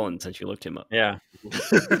Tom Holland since you looked him up? Yeah.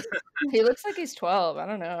 He looks like he's 12. I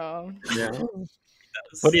don't know. Yeah.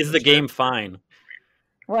 But is the game fine?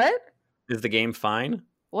 What? Is the game fine?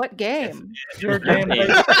 What game? Your game. Hey.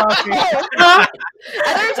 I thought you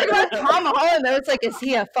were talking about Tom Holland. I was like, is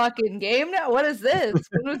he a fucking game now? What is this?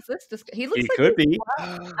 When was this? He looks He like could he's be.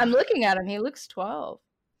 12. I'm looking at him. He looks 12.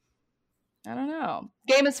 I don't know.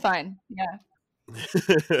 Game is fine. Yeah.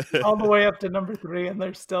 All the way up to number 3, and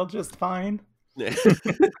they're still just fine. Yeah.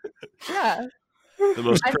 The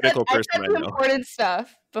most critical I person said I the know. important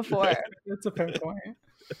stuff before. That's a fair point.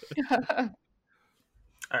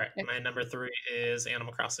 All right. My number 3 is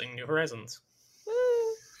Animal Crossing New Horizons.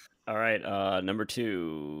 All right. Number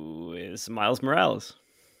 2 is Miles Morales.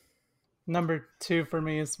 Number 2 for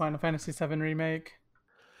me is Final Fantasy VII Remake.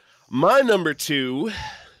 My number 2,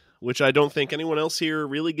 which I don't think anyone else here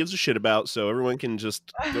really gives a shit about, so everyone can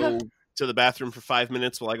just go to the bathroom for 5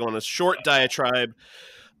 minutes while I go on a short diatribe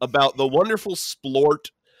about the wonderful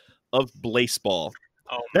splort of Blaseball.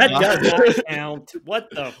 Oh, That man. does not count. What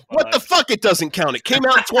the fuck? What the fuck? It doesn't count. It came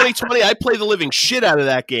out in 2020. I play the living shit out of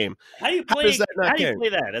that game. How do you How play? does that not How do you count? play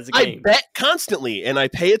that as a I game? bet constantly, and I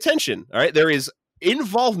pay attention. All right, there is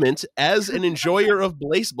involvement as an enjoyer of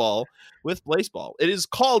Blaseball with Blaseball. It is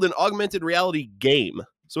called an augmented reality game,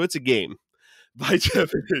 so it's a game by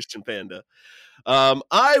definition, Panda.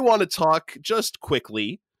 I want to talk just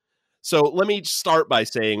quickly. So let me start by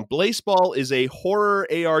saying Blaseball is a horror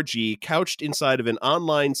ARG couched inside of an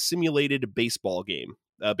online simulated baseball game,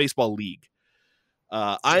 baseball league.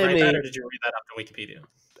 Did I you am write that, a. or did you read that off the Wikipedia?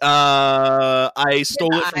 I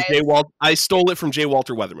stole it from Jay Walt. I stole it from J.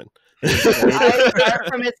 Walter Weatherman. I start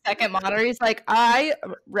from his second monitor. He's like, I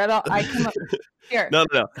read out. I come up here. No.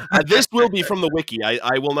 This will be from the wiki.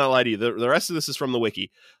 I will not lie to you. The rest of this is from the wiki.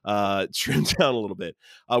 Trimmed down a little bit.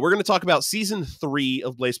 We're going to talk about season 3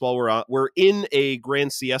 of Blaseball. We're in a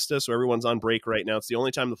grand siesta, so everyone's on break right now. It's the only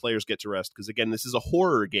time the players get to rest because, again, this is a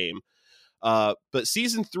horror game. But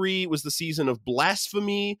season 3 was the season of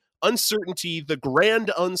blasphemy, uncertainty, the grand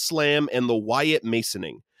unslam, and the Wyatt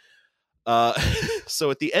Masoning. So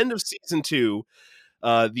at the end of season 2,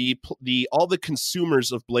 all the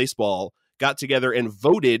consumers of Blaseball got together and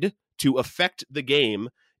voted to affect the game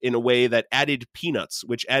in a way that added peanuts,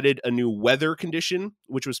 which added a new weather condition,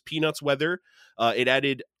 which was peanuts weather. It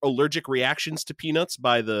added allergic reactions to peanuts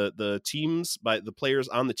by the teams, by the players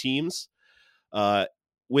on the teams.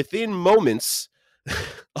 Within moments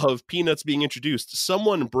of peanuts being introduced,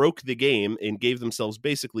 someone broke the game and gave themselves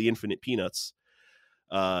basically infinite peanuts.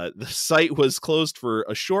 The site was closed for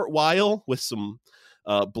a short while, with some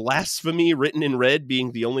blasphemy written in red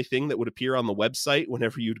being the only thing that would appear on the website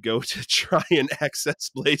whenever you'd go to try and access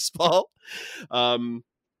Blaseball.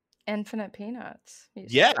 Infinite peanuts. you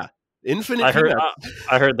Yeah, said. infinite I heard peanuts.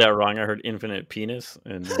 I heard that wrong. I heard infinite penis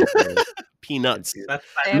and Peanuts. That's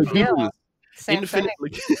Same deal. Lagoons. Same thing.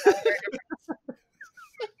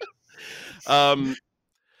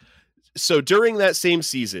 So during that same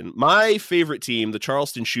season, my favorite team, the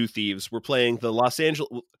Charleston Shoe Thieves, were playing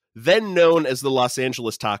the then known as the Los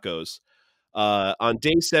Angeles Tacos. On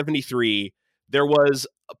day 73,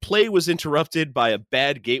 play was interrupted by a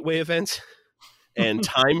bad gateway event, and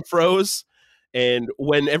time froze. And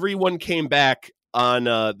when everyone came back on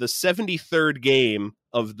the 73rd game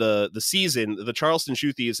of the season, the Charleston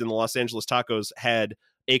Shoe Thieves and the Los Angeles Tacos had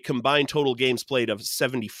a combined total games played of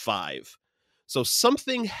 75. So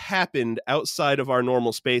something happened outside of our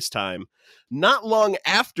normal space-time. Not long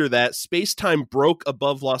after that, space-time broke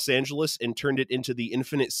above Los Angeles and turned it into the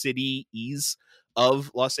infinite cities of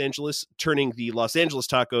Los Angeles, turning the Los Angeles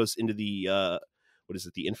Tacos into the,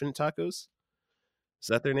 the Infinite Tacos? Is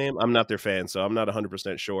that their name? I'm not their fan, so I'm not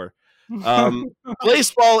 100% sure.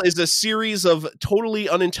 Blaseball is a series of totally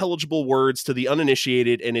unintelligible words to the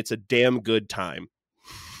uninitiated, and it's a damn good time.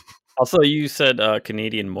 Also, you said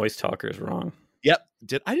Canadian Moist Talkers wrong. Yep.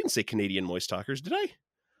 I didn't say Canadian Moist Talkers, did I? I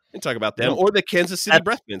didn't talk about them. No. Or the Kansas City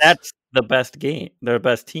Breath Mints. That's the best game. Their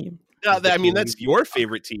best team. I mean, that's your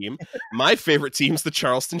favorite team. My favorite team's the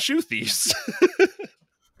Charleston Shoe Thieves.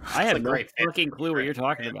 I have a no great fan. fucking clue what you're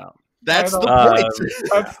talking about. That's the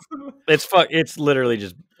point. It's literally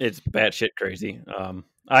just it's batshit crazy.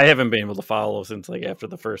 I haven't been able to follow since like after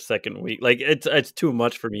the second week. Like it's too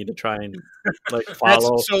much for me to try and like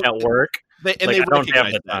follow at work. They I don't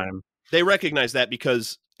have the time. They recognize that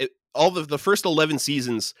because all of the first 11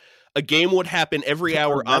 seasons, a game would happen every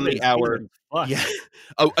hour on the hour. Yeah,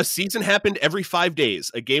 a season happened every 5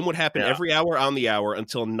 days. A game would happen every hour on the hour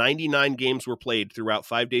until 99 games were played throughout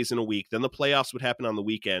 5 days in a week. Then the playoffs would happen on the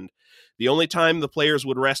weekend. The only time the players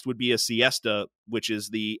would rest would be a siesta, which is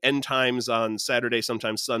the end times on Saturday,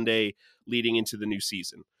 sometimes Sunday, leading into the new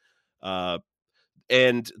season.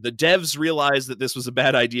 And the devs realized that this was a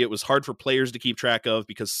bad idea. It was hard for players to keep track of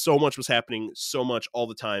because so much was happening so much all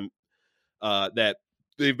the time that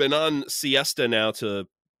they've been on siesta now to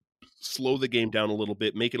slow the game down a little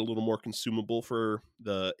bit, make it a little more consumable for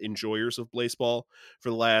the enjoyers of Blaseball. For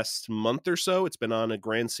the last month or so, it's been on a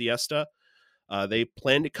grand siesta. They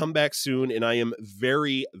plan to come back soon, and I am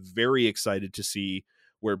very, very excited to see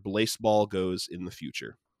where Blaseball goes in the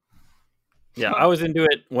future. Yeah, I was into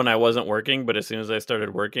it when I wasn't working, but as soon as I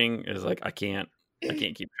started working, it's like I can't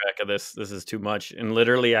keep track of this. This is too much. And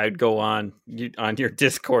literally, I'd go on your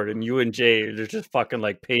Discord, and you and Jay, there's just fucking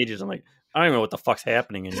like pages. I'm like, I don't even know what the fuck's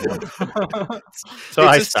happening anymore. So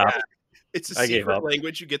I stopped. It's a I gave secret up.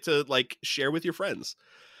 language you get to like share with your friends.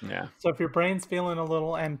 Yeah. So if your brain's feeling a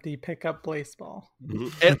little empty, pick up Blaseball.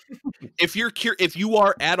 And if you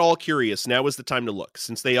are at all curious, now is the time to look.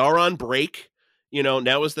 Since they are on break,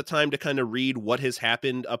 now is the time to kind of read what has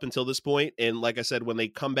happened up until this point. And like I said, when they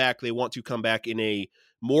come back, they want to come back in a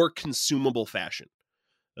more consumable fashion,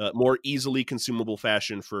 more easily consumable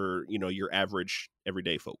fashion for your average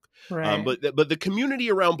everyday folk. Right. But the community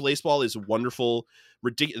around Blaseball is wonderful.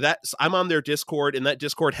 Ridiculous. I'm on their Discord, and that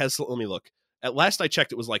Discord has. Let me look. At last I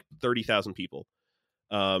checked, it was like 30,000 people,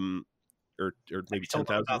 or maybe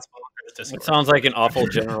 10,000. It sounds like an awful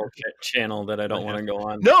general channel that I don't want to go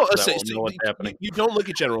on. No, I won't know what's happening. You don't look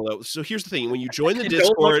at general though. So here's the thing: when you join the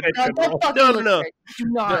Don't look Discord, at general.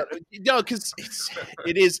 no, because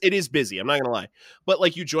it is busy. I'm not gonna lie, but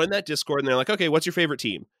like you join that Discord, and they're like, okay, what's your favorite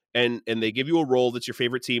team? And they give you a role that's your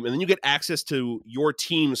favorite team, and then you get access to your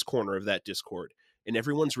team's corner of that Discord, and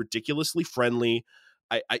everyone's ridiculously friendly.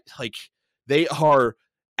 I like. They are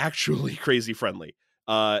actually crazy friendly.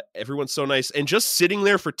 Everyone's so nice. And just sitting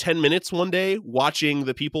there for 10 minutes one day, watching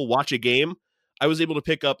the people watch a game, I was able to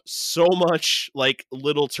pick up so much like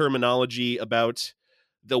little terminology about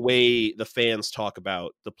the way the fans talk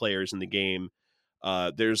about the players in the game.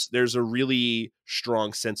 There's a really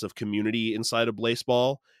strong sense of community inside of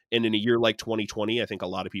Blaseball. And in a year like 2020, I think a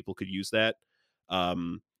lot of people could use that. I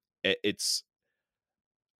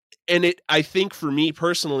think for me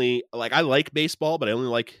personally, like I like baseball, but I only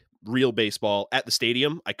like real baseball at the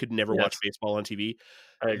stadium. I could never watch baseball on TV.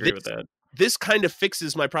 I agree with that. This kind of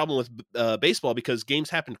fixes my problem with baseball because games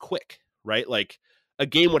happen quick, right? Like a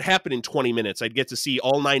game would happen in 20 minutes. I'd get to see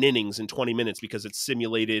all 9 innings in 20 minutes because it's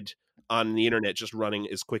simulated on the internet, just running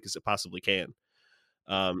as quick as it possibly can.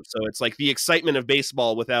 So it's like the excitement of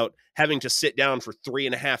baseball without having to sit down for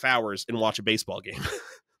 3.5 hours and watch a baseball game.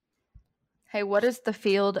 Hey, what is the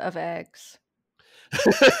field of eggs?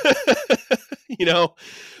 We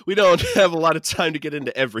don't have a lot of time to get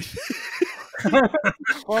into everything.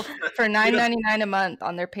 Well, for $9.99 a month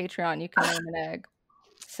on their Patreon, you can name an egg.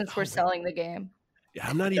 Since we're selling the game. Yeah,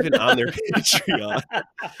 I'm not even on their Patreon.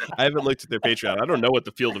 I haven't looked at their Patreon. I don't know what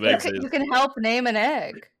the field of eggs is. You can help name an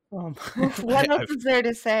egg. What else is there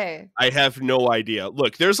to say? I have no idea.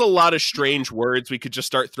 Look, there's a lot of strange words we could just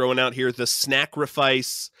start throwing out here. The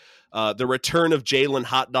snackrifice, the return of Jalen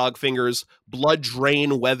hot dog fingers, blood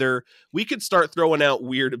drain weather. We could start throwing out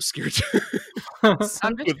weird, obscure terms.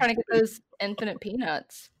 I'm just trying to get those infinite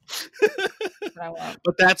peanuts.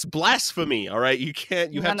 But that's blasphemy, all right? You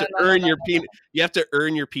can't. You have to earn your peanut. You have to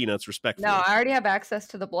earn your peanuts respectfully. No, I already have access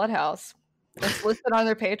to the Bloodhouse. It's listed on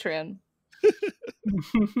their Patreon.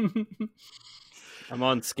 I'm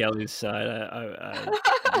on Skelly's side. I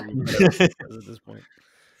at this point.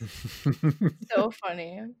 So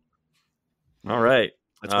funny. All right.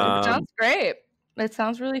 Sounds great. It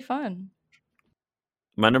sounds really fun.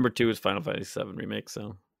 My number 2 is Final Fantasy VII Remake,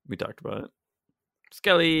 so we talked about it.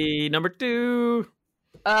 Skelly, number 2.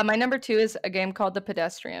 My number 2 is a game called The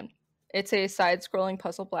Pedestrian. It's a side-scrolling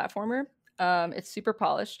puzzle platformer. It's super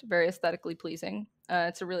polished, very aesthetically pleasing.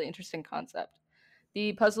 It's a really interesting concept.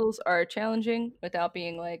 The puzzles are challenging without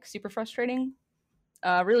being like super frustrating.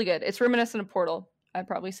 Really good. It's reminiscent of Portal, I'd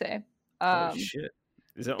probably say. Oh shit!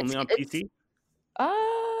 Is it only on PC?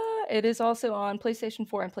 It is also on PlayStation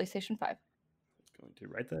 4 and PlayStation 5. Going to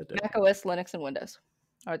write that down. Mac OS, Linux, and Windows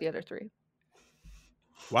are the other 3.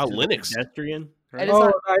 Wow, Linux. Pedestrian. Right?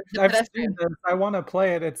 I've seen this. I want to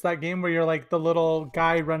play it. It's that game where you're like the little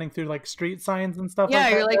guy running through like street signs and stuff. Yeah,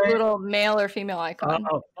 like you're that, like right? little male or female icon.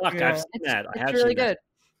 Oh fuck! Yeah. I've seen that. I have It's really seen that. good.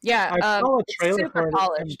 Yeah, I saw a trailer it's for super it at some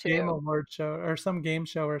polished Game too. Award show or some game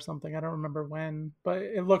show or something. I don't remember when, but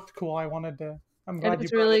it looked cool. I wanted to. I'm glad It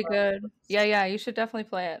was you brought really it up. good. Yeah, you should definitely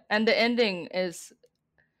play it. And the ending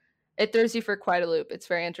it throws you for quite a loop. It's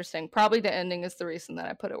very interesting. Probably the ending is the reason that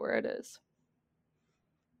I put it where it is.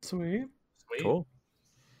 Sweet. Cool.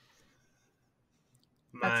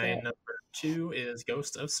 That's My it. number 2 is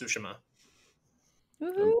Ghost of Tsushima.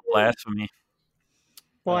 Woohoo. Blasphemy.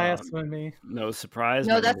 Blasphemy. No surprise.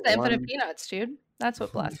 No, my that's number the Infinite one- Peanuts, dude. That's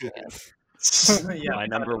what blasphemy is. Yeah, My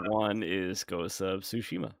number 1 is Ghost of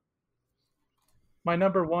Tsushima. My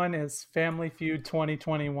number 1 is Family Feud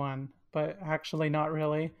 2021, but actually not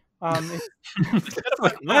really.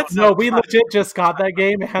 No, we legit just got that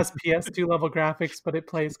game. It has PS2 level graphics, but it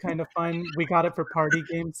plays kind of fun. We got it for party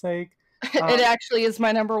game's sake. It actually is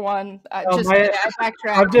my number 1. I backtracked.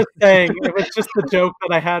 I'm just saying, it was just the joke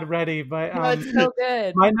that I had ready, but No, it's so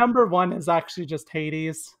good. my number 1 is actually just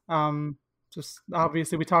Hades. Just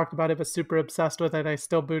obviously we talked about it, but super obsessed with it. I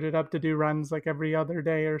still boot it up to do runs like every other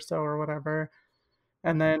day or so or whatever.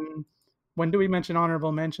 And then When do we mention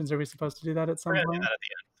honorable mentions? Are we supposed to do that at some We're gonna point? do that at the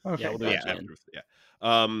end. Okay. Yeah, we'll do Yeah, that at the end.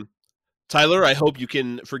 yeah. Tyler, I hope you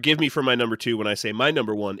can forgive me for my number 2 when I say my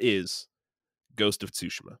number 1 is Ghost of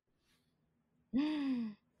Tsushima.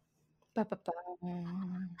 Ba-ba-ba.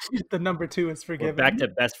 The number 2 is We're forgiven. back to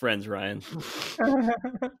best friends, Ryan.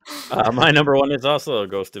 My number 1 is also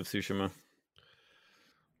Ghost of Tsushima.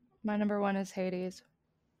 My number 1 is Hades.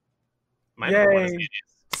 My number 1 is Yay. Hades.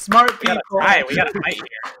 Smart We people. gotta fight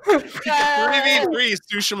here. 3v3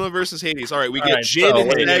 Tsushima versus Hades. All right, we All get right, Jin so and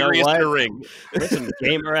wait, you know Zagreus what? in a ring. There's some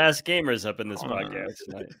gamer-ass gamers up in this podcast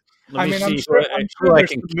tonight. Let I me mean, I'm see sure, who, I'm who sure I there's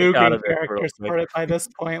can some kick out moving of this real characters quick. for it by this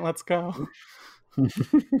point. Let's go.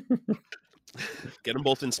 Get them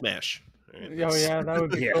both in Smash. All right, Oh that's- yeah, that would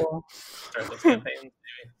be Yeah. cool. Start those campaigns,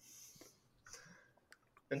 maybe.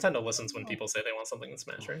 Nintendo listens when people say they want something in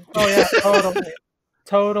Smash, right? Oh yeah,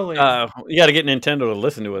 totally. You got to get Nintendo to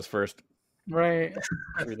listen to us first. Right.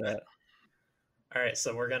 Through that. All right,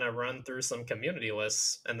 so we're gonna run through some community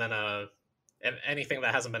lists, and then anything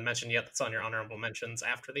that hasn't been mentioned yet that's on your honorable mentions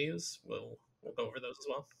after these, we'll go over those as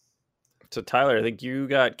well. So Tyler, I think you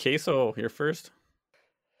got Queso here first.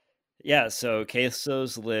 Yeah, so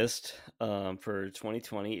Queso's list for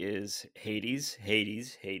 2020 is Hades,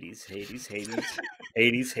 Hades, Hades, Hades, Hades,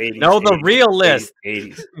 Hades, Hades. No, the Hades, real list.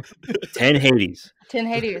 Hades. 10 Hades. 10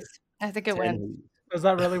 Hades. I think it 10 wins. Hades. Is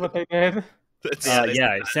that really what they did? that's-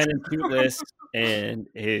 Yeah, he sent in 2 lists, and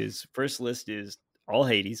his first list is all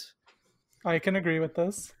Hades. I can agree with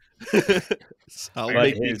this. I'll But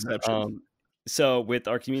make the his, exception. so with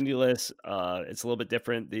our community list, it's a little bit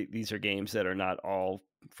different. These are games that are not all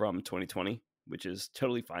from 2020, which is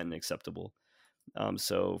totally fine and acceptable.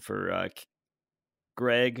 So for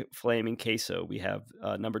Greg, Flame, and Queso, we have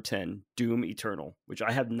number 10, Doom Eternal, which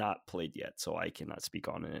I have not played yet, so I cannot speak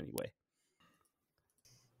on in any way.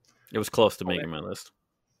 It was close to making my list.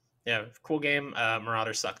 Yeah, cool game.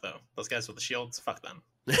 Marauders suck though. Those guys with the shields, fuck them.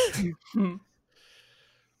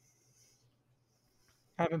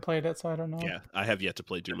 I haven't played it, so I don't know. Yeah, I have yet to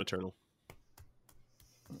play Doom Eternal.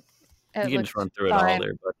 It You can looks just run through it all fine.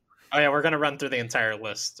 there, but Oh yeah, we're gonna run through the entire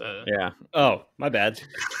list. yeah. Oh, my bad.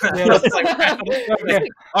 Yeah, It's like, Okay.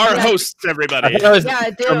 Our Yeah. hosts, I everybody. thought it was Yeah,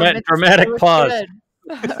 Doom. dramatic it looks pause. good.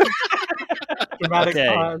 Dramatic Okay.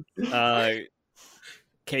 pause.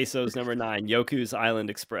 Queso's number 9, Yoku's Island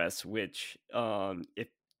Express, which if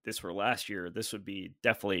this were last year, this would be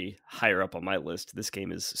definitely higher up on my list. This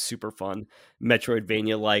game is super fun,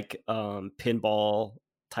 Metroidvania-like pinball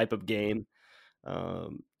type of game.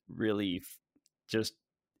 Really just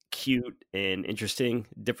cute and interesting,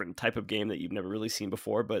 different type of game that you've never really seen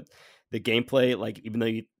before. But the gameplay, like even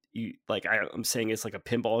though you like I'm saying it's like a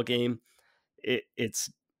pinball game,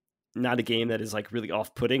 it's not a game that is like really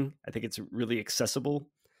off-putting. I think it's really accessible.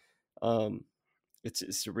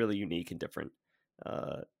 It's really unique and different.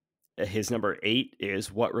 His number 8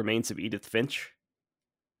 is What Remains of Edith Finch,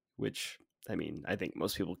 which I mean I think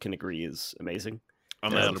most people can agree is amazing.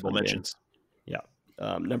 On Yeah, my that's honorable fun game. mentions.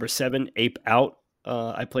 Number 7, Ape Out.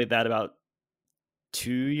 I played that about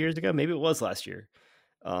 2 years ago. Maybe it was last year.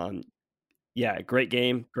 Yeah, great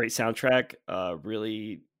game, great soundtrack.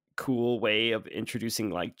 Really cool way of introducing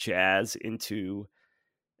like jazz into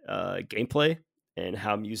gameplay and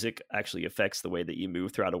how music actually affects the way that you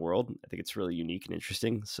move throughout a world. I think it's really unique and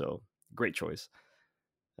interesting. So great choice.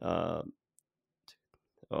 Oh,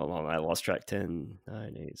 I lost track. 10,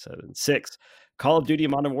 9, 8, 7, 6. Call of Duty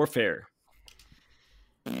Modern Warfare.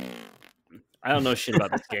 I don't know shit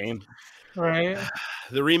about this game. Right.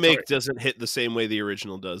 The remake doesn't hit the same way the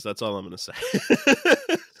original does. That's all I'm going to say.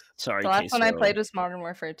 Sorry, The last one I Queso. played was Modern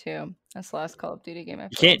Warfare 2. That's the last Call of Duty game I You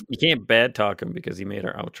played. can't bad talk him because he made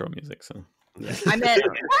our outro music. So I meant,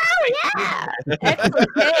 oh yeah!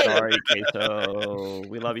 Excellent game! Sorry, Queso.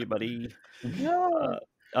 We love you, buddy. No.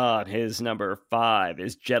 His number 5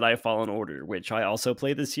 is Jedi Fallen Order, which I also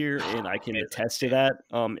played this year, and I can attest to that.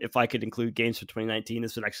 If I could include games from 2019,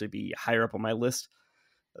 this would actually be higher up on my list.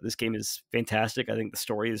 This game is fantastic. I think the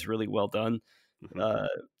story is really well done.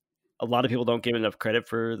 A lot of people don't give enough credit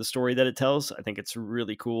for the story that it tells. I think it's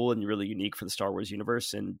really cool and really unique for the Star Wars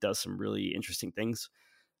universe and does some really interesting things.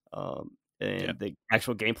 The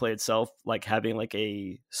actual gameplay itself, like having like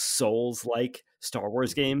a Souls-like Star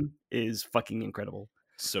Wars game, is fucking incredible.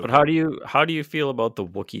 So but how do you feel about the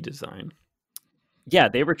Wookiee design? Yeah,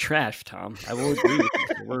 they were trash, Tom. I will agree with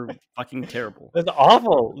you. They were fucking terrible. It's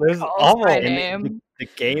awful. It's Calls awful. my And name. the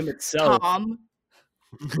game itself. Tom.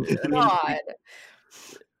 I mean, God.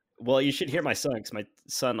 well, you should hear my son because my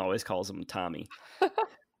son always calls him Tommy.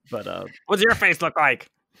 But What's your face look like?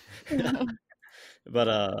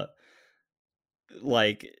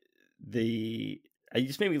 like the You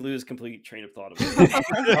just made me lose complete train of thought of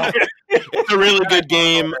it. It's a really good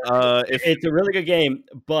game. It's a really good game,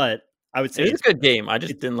 but I would say It's a good game. I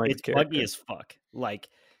just didn't like it's the character. buggy as fuck. Like,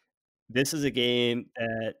 this is a game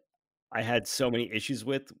that I had so many issues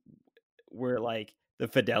with, where like the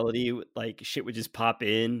fidelity, like shit would just pop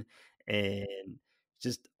in, and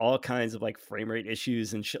just all kinds of like frame rate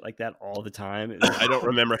issues and shit like that all the time. It was- I don't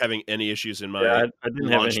remember having any issues in my Yeah, I didn't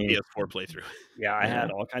have launch any. PS4 playthrough. yeah, I had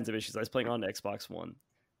Yeah. all kinds of issues. I was playing on Xbox One.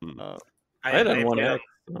 Hmm. I had it on One played X.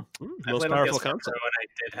 I Most played on powerful PS4 console. Pro, and I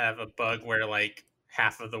did have a bug where like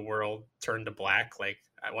half of the world turned to black. Like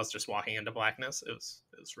I was just walking into blackness. It was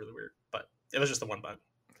really weird, but it was just the one bug.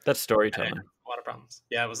 That's I storytelling. had a lot of problems.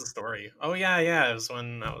 Yeah, it was a story. Oh yeah. It was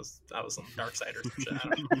when I was on the dark side or some shit.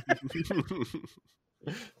 I don't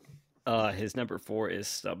know. His number 4 is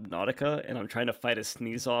Subnautica, and I'm trying to fight a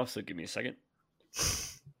sneeze off, so give me a second.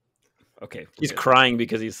 Okay. He's good. crying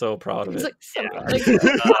because he's so proud of He's it.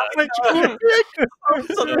 like,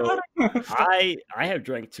 I have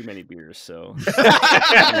drank too many beers, so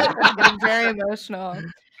getting very emotional.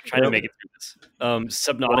 trying to make it through this.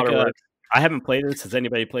 Subnautica. Waterworks. I haven't played this. Has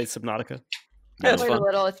anybody played Subnautica? Yeah, I it's played a fun.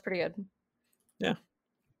 little. It's pretty good. Yeah.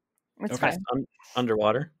 It's Okay. fine.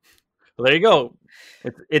 Underwater. Well, there you go.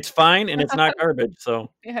 It's fine and it's not garbage.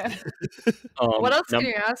 So Yeah. Um, What else num- can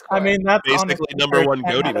you ask for? I mean, that's Basically honestly number her one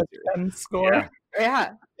 10 goatee out of material. 10 score.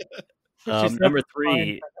 Yeah. Yeah. She said number it's 3, fine,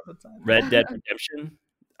 10 out of 10. Red Dead Redemption.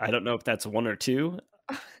 I don't know if that's 1 or 2.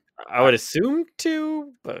 I would assume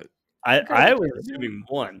 2, but I was assuming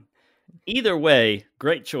 1. Either way,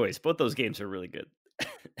 great choice. Both those games are really good.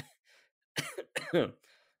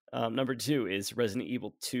 Number 2 is Resident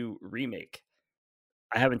Evil 2 Remake.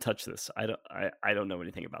 I haven't touched this. I don't know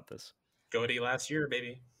anything about this. Goatee last year,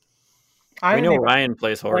 baby. I we didn't know even Ryan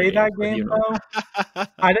plays horror play that games, but you game know. though.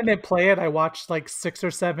 I didn't play it. I watched like 6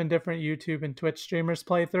 or 7 different YouTube and Twitch streamers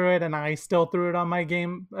play through it, and I still threw it on my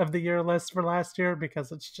game of the year list for last year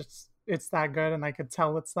because it's that good, and I could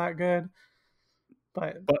tell it's that good.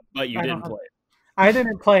 But But you I didn't don't have- play it. I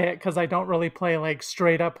didn't play it because I don't really play like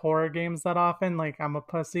straight up horror games that often. Like I'm a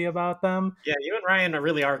pussy about them. Yeah, you and Ryan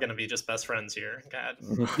really are going to be just best friends here. God.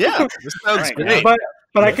 Yeah, this sounds Right. great.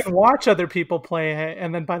 But I can watch other people play it,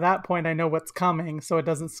 and then by that point I know what's coming, so it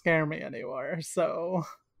doesn't scare me anymore. So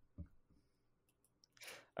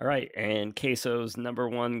All right, and Queso's number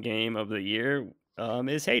 1 game of the year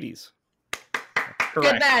is Hades.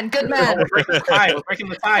 Good man. Good man. We're breaking the tie. We're breaking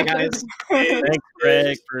the tie, guys. Thanks,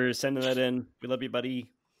 Greg, for sending that in. We love you, buddy.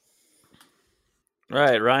 All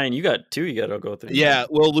right, Ryan, you got 2 you got to go through. Yeah,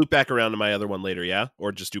 we'll loop back around to my other one later, yeah?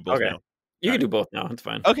 Or just do both Okay. now? You can do both now. It's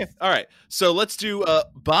fine. Okay, all right. So let's do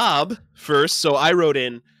Bob first. So I wrote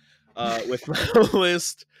in with my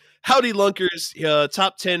list, Howdy Lunkers,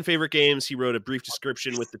 top 10 favorite games. He wrote a brief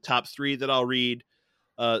description with the top 3 that I'll read.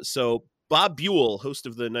 So Bob Buell, host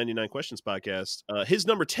of the 99 Questions podcast, his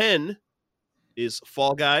number 10 is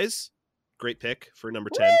Fall Guys. Great pick for number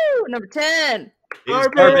 10. Woo! Number 10. It is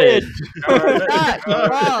Garbage. Fuck.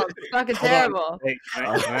 Wrong. Fucking Hold on. terrible. Hey,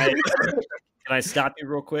 can I stop you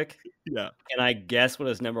real quick? Yeah. Can I guess what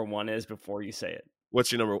his number 1 is before you say it?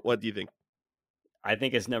 What's your number? What do you think? I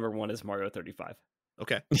think his number 1 is Mario 35.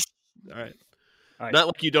 Okay. All right. All right. Not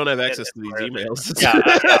like you don't have access to these Mario emails.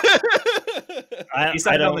 I, He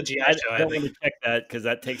said I it on don't, the GI I show, I don't think. want to check that because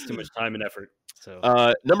that takes too much time and effort.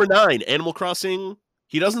 So Number 9, Animal Crossing.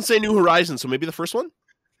 He doesn't say New Horizons, so maybe the first one.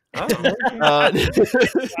 Oh, Uh,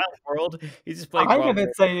 Wild World. He's just playing. I Wild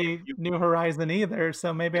didn't World. say New Horizon either,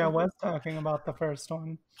 so maybe I was talking about the first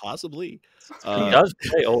one. Possibly. He Uh, does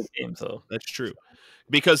play old games, though. that's true.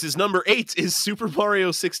 Because his number 8 is Super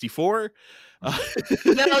Mario 64. No,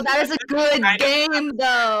 that is a good game,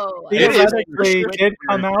 though. It is. Theoretically, it did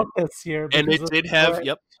come out this year. And because it of did the have, port.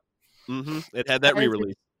 yep. It had that That is a-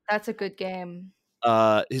 re-release. That's a good game.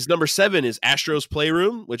 His number 7 is Astro's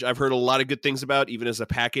Playroom, which I've heard a lot of good things about, even as a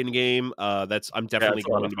pack-in game. I'm definitely it's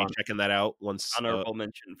a lot going of to be fun. checking that out once. Honorable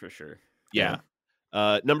mention for sure. Yeah.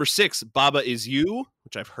 Number 6, Baba Is You,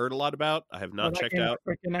 which I've heard a lot about. I have Oh, not that checked game's out.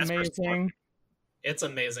 freaking That's first one. amazing. It's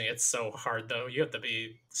amazing. It's so hard, though. You have to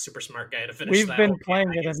be a super smart guy to finish We've that been whole game. playing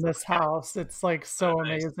I it guess. in this house. It's like so Oh,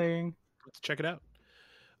 nice. amazing. Let's check it out.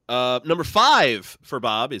 Number 5 for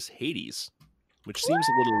Bob is Hades, which seems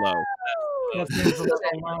a little low. That seems a little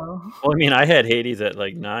low. Well, I mean, I had Hades at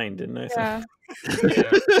like 9, didn't I? So- Yeah.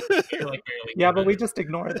 You're like barely Yeah, but we good. just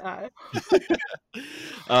ignore that.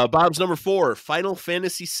 Bob's number 4, Final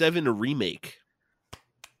Fantasy VII Remake.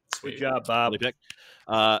 Sweet. Good job, Bob. Early pick.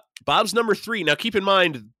 Bob's number 3. Now, keep in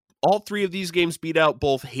mind, all 3 of these games beat out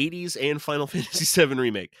both Hades and Final Fantasy VII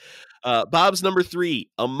Remake. Bob's number 3,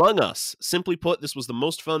 Among Us. Simply put, this was the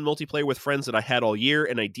most fun multiplayer with friends that I had all year.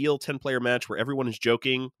 An ideal 10-player match where everyone is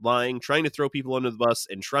joking, lying, trying to throw people under the bus,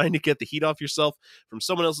 and trying to get the heat off yourself from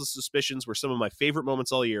someone else's suspicions were some of my favorite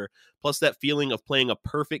moments all year. Plus that feeling of playing a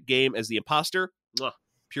perfect game as the imposter. Mwah,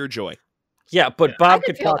 pure joy. Yeah, but Bob I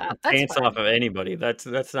could can feel talk that. the That's pants fine. off of anybody. That's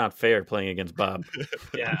not fair playing against Bob.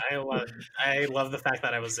 Yeah, I love the fact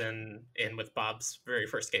that I was in with Bob's very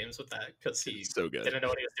first games with that, because he So good. didn't know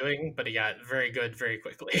what he was doing, but he got very good very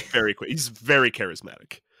quickly. Very quick. He's very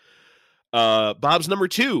charismatic. Bob's number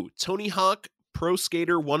 2, Tony Hawk Pro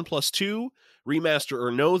Skater 1+2. Remaster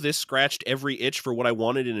or no, this scratched every itch for what I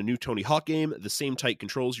wanted in a new Tony Hawk game. The same tight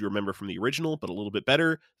controls you remember from the original, but a little bit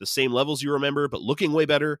better. The same levels you remember, but looking way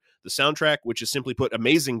better. The soundtrack, which is simply put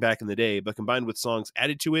amazing back in the day, but combined with songs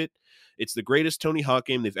added to it. It's the greatest Tony Hawk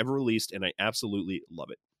game they've ever released, and I absolutely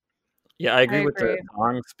love it. Yeah, I agree with the agree.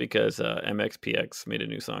 songs because MXPX made a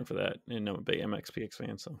new song for that, and I'm a big MXPX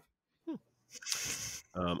fan. So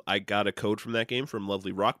I got a code from that game from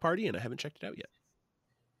Lovely Rock Party, and I haven't checked it out yet.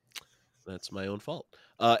 That's my own fault.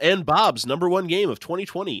 And Bob's number 1 game of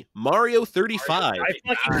 2020, Mario 35. I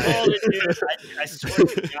fucking called it, dude. I swear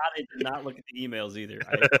to God, I did not look at the emails either.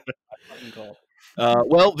 I fucking called.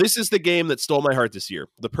 Well, this is the game that stole my heart this year.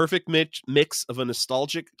 The perfect mix of a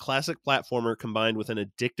nostalgic classic platformer combined with an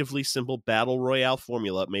addictively simple battle royale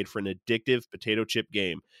formula made for an addictive potato chip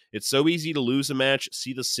game. It's so easy to lose a match,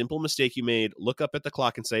 see the simple mistake you made, look up at the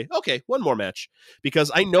clock and say, okay, one more match,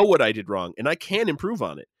 because I know what I did wrong and I can improve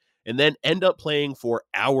on it, and then end up playing for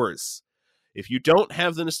hours. If you don't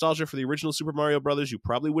have the nostalgia for the original Super Mario Brothers, you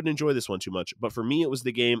probably wouldn't enjoy this one too much. But for me, it was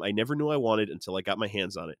the game I never knew I wanted until I got my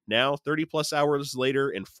hands on it. Now, 30 plus hours later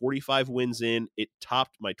and 45 wins in, it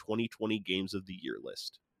topped my 2020 Games of the Year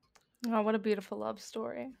list. Oh, what a beautiful love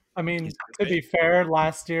story. I mean, He's to be great. fair,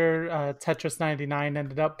 last year Tetris 99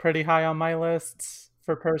 ended up pretty high on my lists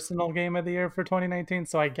for personal game of the year for 2019,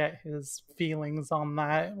 so I get his feelings on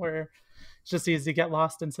that, where it's just easy to get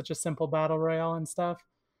lost in such a simple battle royale and stuff.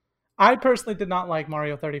 I personally did not like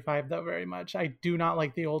Mario 35 though very much. I do not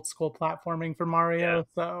like the old school platforming for Mario, Yeah.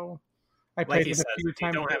 so I Like played he it says, a few if you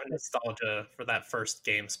times. don't have nostalgia for that first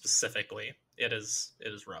game specifically, it is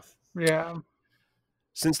rough. Yeah.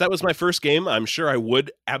 Since that was my first game, I'm sure I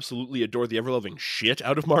would absolutely adore the ever-loving shit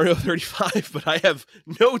out of Mario 35, but I have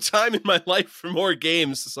no time in my life for more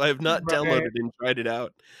games, so I have not Right. downloaded and tried it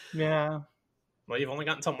out. Yeah. Well, you've only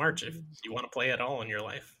got until March if you want to play it all in your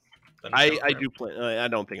life. Then I go for it. do plan. I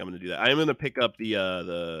don't think I'm going to do that. I am going to pick up the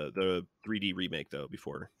 3D remake though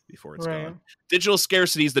before it's Right. gone. Digital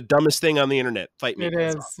scarcity is the dumbest thing on the internet. Fight me. It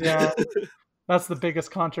is. Yeah. That's the biggest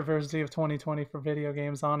controversy of 2020 for video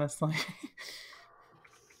games, honestly.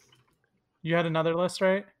 You had another list,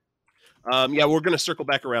 right? Yeah, we're going to circle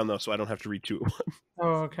back around though, so I don't have to read 2 at once. Oh,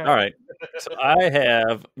 okay. all right, so I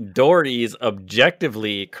have Doherty's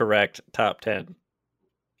objectively correct top 10.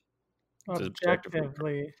 It's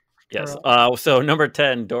Objectively. Yes. correct. So number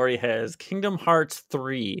 10, Dory has Kingdom Hearts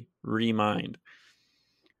 3 Remind.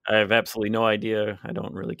 I have absolutely no idea. I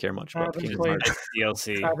don't really care much about haven't Kingdom played- Hearts. It's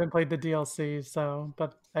DLC. I haven't played the DLC, so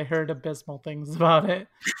but I heard abysmal things about it.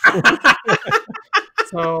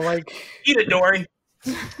 So like, Eat it, Dory.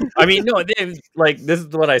 I mean, no, like this is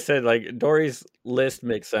what I said. Like Dory's list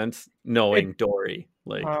makes sense knowing Dory.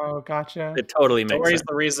 Like oh, gotcha. it totally makes Dory's sense.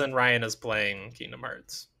 the reason Ryan is playing Kingdom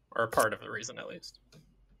Hearts, or part of the reason at least.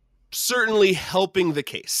 Certainly helping the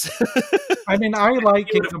case. I mean, I like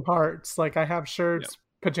Kingdom Hearts. Like, I have shirts,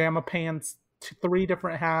 pajama pants, 3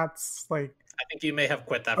 different hats. Like, I think you may have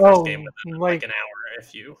quit that first game within like like an hour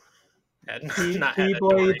if you had Key- not had a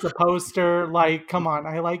Keyblades, Dory. a poster. Like, come on,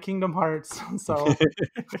 I like Kingdom Hearts. So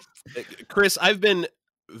Chris, I've been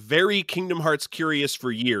very Kingdom Hearts curious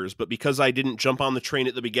for years, but because I didn't jump on the train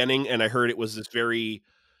at the beginning and I heard it was this very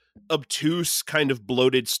obtuse kind of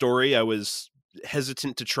bloated story, I was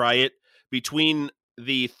hesitant to try it. Between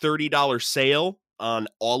the $30 sale on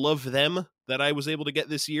all of them that I was able to get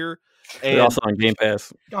this year, They're and also on Game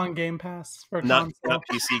Pass. on Game Pass for not console.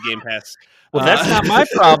 PC Game Pass. Well, that's not my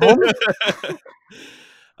problem.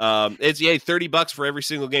 It's $30 for every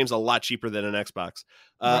single game's a lot cheaper than an Xbox.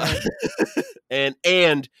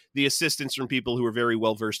 And the assistance from people who are very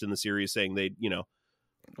well versed in the series saying they,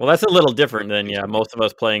 Well, that's a little different than most of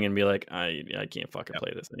us playing and be like, I can't fucking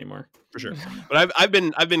play this anymore. for sure. But I've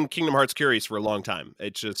been Kingdom Hearts curious for a long time.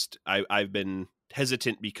 It's just I've been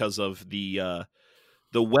hesitant because of the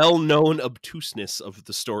well-known obtuseness of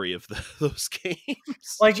the story of those games.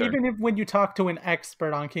 Like, Sure. even if when you talk to an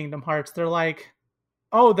expert on Kingdom Hearts, they're like,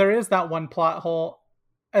 "Oh, there is that one plot hole.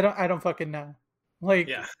 I don't fucking know." Like,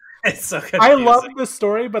 Yeah, it's so I love confusing. the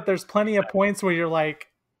story, but there's plenty of points where you're like,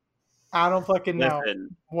 I don't fucking know.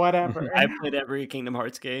 Listen, Whatever. I've played every Kingdom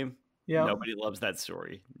Hearts game. Yeah. Nobody loves that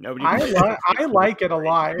story. Nobody. I like it a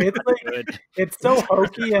lot. It's like good. it's so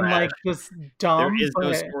hokey and like just There dumb. is no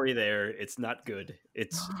but story there. It's not good.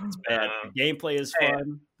 It's bad. The gameplay is Hey,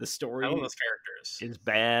 fun. The I story love those characters. is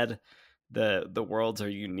bad. The worlds are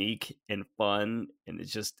unique and fun, and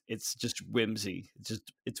it's just whimsy.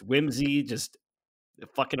 It's whimsy, just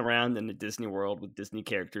fucking around in the Disney world with Disney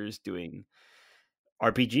characters doing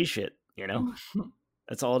RPG shit. You know,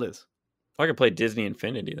 that's all it is. I could play Disney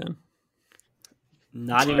Infinity then.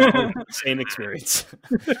 Not even the same experience.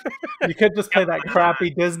 You could just play that crappy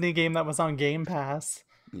Disney game that was on Game Pass.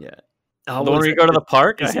 Yeah. The one where you go to the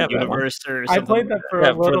park? I Disney have that one. Universe or I something played like that for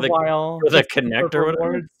Yeah, a for little the- while. for the just Kinect for or whatever?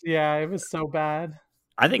 rewards. Yeah, it was so bad.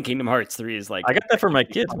 I think Kingdom Hearts 3 is like I got that for my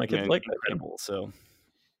kids. My kids fucking like that game. incredible. So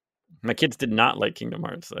My kids did not like Kingdom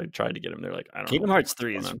Hearts. I tried to get them. They're like, I don't Kingdom know. Hearts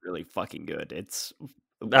 3 going is on. really fucking good. It's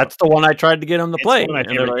That's the one I tried to get them to it's play. one of my and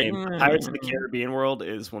they're favorite like, games. Pirates of the "Mm." Caribbean world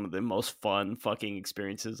is one of the most fun fucking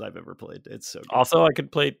experiences I've ever played. It's so good. Also, I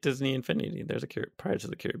could play Disney Infinity. There's a Pirates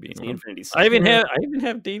of the Caribbean. Disney one. Infinity I even Yeah.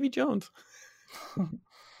 have Davy Jones.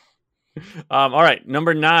 All right,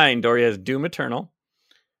 number 9, Dory has Doom Eternal,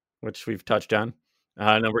 which we've touched on.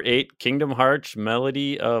 Number 8, Kingdom Hearts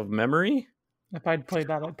Melody of Memory. If I'd played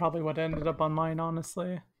that, I probably would have ended up on mine,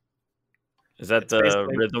 honestly. Is that It's the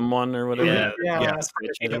basically- rhythm one or whatever? Yeah, Yeah. yeah.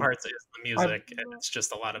 Kingdom Yeah. Hearts is the music, and it's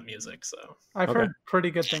just a lot of music. So I've Okay. heard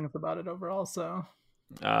pretty good things about it overall. So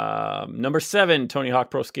Number 7, Tony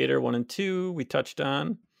Hawk Pro Skater 1 and 2. We touched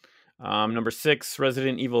on. Number 6,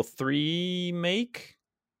 Resident Evil 3 Make.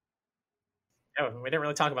 yeah, we didn't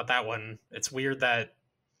really talk about that one. It's weird that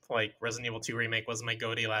like Resident Evil 2 remake was my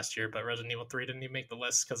goatee last year, but Resident Evil 3 didn't even make the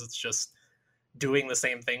list because it's just doing the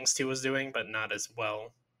same things 2 was doing, but not as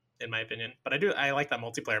well, in my opinion. But I like that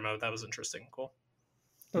multiplayer mode. That was interesting. Cool.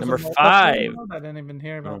 there's Number a multiplayer 5. mode? I didn't even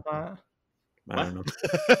hear about that. I don't know.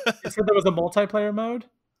 You said there was a multiplayer mode.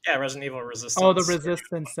 Yeah, Resident Evil Resistance. Oh, the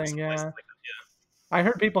Resistance thing. Something Yeah, like that, I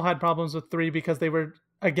heard people had problems with 3 because they were,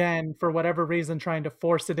 again, for whatever reason, trying to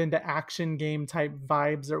force it into action game type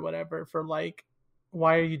vibes or whatever. For like,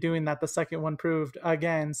 why are you doing that? The second one proved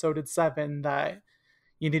again, so did 7, that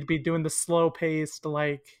you need to be doing the slow paced,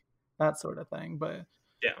 like that sort of thing. But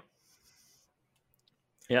yeah.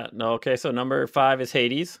 Yeah, no, okay. So number 5 is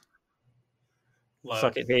Hades. Love.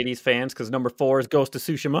 Suck it, Hades fans, because number 4 is Ghost of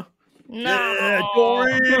Tsushima. No.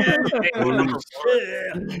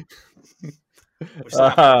 Which is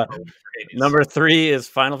not Uh, for Hades. Number 3 is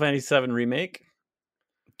Final Fantasy 7 Remake.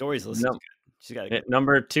 Dory's list. Num- is good. She's got a good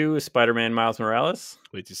Number 2 is Spider-Man Miles Morales.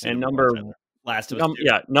 Wait to see. And the number ones Last of Us 2.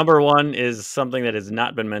 yeah, number 1 is something that has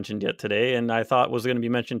not been mentioned yet today, and I thought was going to be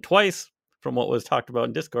mentioned twice from what was talked about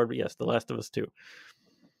in Discord. But yes, The Last of Us 2.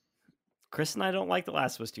 Chris and I don't like The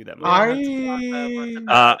Last of Us 2 that much. I'm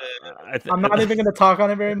not even going to talk on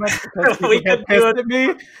it very much because people We get could do pissed at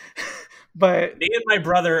me. But Me and my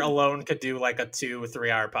brother alone could do like a 2 or 3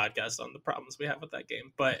 hour podcast on the problems we have with that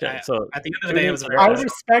game. But Okay, so at the end of the day, it was very I good.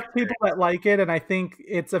 respect people that like it, and I think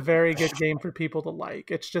it's a very good game for people to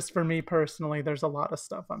like. It's just for me personally, there's a lot of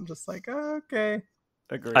stuff I'm just like, okay.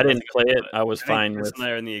 Agreed. I didn't play it. I was I think fine Chris with. and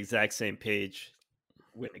I are on the exact same page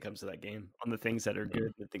when it comes to that game on the things that are good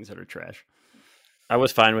and the things that are trash. I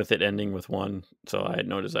was fine with it ending with 1, so I had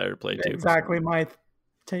no desire to play 2. Exactly my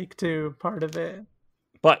take two part of it.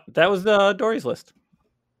 But that was Dory's list.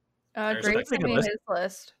 There's Great like to a good be list. his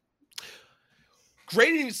list.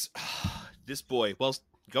 Gradings. This boy. Well,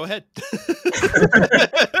 go ahead.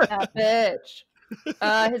 That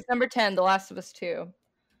bitch. His number 10, The Last of Us 2.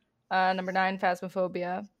 Number 9,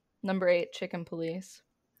 Phasmophobia. Number 8, Chicken Police.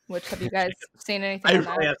 Which, have you guys seen anything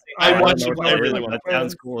on that? I don't watched know it. what I that really is, want but that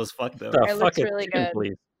sounds cool as fuck though. The It looks fucking really chicken, good.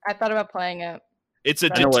 please. I thought about playing it. It's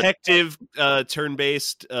a I know what- detective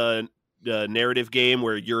turn-based narrative game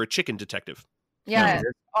where you're a chicken detective. Yeah.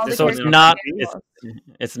 All the So it's characters are not. ridiculous.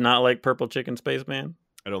 It's not like Purple Chicken Spaceman.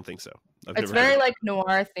 I don't think so. I've It's never very heard of like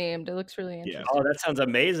noir themed. It looks really Yeah. interesting. Oh, that sounds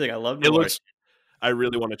amazing. I love it. It noir. looks. I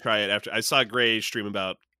really want to try it after I saw Gray stream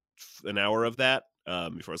about an hour of that.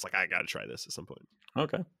 Before I was like, I got to try this at some point.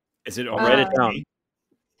 Okay. Is it I'll on write it Uh, down.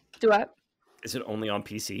 Do what? Is it only on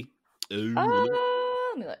PC? Ooh.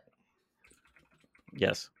 Let me look.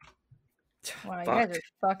 Yes. Wow, you Fuck. guys are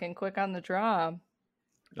fucking quick on the draw.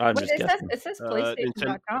 I'm Wait, just it says, guessing. it says Nintendo-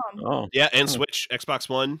 PlayStation.com. Oh, Yeah, and Switch, Xbox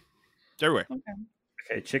One, it's everywhere.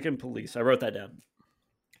 Okay, Chicken Police. I wrote that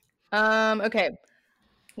down. Okay.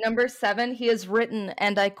 Number 7, he has written,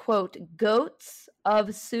 and I quote, "Goats of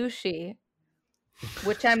Sushi,"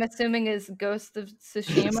 which I'm assuming is Ghost of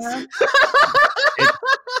Tsushima.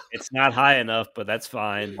 It's not high enough, but that's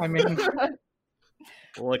fine. I mean,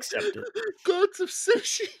 We'll accept it. Goats of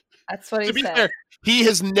sushi. That's what he To be said. fair, he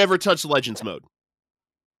has never touched Legends mode.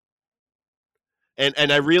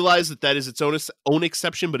 And I realize that is its own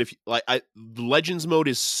exception, but if Legends mode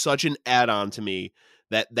is such an add-on to me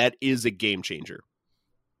that is a game changer.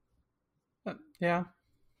 Yeah.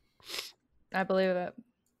 I believe it.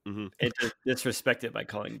 Mm-hmm. It just disrespect it by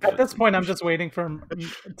calling. At this point, I'm just waiting for him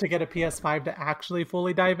to get a PS5 to actually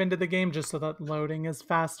fully dive into the game, just so that loading is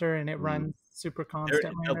faster and it runs super constantly.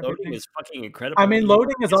 The and loading everything. is fucking incredible. I mean,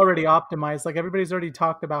 loading is already optimized. Like everybody's already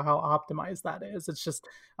talked about how optimized that is. It's just,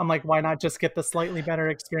 I'm like, why not just get the slightly better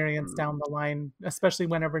experience down the line, especially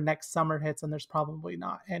whenever next summer hits and there's probably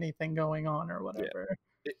not anything going on or whatever.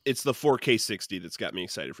 It's the 4K 60 that's got me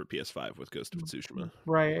excited for PS5 with Ghost of Tsushima.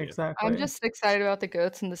 Right, exactly. I'm just excited about the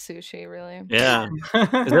goats and the sushi, really. Yeah.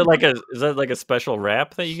 Is that like a special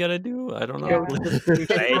wrap that you got to do? I don't know.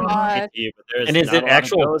 Yeah. And is it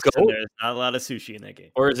actual goat? There's not a lot of sushi in that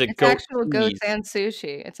game. Or is it It's goat actual goats cheese? and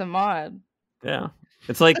sushi. It's a mod. Yeah.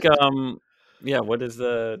 It's like what is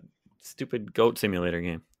the stupid goat simulator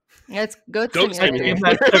game? Yeah, it's goat Goat simulator. Game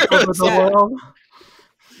that took over the Yeah. world.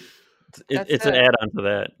 It's an add-on to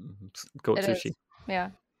that. Goat It sushi. is. Yeah.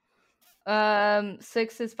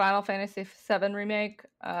 6 is Final Fantasy VII remake.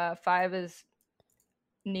 5 is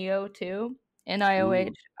Neo 2. NIOH.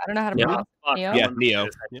 I don't know how to Yeah. pronounce Neo. Yeah, Neo.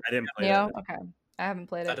 I didn't play Neo. that. Okay. I haven't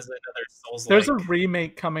played That it. is another Souls. There's a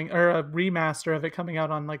remake coming, or a remaster of it coming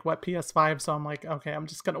out on like PS5. So I'm like, okay, I'm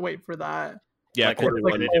just gonna wait for that. Yeah, Like, quarter It's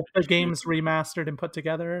like one. both the games remastered and put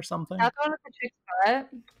together or something. That's one with the chick's butt,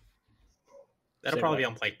 That'll Say probably be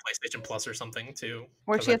what? on like PlayStation Plus or something too.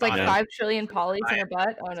 where 'cause she I has like bought it. 5 trillion polys in her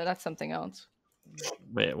butt. Oh no, that's something else.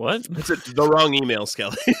 Wait, what? It's the wrong email,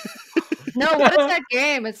 Skelly. No, what is that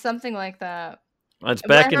game? It's something like that. It's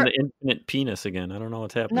Where back in her- the infinite penis again. I don't know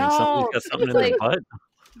what's happening. No, Somebody's got something in it's their like-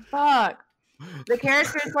 butt. Fuck. The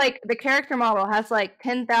character's like the character model has like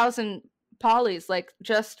 10,000 polys like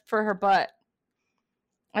just for her butt.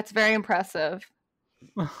 That's very impressive.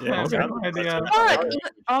 I have okay. no idea. Fuck.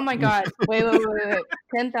 Oh my god. Wait.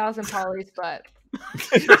 10,000 polys butt.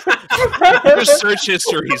 Your search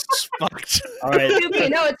history is fucked. All right. 2B.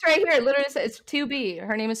 No, it's right here. It literally says it's 2B.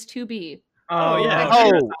 Her name is 2B. Oh yeah.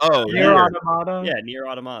 Oh, Nier yeah. Automata. Yeah, Nier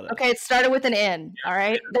Automata. Okay, it started with an N. All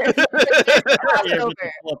right. There's crossover.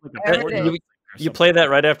 There it is. You play that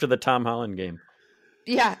right after the Tom Holland game.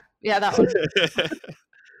 Yeah, that one.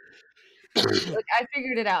 Look, I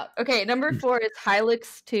figured it out. Okay, number 4 is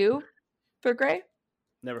Hylix 2 for Gray.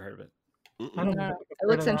 Never heard of it. I don't No, know. it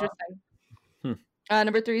looks interesting.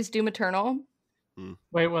 Number 3 is Doom Eternal.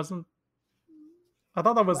 Wait, wasn't? I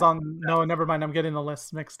thought that was on. No, never mind. I'm getting the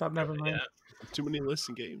lists mixed up. Never mind. Yeah. Too many lists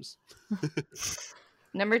and games.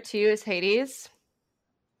 Number 2 is Hades.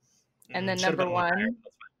 And then Should've number been one higher. 1.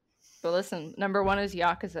 But listen, number 1 is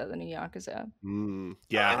Yakuza, the new Yakuza.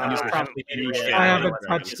 Yeah, Ah, he's probably a huge I fan. I of haven't it.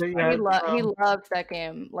 touched it He, yet. he loved that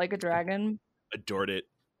game, like a dragon. Adored it.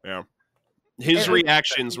 Yeah. His It was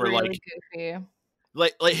reactions were really like goofy.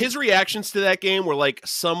 like his reactions to that game were like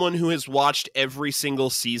someone who has watched every single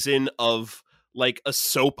season of like a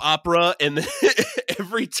soap opera, and then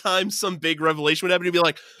every time some big revelation would happen, he'd be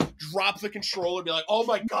like, drop the controller, and be like, "Oh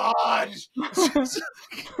my god,"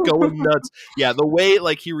 going nuts. Yeah, the way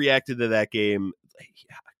like he reacted to that game,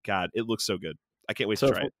 yeah, God, it looks so good. I can't wait to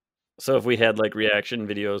try it. So if we had like reaction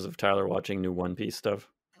videos of Tyler watching new One Piece stuff.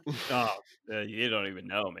 Oh, you don't even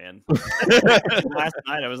know, man. Last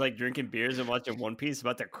night I was like drinking beers and watching One Piece,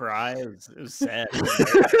 about to cry. It was sad.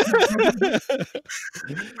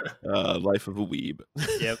 Life of a weeb.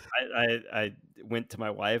 Yep. I went to my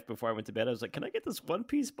wife before I went to bed. I was like, "Can I get this One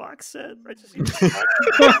Piece box set?" I just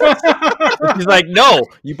He's like, no,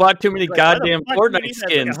 you bought too many like, why the goddamn fuck do you Fortnite need that?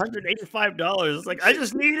 skins. It's like $185. It's like, I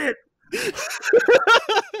just need it.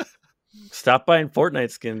 Stop buying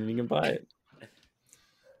Fortnite skins and you can buy it.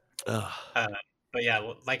 But yeah,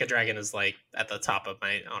 Like a Dragon is like at the top of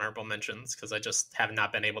my honorable mentions because I just have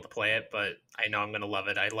not been able to play it, but I know I'm gonna love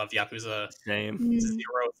it. I love Yakuza Same. 0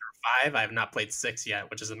 through 5. I have not played 6 yet,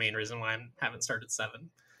 which is the main reason why I haven't started 7.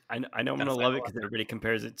 I know I'm Gotta gonna find love a it lot because everybody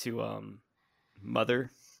compares it to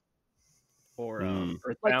Mother or Earthbound.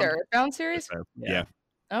 Like the Earthbound series? Yeah.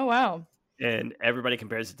 Oh, wow. And everybody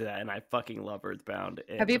compares it to that, and I fucking love Earthbound.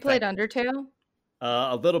 And Have you the played fact- Undertale?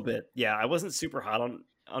 A little bit, yeah. I wasn't super hot on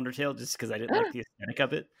Undertale just because I didn't like the aesthetic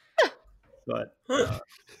of it. But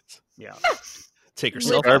yeah, Take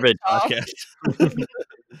yourself Garbage. out of the podcast.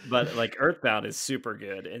 but like Earthbound is super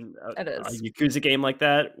good, and It a is. Yakuza game like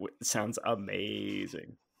that sounds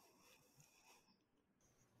amazing.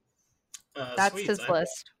 That's Sweet. his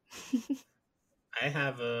list. I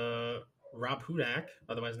have Rob Hudak,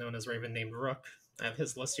 otherwise known as Raven Named Rook. I have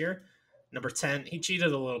his list here. Number 10, he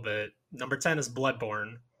cheated a little bit. Number 10 is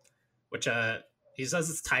Bloodborne, which he says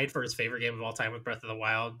it's tied for his favorite game of all time with Breath of the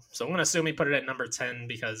Wild. So I'm going to assume he put it at number 10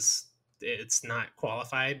 because it's not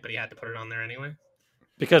qualified, but he had to put it on there anyway.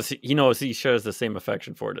 Because he knows he shares the same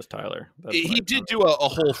affection for it as Tyler. He did do a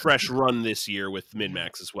whole fresh run this year with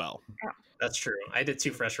Min-Max as well. That's true. I did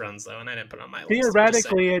 2 fresh runs, though, and I didn't put it on my list.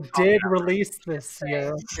 Theoretically, it did release this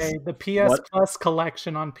year. Okay, the PS Plus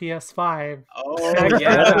collection on PS5. Oh, Technically,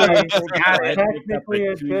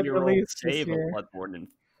 it did release this save year. of Bloodborne and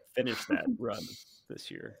finish that run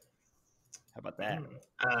this year. How about that?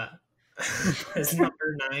 His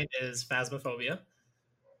number 9 is Phasmophobia.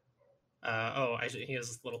 He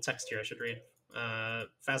has a little text here I should read.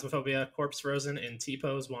 Phasmophobia, corpse frozen in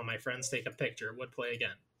T-pose while my friends take a picture. Would play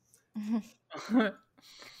again.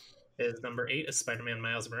 His number 8 is Spider-Man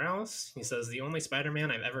Miles Morales. He says, the only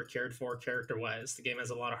Spider-Man I've ever cared for character-wise. The game has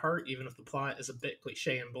a lot of heart, even if the plot is a bit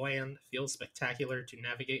cliche and bland. Feels spectacular to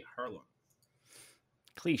navigate Harlem.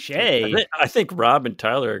 Cliche. I think Rob and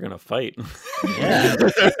Tyler are going to fight. Yeah,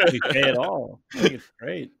 cliche at all. I think it's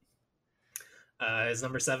great. His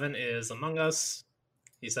number 7 is Among Us.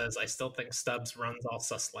 He says, I still think Stubbs runs all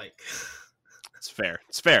sus-like. It's fair.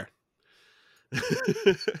 It's fair.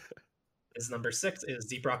 His number 6 is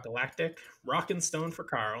Deep Rock Galactic. Rockin' Stone for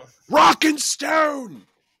Carl. Rockin' Stone!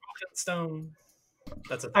 Rockin' Stone.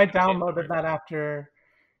 That's I downloaded that after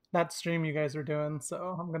that stream you guys were doing,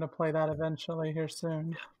 so I'm going to play that eventually here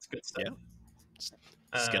soon. Yeah, it's good stuff.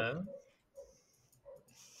 Yeah.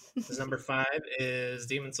 His number 5 is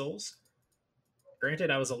Demon Souls. Granted,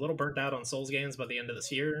 I was a little burnt out on Souls games by the end of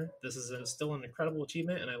this year. This is still an incredible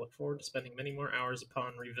achievement, and I look forward to spending many more hours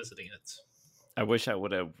upon revisiting it. I wish I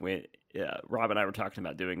would have went. Rob and I were talking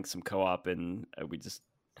about doing some co-op, and we just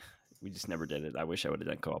never did it. I wish I would have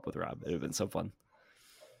done co-op with Rob. It would have been so fun.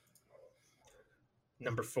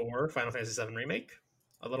 Number 4, Final Fantasy VII Remake.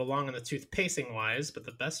 A little long in the tooth pacing-wise, but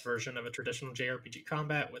the best version of a traditional JRPG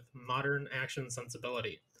combat with modern action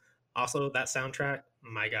sensibility. Also, that soundtrack,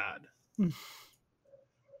 my god.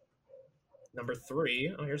 Number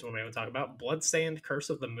 3, here's one we haven't talked about. Bloodstained Curse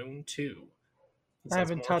of the Moon 2. I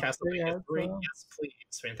haven't touched it yet. Yes,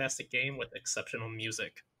 please. Fantastic game with exceptional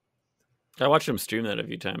music. I watched him stream that a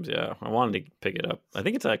few times, yeah. I wanted to pick it up. I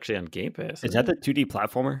think it's actually on Game Pass. Is that the 2D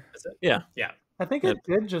platformer? Is it? Yeah. Yeah. I think it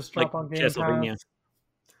did just drop on Game Pass.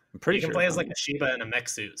 I'm pretty you can sure. play as like a Shiba in a mech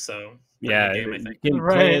suit, so Yeah, game, I think. you can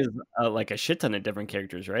Right. play as like a shit ton of different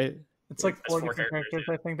characters, right? It's like There's 4 4 different characters,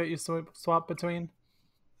 I think, that you swap between.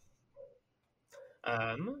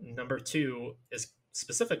 Number 2 is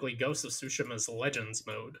specifically Ghost of Tsushima's Legends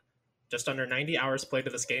mode. Just under 90 hours played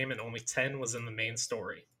of this game, and only 10 was in the main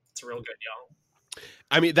story. It's real good, y'all.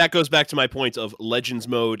 I mean, that goes back to my point of Legends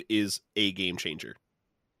mode is a game changer.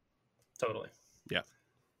 Totally.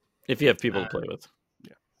 If you have people to play with.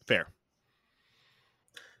 Fair.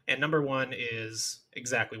 And number 1 is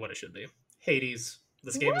exactly what it should be. Hades.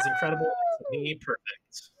 This game is incredible. To me,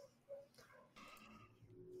 perfect.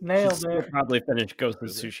 Nailed it. Probably finish Ghost of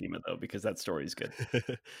Tsushima though, because that story is good.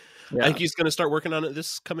 I think he's going to start working on it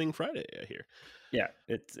this coming Friday, I hear. Yeah,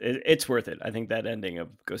 it's worth it. I think that ending of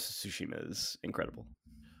Ghost of Tsushima is incredible.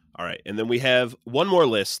 All right, and then we have one more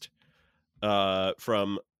list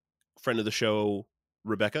from friend of the show,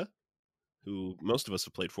 Rebecca, who most of us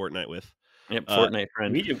have played Fortnite with. Yep, Fortnite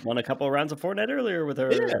friend. We just won a couple of rounds of Fortnite earlier with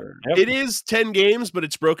her. Yep. It is 10 games, but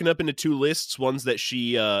it's broken up into 2 lists. Ones that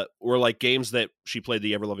she were like games that she played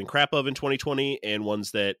the ever-loving crap of in 2020, and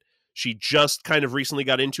ones that she just kind of recently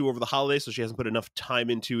got into over the holidays, so she hasn't put enough time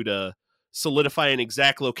into to solidify an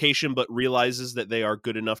exact location, but realizes that they are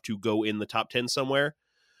good enough to go in the top 10 somewhere.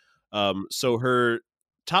 So her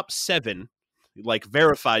top 7, like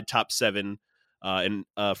verified top 7, and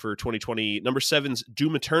for 2020, number 7's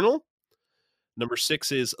Doom Eternal. Number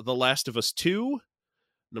 6 is The Last of Us 2.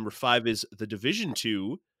 Number 5 is The Division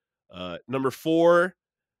 2. Number 4,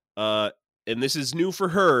 and this is new for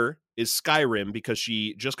her, is Skyrim, because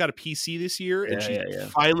she just got a PC this year, and she's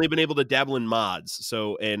finally been able to dabble in mods.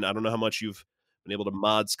 So, and I don't know how much you've been able to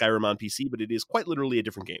mod Skyrim on PC, but it is quite literally a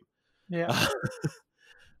different game. Yeah.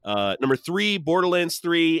 Number 3, Borderlands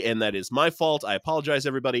 3, and that is my fault. I apologize,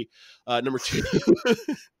 everybody. Number 2...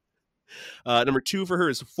 number 2 for her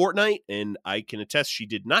is Fortnite, and I can attest she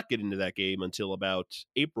did not get into that game until about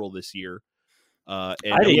April this year. And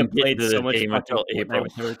I didn't played get into so the much game fucking until Fortnite April.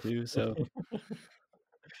 with her too. So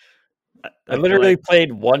I literally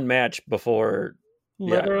played one match before.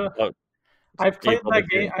 Literally, I've played April that this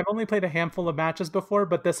game. year. I've only played a handful of matches before,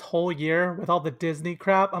 but this whole year with all the Disney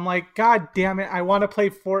crap, I'm like, God damn it! I want to play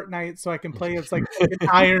Fortnite so I can play as like an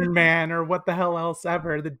Iron Man or what the hell else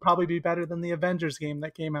ever. That'd probably be better than the Avengers game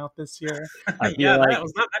that came out this year. I feel Yeah, like that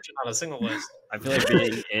was not mentioned on a single list. I feel like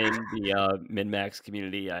being in the min-max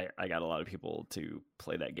community, I got a lot of people to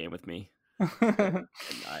play that game with me, and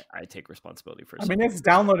I take responsibility for. I mean, it's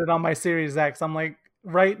downloaded on my Series X. I'm like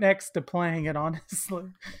right next to playing it, honestly.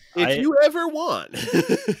 If you ever want.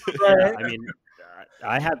 Right. I mean,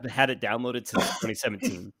 I have had it downloaded since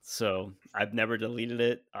 2017, so I've never deleted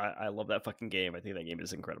it. I love that fucking game. I think that game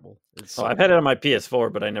is incredible. It's Oh, I've had it on my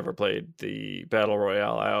PS4, but I never played the Battle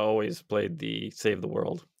Royale. I always played the Save the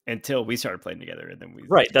World. until we started playing together, and then we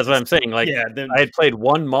Right, that's what I'm saying. Like, yeah. Then I had played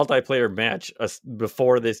one multiplayer match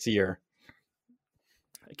before this year.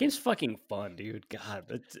 the game's fucking fun, dude. God,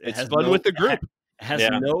 it It's has fun with the group. It has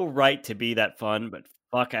Yeah. no right to be that fun, but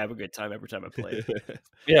fuck, I have a good time every time I play.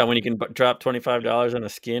 Yeah, when you can drop $25 on a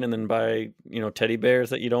skin and then buy, teddy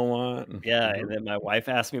bears that you don't want. Yeah, and then my wife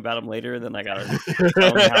asked me about them later, and then I got to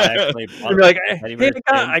tell her how I actually bought You'd be like, Teddy hey, bear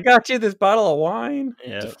I got you this bottle of wine.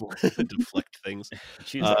 Yeah, Deflect things.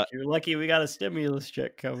 she's like, "You're lucky we got a stimulus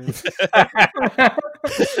check coming."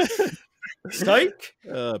 Psych.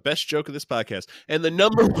 Best joke of this podcast. And the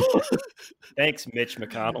number Thanks, Mitch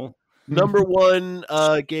McConnell. number one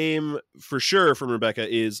game for sure from Rebecca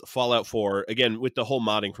is Fallout 4. Again, with the whole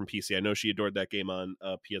modding from PC. I know she adored that game on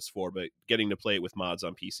PS4, but getting to play it with mods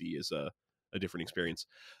on PC is a different experience.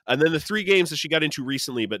 And then the 3 games that she got into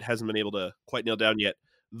recently but hasn't been able to quite nail down yet.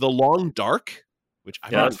 The Long Dark, which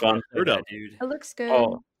I've Yeah, not that's fun. heard of. dude. It looks good.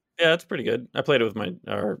 Oh, yeah, it's pretty good. I played it with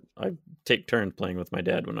I take turns playing with my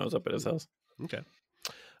dad when I was up at his house. Okay.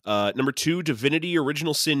 Number 2, Divinity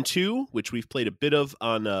Original Sin 2, which we've played a bit of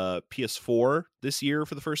on PS4 this year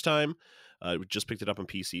for the first time. We just picked it up on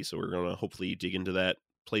PC, so we're going to hopefully dig into that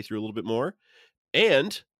playthrough a little bit more.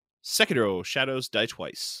 And Sekiro: Shadows Die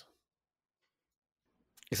Twice.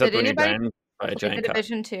 Except Did when you're anybody dying by a Play giant the cop.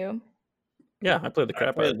 Division 2. Yeah, I played the crap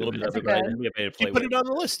out played of a little bit of That's it. okay. We made it She play put with. it on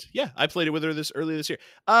the list. Yeah, I played it with her earlier this year.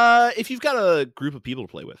 If you've got a group of people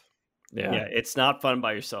to play with. Yeah, it's not fun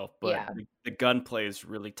by yourself, but Yeah. the gunplay is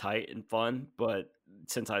really tight and fun. But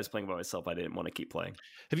since I was playing by myself, I didn't want to keep playing.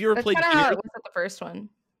 Have you ever That's played kind of how Gears? it was at the first one.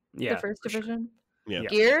 Yeah, The first for sure. Division. Yeah.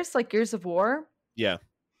 Gears, like Gears of War. Yeah.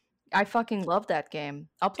 I fucking love that game.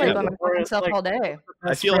 I'll play Yeah, it by my War fucking is, self like, all day.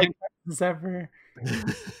 I feel like franchises ever.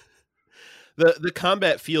 the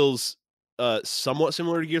combat feels somewhat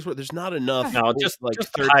similar to Gears, but there's not enough. No, just like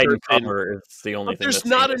just third hide and person. cover is the only But thing. there's that's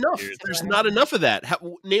not similar to enough. Gears. There's not enough of that.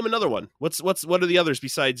 Name another one. What are the others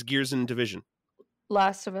besides Gears and Division?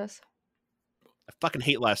 Last of Us. I fucking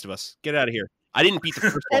hate Last of Us. Get out of here. I didn't beat the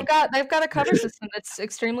first one. They've got a cover system that's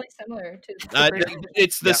extremely similar to the first one.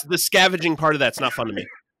 It's the scavenging part of that's not fun to me.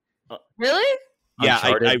 Really? Yeah,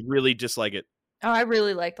 Uncharted. I really dislike it. Oh, I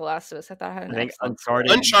really like The Last of Us. I thought it had I an think excellent Uncharted,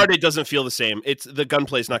 story. Uncharted doesn't feel the same. It's the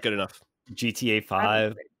gunplay's not good enough. GTA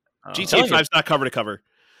 5. GTA telling you. 5's not cover to cover.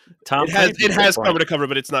 Tom It has Clancy's Breakpoint. cover to cover,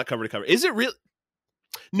 but it's not cover to cover. Is it real?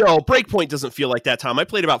 No, Breakpoint doesn't feel like that, Tom. I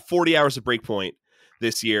played about 40 hours of Breakpoint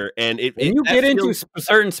this year, and When you get into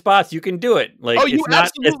certain spots, you can do it. Like, oh, you it's not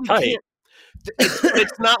as absolutely tight. can't.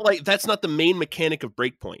 It's not like that's not the main mechanic of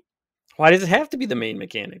Breakpoint. Why does it have to be the main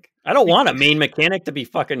mechanic? I don't want a main mechanic to be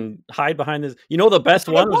fucking hide behind this. The best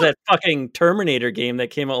one was that fucking Terminator game that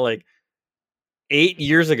came out like 8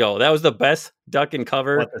 years ago. That was the best duck and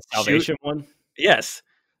cover. What, the Salvation one? Yes,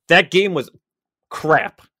 that game was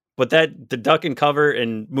crap. But the duck and cover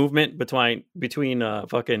and movement between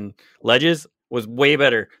fucking ledges was way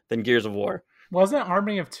better than Gears of War. Wasn't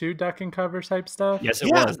Army of Two duck and cover type stuff? Yes, it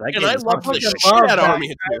Yeah, was. That and game I is love fucking the great. shit love out of that.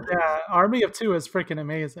 Army of Two. Yeah, Army of Two is freaking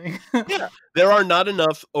amazing. There are not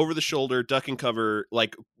enough over the shoulder duck and cover,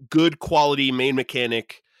 like good quality main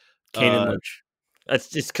mechanic. Kanan Lynch. That's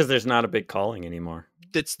just because there's not a big calling anymore.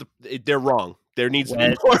 They're wrong. There needs to be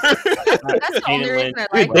Wet. more. That's the only Kanan reason I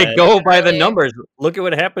Lynch. like They it. go by the Really. numbers. Look at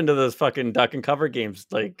what happened to those fucking duck and cover games.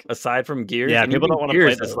 Like, aside from Gears, Yeah, and people even don't wanna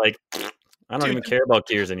Gears, play it's those. like, I don't Dude. even care about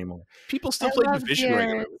Gears anymore. People still I play love Division Gears.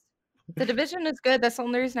 regularly. The Division is good. That's the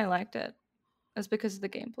only reason I liked it. That's because of the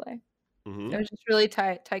gameplay. Mhm. It was just really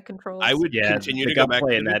tight controls. I would Yeah, continue the to go back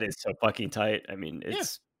gunplay to in it. that is so fucking tight. I mean,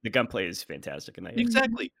 the gunplay is fantastic in that game.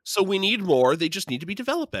 Exactly. So we need more. They just need to be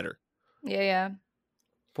developed better. Yeah.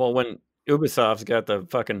 Well, when Ubisoft's got the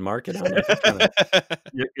fucking market on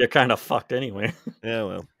it, you're kind of fucked anyway. Yeah,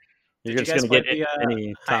 well. You're Did you just guys going to play get the,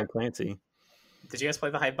 any Tom Clancy. Did you guys play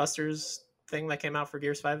the Hype Busters thing that came out for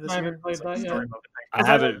Gears 5 this I year? haven't played It's like that a yet. story mode thing. I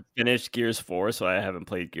haven't finished Gears 4, so I haven't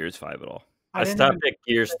played Gears 5 at all. I didn't stopped even- at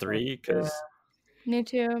Gears 3 because Me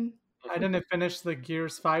too. I didn't finish the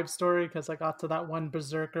Gears 5 story because I got to that one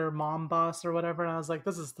Berserker mom boss or whatever, and I was like,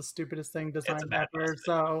 this is the stupidest thing designed bad ever. boss.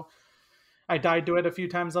 So I died to it a few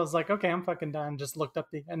times. I was like, okay, I'm fucking done. Just looked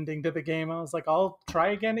up the ending to the game. I was like, I'll try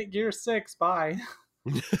again at Gears 6. Bye.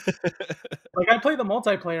 Like, I played the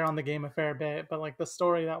multiplayer on the game a fair bit, but like the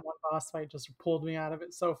story, that one boss fight just pulled me out of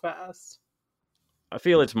it so fast. I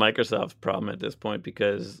feel it's Microsoft's problem at this point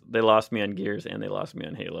because they lost me on Gears and they lost me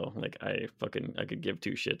on Halo. Like I could give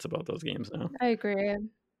two shits about those games now. I agree.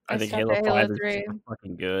 I think stopped Halo at 5 is 3. super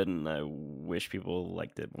fucking good, and I wish people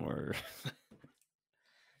liked it more.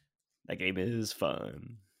 That game is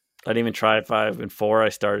fun. I didn't even try 5 and 4. I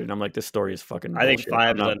started and I'm like, this story is fucking I think bullshit. 5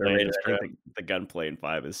 I'm is not playing underrated. this I crap. think the gunplay in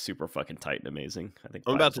 5 is super fucking tight and amazing. I think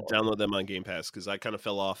I'm 5 about is to awesome. download them on Game Pass because I kind of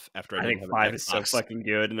fell off after I I didn't think have an 5 is so Xbox. fucking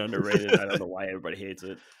good and underrated. I don't know why everybody hates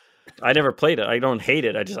it. I never played it. I don't hate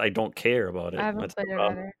it. I don't care about it. I haven't That's the played it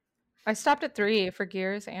problem. either. I stopped at 3 for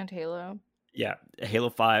Gears and Halo. Yeah,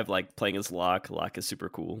 Halo 5, like playing as Locke. Locke is super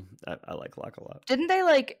cool. I like Locke a lot. Didn't they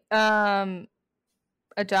like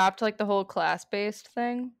adopt like the whole class-based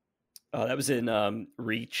thing? That was in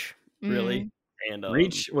Reach, really. And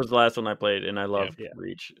Reach was the last one I played, and I loved yeah.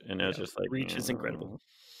 Reach. And it was just like Reach is incredible.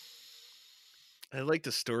 I like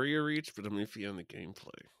the story of Reach, but I'm iffy on the gameplay.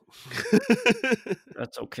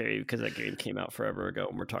 That's okay because that game came out forever ago,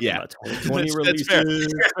 and we're talking Yeah. about 2020 That's releases. fair.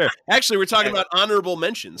 That's fair. Actually, we're talking about honorable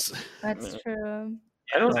mentions. That's true.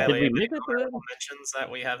 I don't Tyler, think we any make it to that. honorable mentions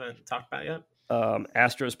that we haven't talked about yet.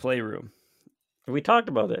 Astro's Playroom. We talked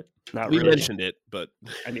about it. Not We really. mentioned it, but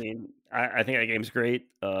I mean, I think that game's great.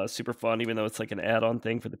 Super fun, even though it's like an add-on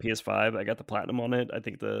thing for the PS5. I got the platinum on it. I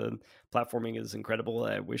think the platforming is incredible.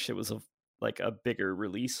 I wish it was a bigger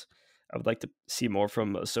release. I would like to see more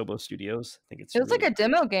from Asobo Studios. I think it's It was like a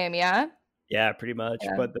demo game, yeah? yeah, pretty much.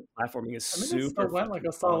 Yeah. But the platforming is I mean, super. it still went like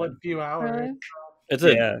a fucking solid fun. few hours. Really? It's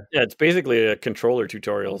Yeah. it's basically a controller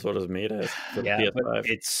tutorial. Is what it's made as for the Yeah, but PS5.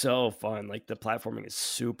 it's so fun. Like the platforming is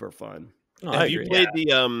super fun. No, I have you agree.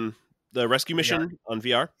 played the rescue mission on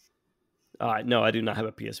VR? No, I do not have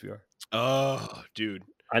a PSVR. Oh, dude.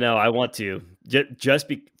 I know. I want to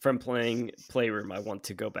just from playing Playroom. I want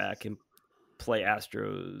to go back and play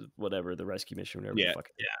Astro, whatever the rescue mission. Whatever. Yeah. The fuck.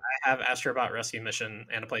 I have Astrobot Rescue Mission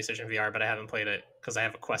and a PlayStation VR, but I haven't played it because I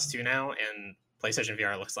have a Quest 2 now, and PlayStation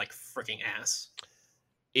VR looks like freaking ass.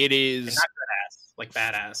 It And is not good ass, like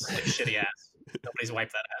badass, like shitty ass. Nobody's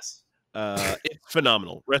wiped that ass. it's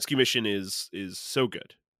phenomenal. Rescue mission is so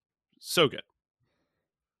good. So good.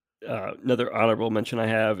 Another honorable mention I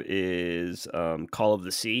have is Call of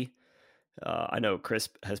the Sea. I know Chris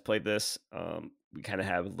has played this. We kind of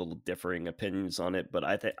have a little differing opinions on it, but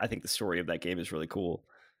I think the story of that game is really cool.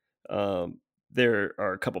 There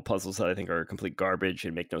are a couple puzzles that I think are complete garbage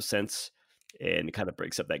and make no sense, and it kind of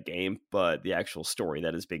breaks up that game. But the actual story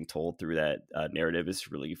that is being told through that narrative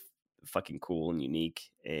is really fucking cool and unique,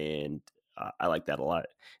 and I like that a lot.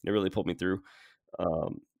 And it really pulled me through.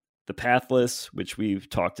 The Pathless, which we've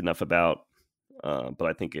talked enough about, but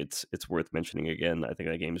I think it's worth mentioning again. I think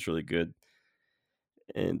that game is really good.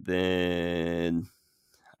 And then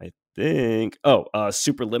I think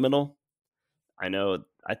Superliminal. I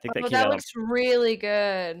think that came that out. looks really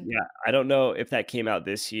good. Yeah, I don't know if that came out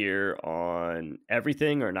this year on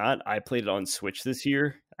everything or not. I played it on Switch this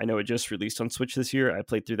year. I know it just released on Switch this year. I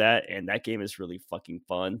played through that, and that game is really fucking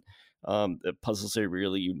fun. The puzzles are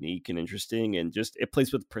really unique and interesting, and just it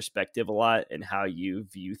plays with perspective a lot and how you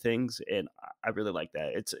view things, and I really like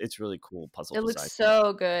that. It's really cool puzzle. It design. looks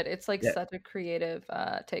so good. It's like Yeah. such a creative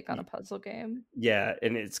take on a puzzle game. Yeah,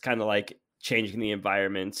 and it's kind of like changing the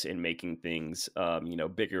environments and making things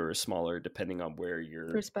bigger or smaller depending on where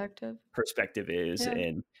your perspective is. Yeah.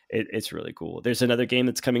 And it's really cool. There's another game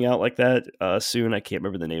that's coming out like that soon. I can't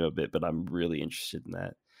remember the name of it, but I'm really interested in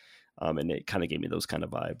that. And it kind of gave me those kind of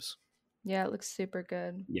vibes. Yeah, it looks super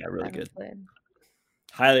good. Yeah, really good. Played.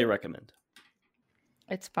 Highly recommend.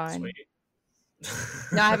 It's fine. Sweet.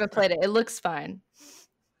 No, I haven't played it. It looks fine.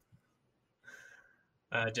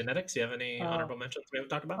 Genetics, you have any honorable mentions we haven't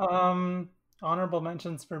talked about? Honorable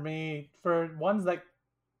mentions for me, for ones that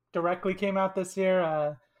directly came out this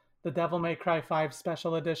year, the Devil May Cry 5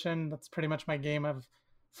 Special Edition. That's pretty much my game of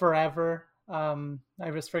forever.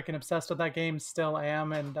 I was freaking obsessed with that game, still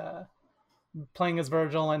am, and playing as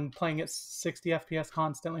Virgil and playing at 60 FPS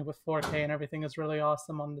constantly with 4K and everything is really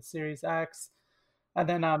awesome on the Series X. And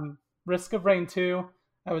then Risk of Rain 2,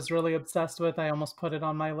 I was really obsessed with. I almost put it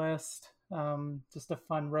on my list. Just a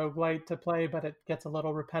fun roguelite to play, but it gets a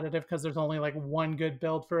little repetitive because there's only like one good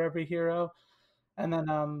build for every hero. And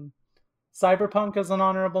then Cyberpunk is an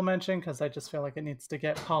honorable mention because I just feel like it needs to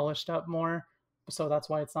get polished up more. so that's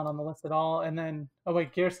why it's not on the list at all. And then, oh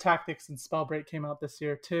wait, Gears Tactics and Spellbreak came out this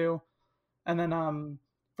year too. And then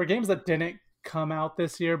for games that didn't come out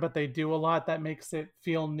this year, but they do a lot, that makes it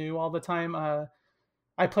feel new all the time.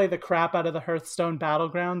 I play the crap out of the Hearthstone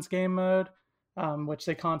Battlegrounds game mode, which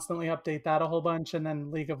they constantly update that a whole bunch. And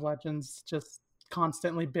then League of Legends, just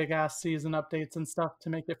constantly big ass season updates and stuff to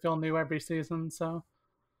make it feel new every season. So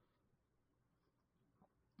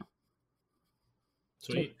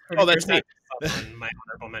Sweet. Oh, that's neat. On my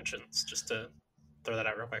honorable mentions, just to throw that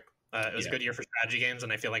out real quick. It was a good year for strategy games,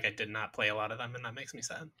 and I feel like I did not play a lot of them, and that makes me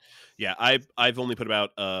sad. Yeah, I've only put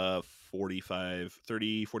about 45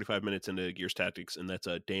 minutes into Gears Tactics, and that's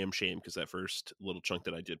a damn shame because that first little chunk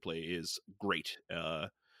that I did play is great,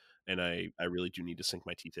 and I really do need to sink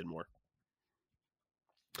my teeth in more.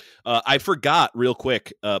 I forgot real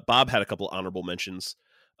quick, Bob had a couple honorable mentions.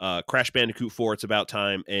 Crash Bandicoot 4, It's About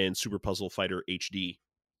Time, and Super Puzzle Fighter HD.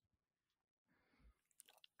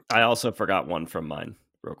 I also forgot one from mine,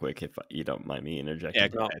 real quick, if you don't mind me interjecting. Yeah,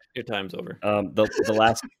 go No, ahead. your time's over. The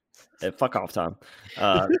last fuck off, Tom.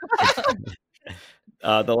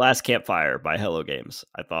 The Last Campfire by Hello Games,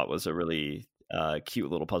 I thought was a really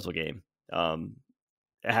cute little puzzle game. I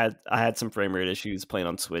had some frame rate issues playing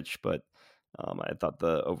on Switch, but I thought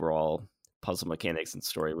the overall puzzle mechanics and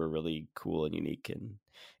story were really cool and unique, and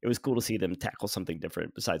it was cool to see them tackle something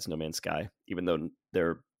different besides No Man's Sky, even though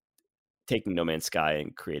they're taking No Man's Sky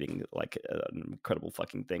and creating like an incredible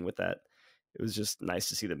fucking thing with that. It was just nice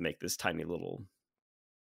to see them make this tiny little.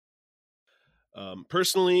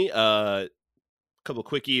 Personally, a couple of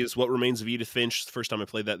quickies. What Remains of Edith Finch? The first time I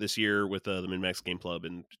played that this year with the MinMax Game Club,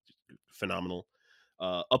 and phenomenal.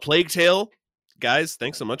 A Plague Tale, guys.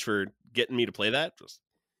 Thanks so much for getting me to play that.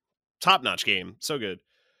 Top notch game, so good.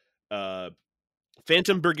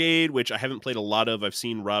 Phantom Brigade, which I haven't played a lot of. I've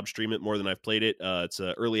seen Rob stream it more than I've played it. It's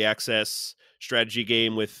an early access strategy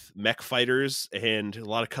game with mech fighters and a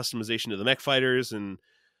lot of customization to the mech fighters and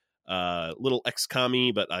little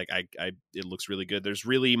XCOM-y, but it looks really good. There's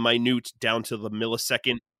really minute down to the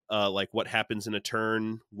millisecond, like what happens in a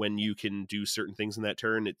turn when you can do certain things in that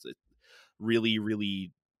turn. It's really,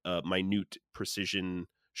 really minute precision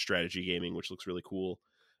strategy gaming, which looks really cool.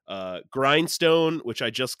 Grindstone, which I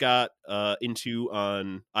just got into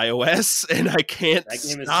on iOS, and I can't That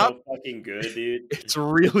game stop. is so fucking good, dude. It's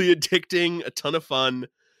really addicting, a ton of fun.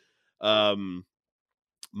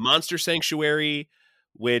 Monster Sanctuary,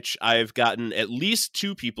 which I've gotten at least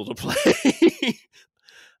 2 people to play.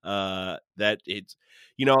 That it's,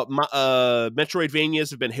 Metroidvanias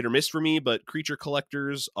have been hit or miss for me, but creature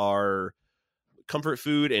collectors are comfort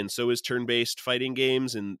food, and so is turn-based fighting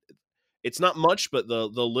games, and it's not much, but the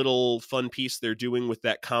little fun piece they're doing with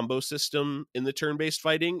that combo system in the turn-based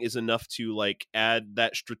fighting is enough to like add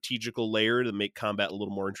that strategical layer to make combat a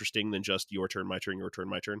little more interesting than just your turn, my turn, your turn,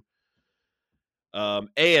 my turn.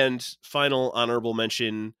 And final honorable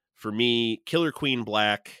mention for me, Killer Queen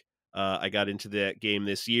Black. I got into that game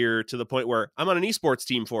this year to the point where I'm on an esports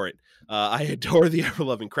team for it. I adore the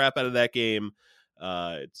ever-loving crap out of that game.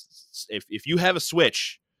 If you have a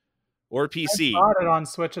Switch or a PC, I bought it on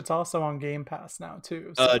Switch. It's also on Game Pass now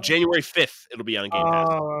too. So. January 5th, it'll be on Game Pass.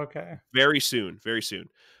 Oh, okay. Very soon.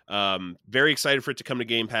 Very excited for it to come to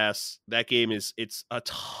Game Pass. That game it's a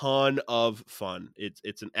ton of fun.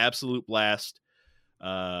 It's an absolute blast.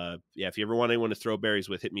 If you ever want anyone to throw berries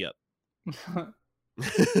with, hit me up.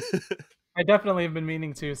 I definitely have been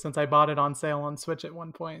meaning to since I bought it on sale on Switch at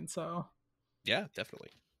one point. So yeah, definitely.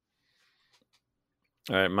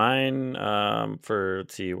 All right, mine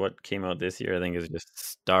let's see what came out this year. I think is just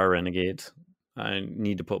Star Renegades. I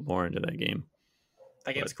need to put more into that game.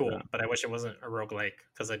 That game's cool, but I wish it wasn't a roguelike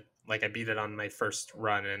because I beat it on my first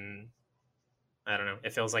run, and I don't know.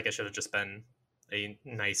 It feels like it should have just been a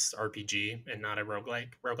nice RPG and not a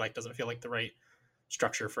roguelike. Roguelike doesn't feel like the right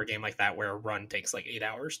structure for a game like that where a run takes like 8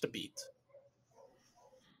 hours to beat.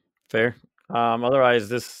 Fair. Otherwise,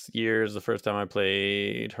 this year is the first time I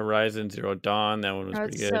played Horizon Zero Dawn. That one was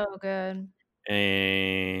pretty good. So good.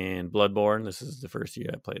 And Bloodborne. This is the first year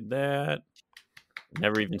I played that.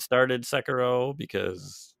 Never even started Sekiro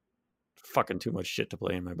because fucking too much shit to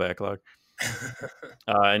play in my backlog.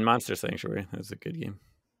 And Monster Sanctuary. That's a good game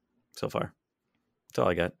so far. That's all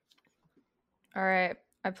I got. All right.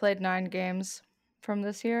 I played 9 games from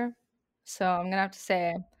this year. So I'm going to have to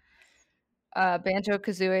say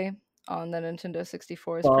Banjo-Kazooie on the Nintendo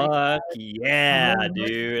 64 is pretty Fuck yeah,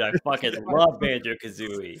 dude. I fucking love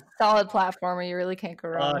Banjo-Kazooie. solid platformer. You really can't go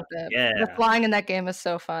wrong Fuck with it. yeah. The flying in that game is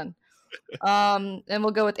so fun. And we'll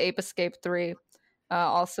go with Ape Escape 3.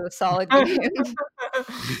 Also a solid game.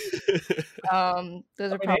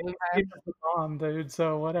 Those are probably It's the bomb, dude.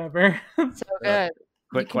 So whatever. so good.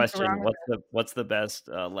 Quick You can't go question: wrong with what's the best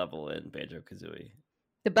level in Banjo Kazooie?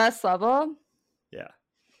 the best level. Yeah,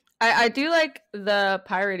 I do like the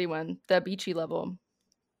piratey one, the beachy level,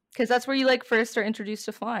 because that's where you like first are introduced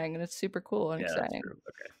to flying, and it's super cool and yeah, that's exciting. true.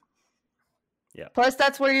 Okay. Plus,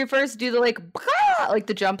 that's where you first do the like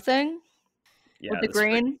the jump thing Yeah, with the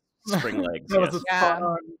green. spring legs. That was yes.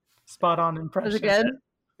 a spot on impression. Was it good?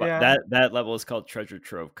 But Yeah. that level is called Treasure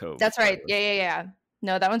Trove Cove. That's by the right. way. Yeah.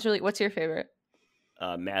 No, that one's really. What's your favorite?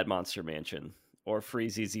 Mad Monster Mansion or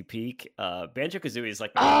Freeze Easy Peak. Banjo Kazooie is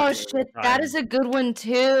like Oh shit, that is a good one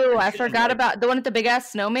too. I forgot about the one with the big ass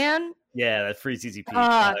snowman. Yeah, that Freeze Easy Peak.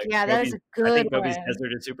 Fuck, yeah, that is a I good think Bobby's one.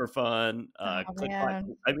 Desert is super fun. Oh, Click man.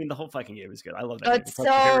 Clack- I mean, the whole fucking game is good. I love that Oh, game. it's It's my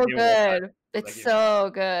favorite so game of all time. good. That It's game.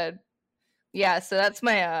 so good. Yeah, so that's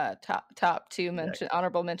my top two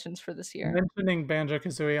honorable mentions for this year. Mentioning Banjo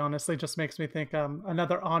Kazooie honestly just makes me think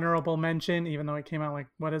another honorable mention, even though it came out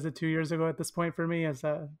 2 years ago at this point for me, is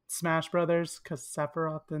Smash Brothers, because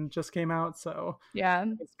Sephiroth just came out, so Yeah,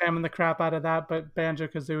 spamming the crap out of that, but Banjo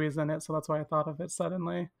Kazooie's in it, so that's why I thought of it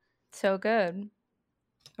suddenly. so good.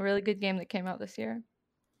 A really good game that came out this year.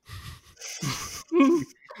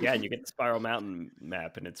 Yeah, and you get the Spiral Mountain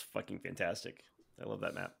map, and it's fucking fantastic. I love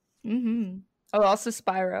that map. Mm-hmm. Oh, also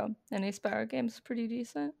Spyro. Any Spyro game's pretty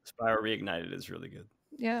decent. Spyro Reignited is really good.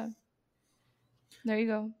 Yeah. There you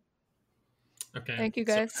go. Okay. Thank you,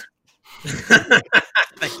 guys.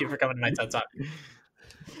 Thank you for coming to my TED Talk.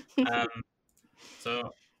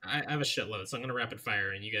 So I have a shitload, so I'm going to rapid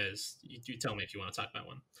fire, and you tell me if you want to talk about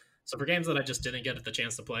one. So for games that I just didn't get the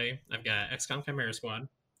chance to play, I've got XCOM Chimera Squad,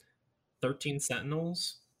 13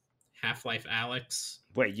 Sentinels, Half-Life Alyx.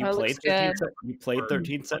 Wait, you That played looks 13? good. You played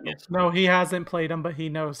 13 Sentinels? No, he hasn't played them, but he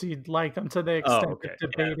knows he'd like them to the extent okay.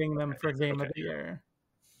 of debating them for Game of Okay. the Year.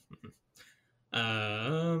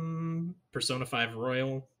 Persona 5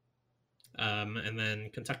 Royal, and then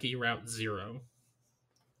Kentucky Route Zero.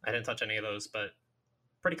 I didn't touch any of those, but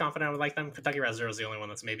pretty confident I would like them. Kentucky Route Zero is the only one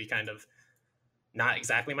that's maybe kind of not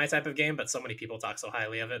exactly my type of game, but so many people talk so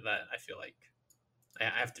highly of it that I feel like I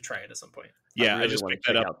have to try it at some point. Yeah, I really just wanna picked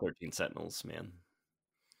that check up. out 13 Sentinels, man.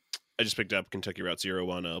 I just picked up Kentucky Route Zero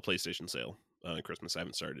on a PlayStation sale on Christmas. I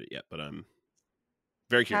haven't started it yet, but I'm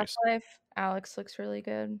very curious. Half-Life Alyx looks really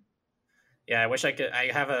good. Yeah, I wish I could.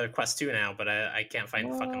 I have a Quest 2 now, but I can't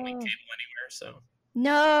find the fucking link Oh. cable anywhere, so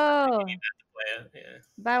No! play it. Yeah.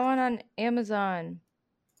 Buy one on Amazon.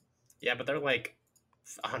 Yeah, but they're like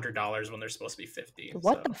 $100 when they're supposed to be 50.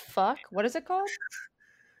 What the fuck? What is it called?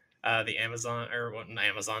 The Amazon, or what? Not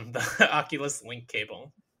Amazon, the Oculus Link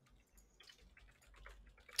cable.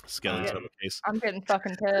 Skeleton on the case. I'm getting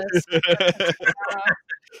fucking pissed.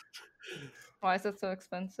 Why is it so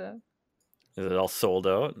expensive? Is it all sold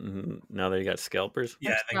out? And now that you got scalpers?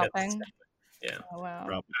 Yeah, I think that's Scalping. yeah. Oh wow.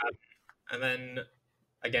 Rob. And then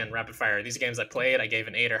again, rapid fire. These games I played, I gave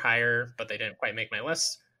an 8 or higher, but they didn't quite make my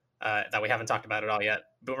list. That we haven't talked about at all yet.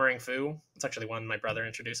 Boomerang Fu. It's actually one my brother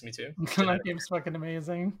introduced me to. That game's fucking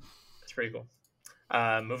amazing. It's pretty cool.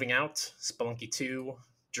 Moving Out, Spelunky 2,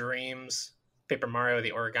 Dreams, Paper Mario: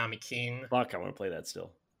 The Origami King, Fuck, I want to play that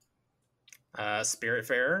still.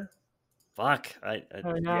 Spiritfarer, Fuck. Oh,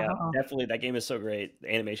 Yeah, no. definitely. That game is so great.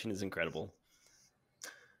 The animation is incredible.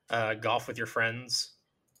 Golf with Your Friends.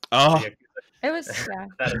 Oh, It was yeah.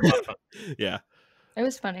 That is a lot of fun. yeah. It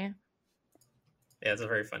was funny. Yeah, it's a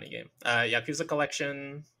very funny game. Yakuza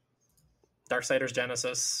Collection, Darksiders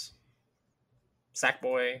Genesis,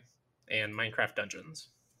 Sackboy, and Minecraft Dungeons.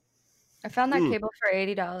 I found that Hmm. cable for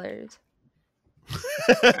 $80.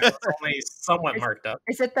 It's only somewhat marked up.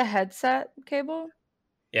 Is it the headset cable?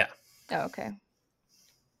 Yeah. Oh, okay.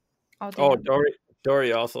 I'll do Oh, it.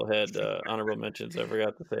 Dory also had honorable mentions. I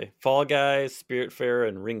forgot to say Fall Guys, Spiritfarer,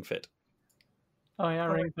 and Ring Fit. Oh yeah,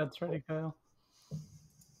 Ring Fit's pretty cool.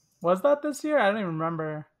 Was that this year? I don't even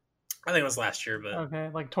remember. I think it was last year, but Okay,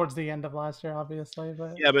 like towards the end of last year, obviously.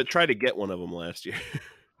 But Yeah, but try to get one of them last year.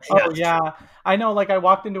 oh yeah, I know. Like I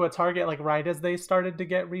walked into a Target like right as they started to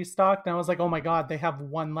get restocked, and I was like, oh my god, they have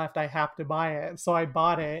one left. I have to buy it. So I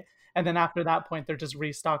bought it, and then after that point, they're just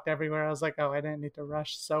restocked everywhere. I was like, oh, I didn't need to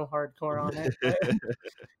rush so hardcore on it. But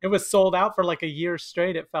it was sold out for like a year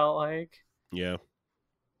straight. It felt like, Yeah.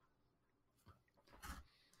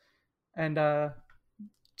 and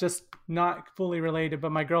just not fully related.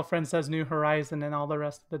 But my girlfriend says New Horizon, and all the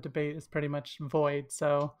rest of the debate is pretty much void.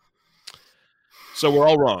 So So we're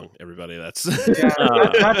all wrong, everybody. That's yeah,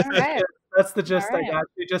 that's, Alright. that's the gist Alright. I got.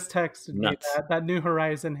 She just texted me Nuts. that New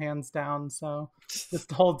Horizon hands down. So this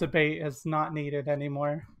whole debate is not needed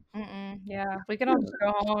anymore. Yeah, we can all just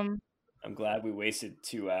go home. I'm glad we wasted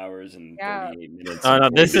 2 hours and Yeah. 38 minutes. Oh no,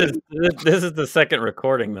 this is the second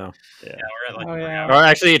recording though. Yeah. We're at like Oh, yeah. Or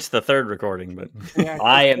actually, it's the third recording. But Yeah,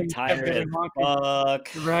 I am kept tired getting as wonky.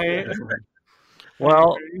 fuck. Right.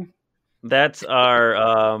 well, that's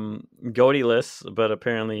our GOTY list. But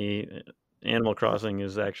apparently, Animal Crossing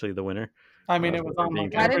is actually the winner. I mean, it was on my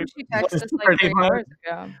Why didn't you text us like Pretty 3 much. hours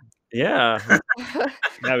ago? Yeah.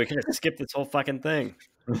 Yeah, we could have skipped this whole fucking thing.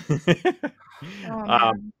 Oh,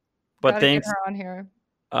 man. But Gotta thanks, get her on here.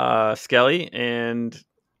 Skelly and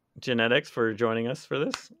Genetics for joining us for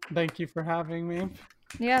this. Thank you for having me.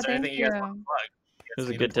 Yeah, Is there thank anything you. you guys want to plug? It was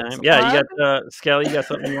a Need good to plug time. something? Yeah, you got Skelly. You got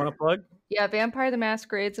something you want to plug? Yeah, Vampire the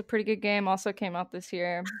Masquerade's a pretty good game. Also came out this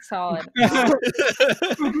year. Solid.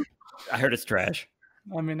 I heard it's trash.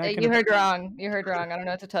 I mean, I Hey, can. you heard wrong. You heard wrong. I don't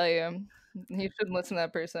know what to tell you. You shouldn't listen to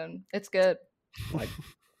that person. It's good.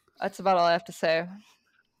 That's about all I have to say.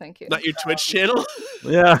 Thank you. Not your Twitch channel.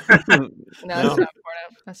 Yeah. No, that's not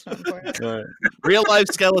important. That's not important. Real life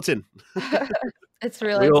skeleton. It's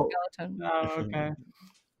really a We'll- skeleton. Oh, okay.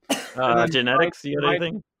 Genetics. You got my-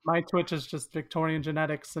 anything? My Twitch is just Victorian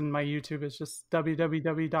Genetics, and my YouTube is just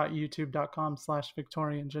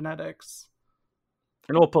www.youtube.com/Victorian Genetics.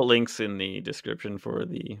 And we'll put links in the description for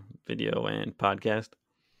the video and podcast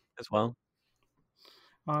as well.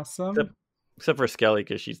 Awesome. Except for Skelly,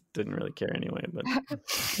 because she didn't really care anyway. But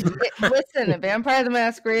Listen, Vampire the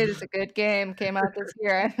Masquerade is a good game. Came out this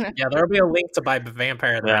year. Yeah, there'll be a link to buy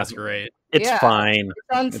Vampire the Yeah. Masquerade. it's Yeah. fine.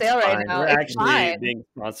 It's on sale right fine. now. We're It's actually fine. being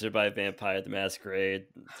sponsored by Vampire the Masquerade.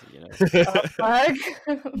 You know. Fuck.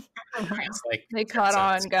 It's like They caught 10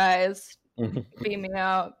 on, cents. guys. Beat me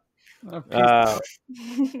out. But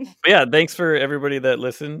yeah, thanks for everybody that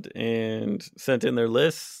listened and sent in their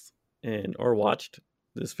lists and or watched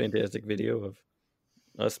this fantastic video of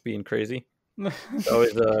us being crazy.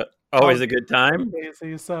 Always a good time.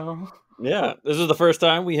 Crazy, so Yeah, this is the first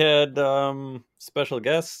time we had special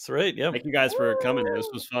guests, right? Yep. Thank you guys for coming. This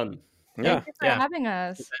was fun. Yeah. Thank you for Yeah. having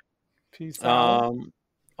us. peace out.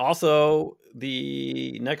 Also,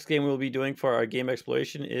 the next game we'll be doing for our game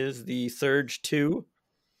exploration is the Surge 2.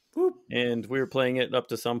 And we were playing it up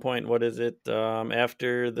to some point. What is it?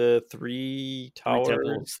 After the three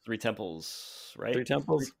towers? Three temples, right? Three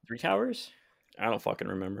temples? Three towers? I don't fucking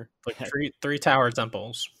remember. like three tower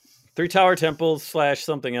temples. Three tower temples /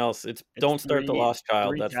 something else. It's Don't Start the Lost Child.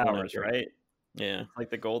 Three That's the towers, name. right? Yeah. Like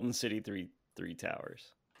the Golden City three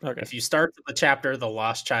towers. Okay. If you start the chapter The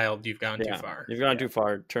Lost Child, you've gone Yeah. too far. You've gone too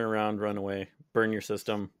far. Turn around, run away, burn your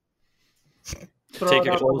system. Throw Take it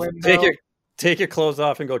your out the clothes. window. Take your clothes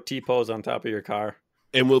off and go T-pose on top of your car.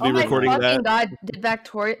 And we'll be Oh my recording fucking that. god! Did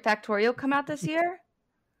Factorio come out this year?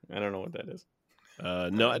 I don't know what that is.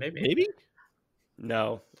 No, Maybe. maybe.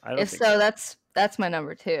 No, I don't If think so, that's my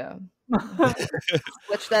number 2.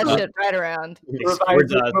 Switch that shit right around.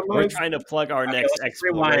 We're trying to plug our next let's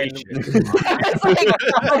rewind. exploration. It's like,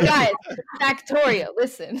 oh, guys, Factorio,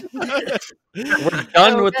 listen. We're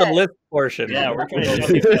done with the Okay. list portion. Yeah, we're trying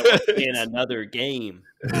to develop in another game.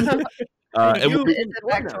 And we'll be- It's a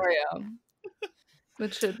Factorio.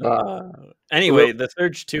 Which should be. Anyway, the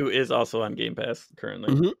Surge 2 is also on Game Pass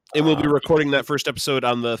currently. Mhm. And we'll be recording that first episode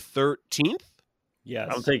on the 13th. Yes.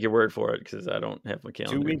 I'll take your word for it because I don't have my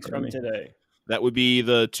calendar. 2 in weeks front from of me. today, That would be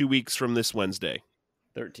the 2 weeks from this Wednesday.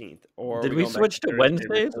 13th. Or Did are we going back switch to Thursday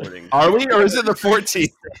Wednesdays? recording? Are we, or is it the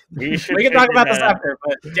 14th? We should We can talk figure about this that out. after,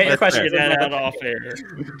 but get your Let's questions Figure in that the- out off air.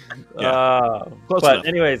 Close But enough.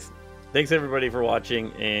 anyways, thanks everybody for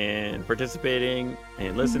watching and participating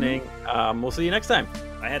and listening. We'll see you next time.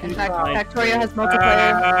 I had In to fact, find- Factorio has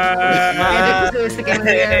multiplayer. And it's the game of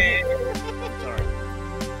the year.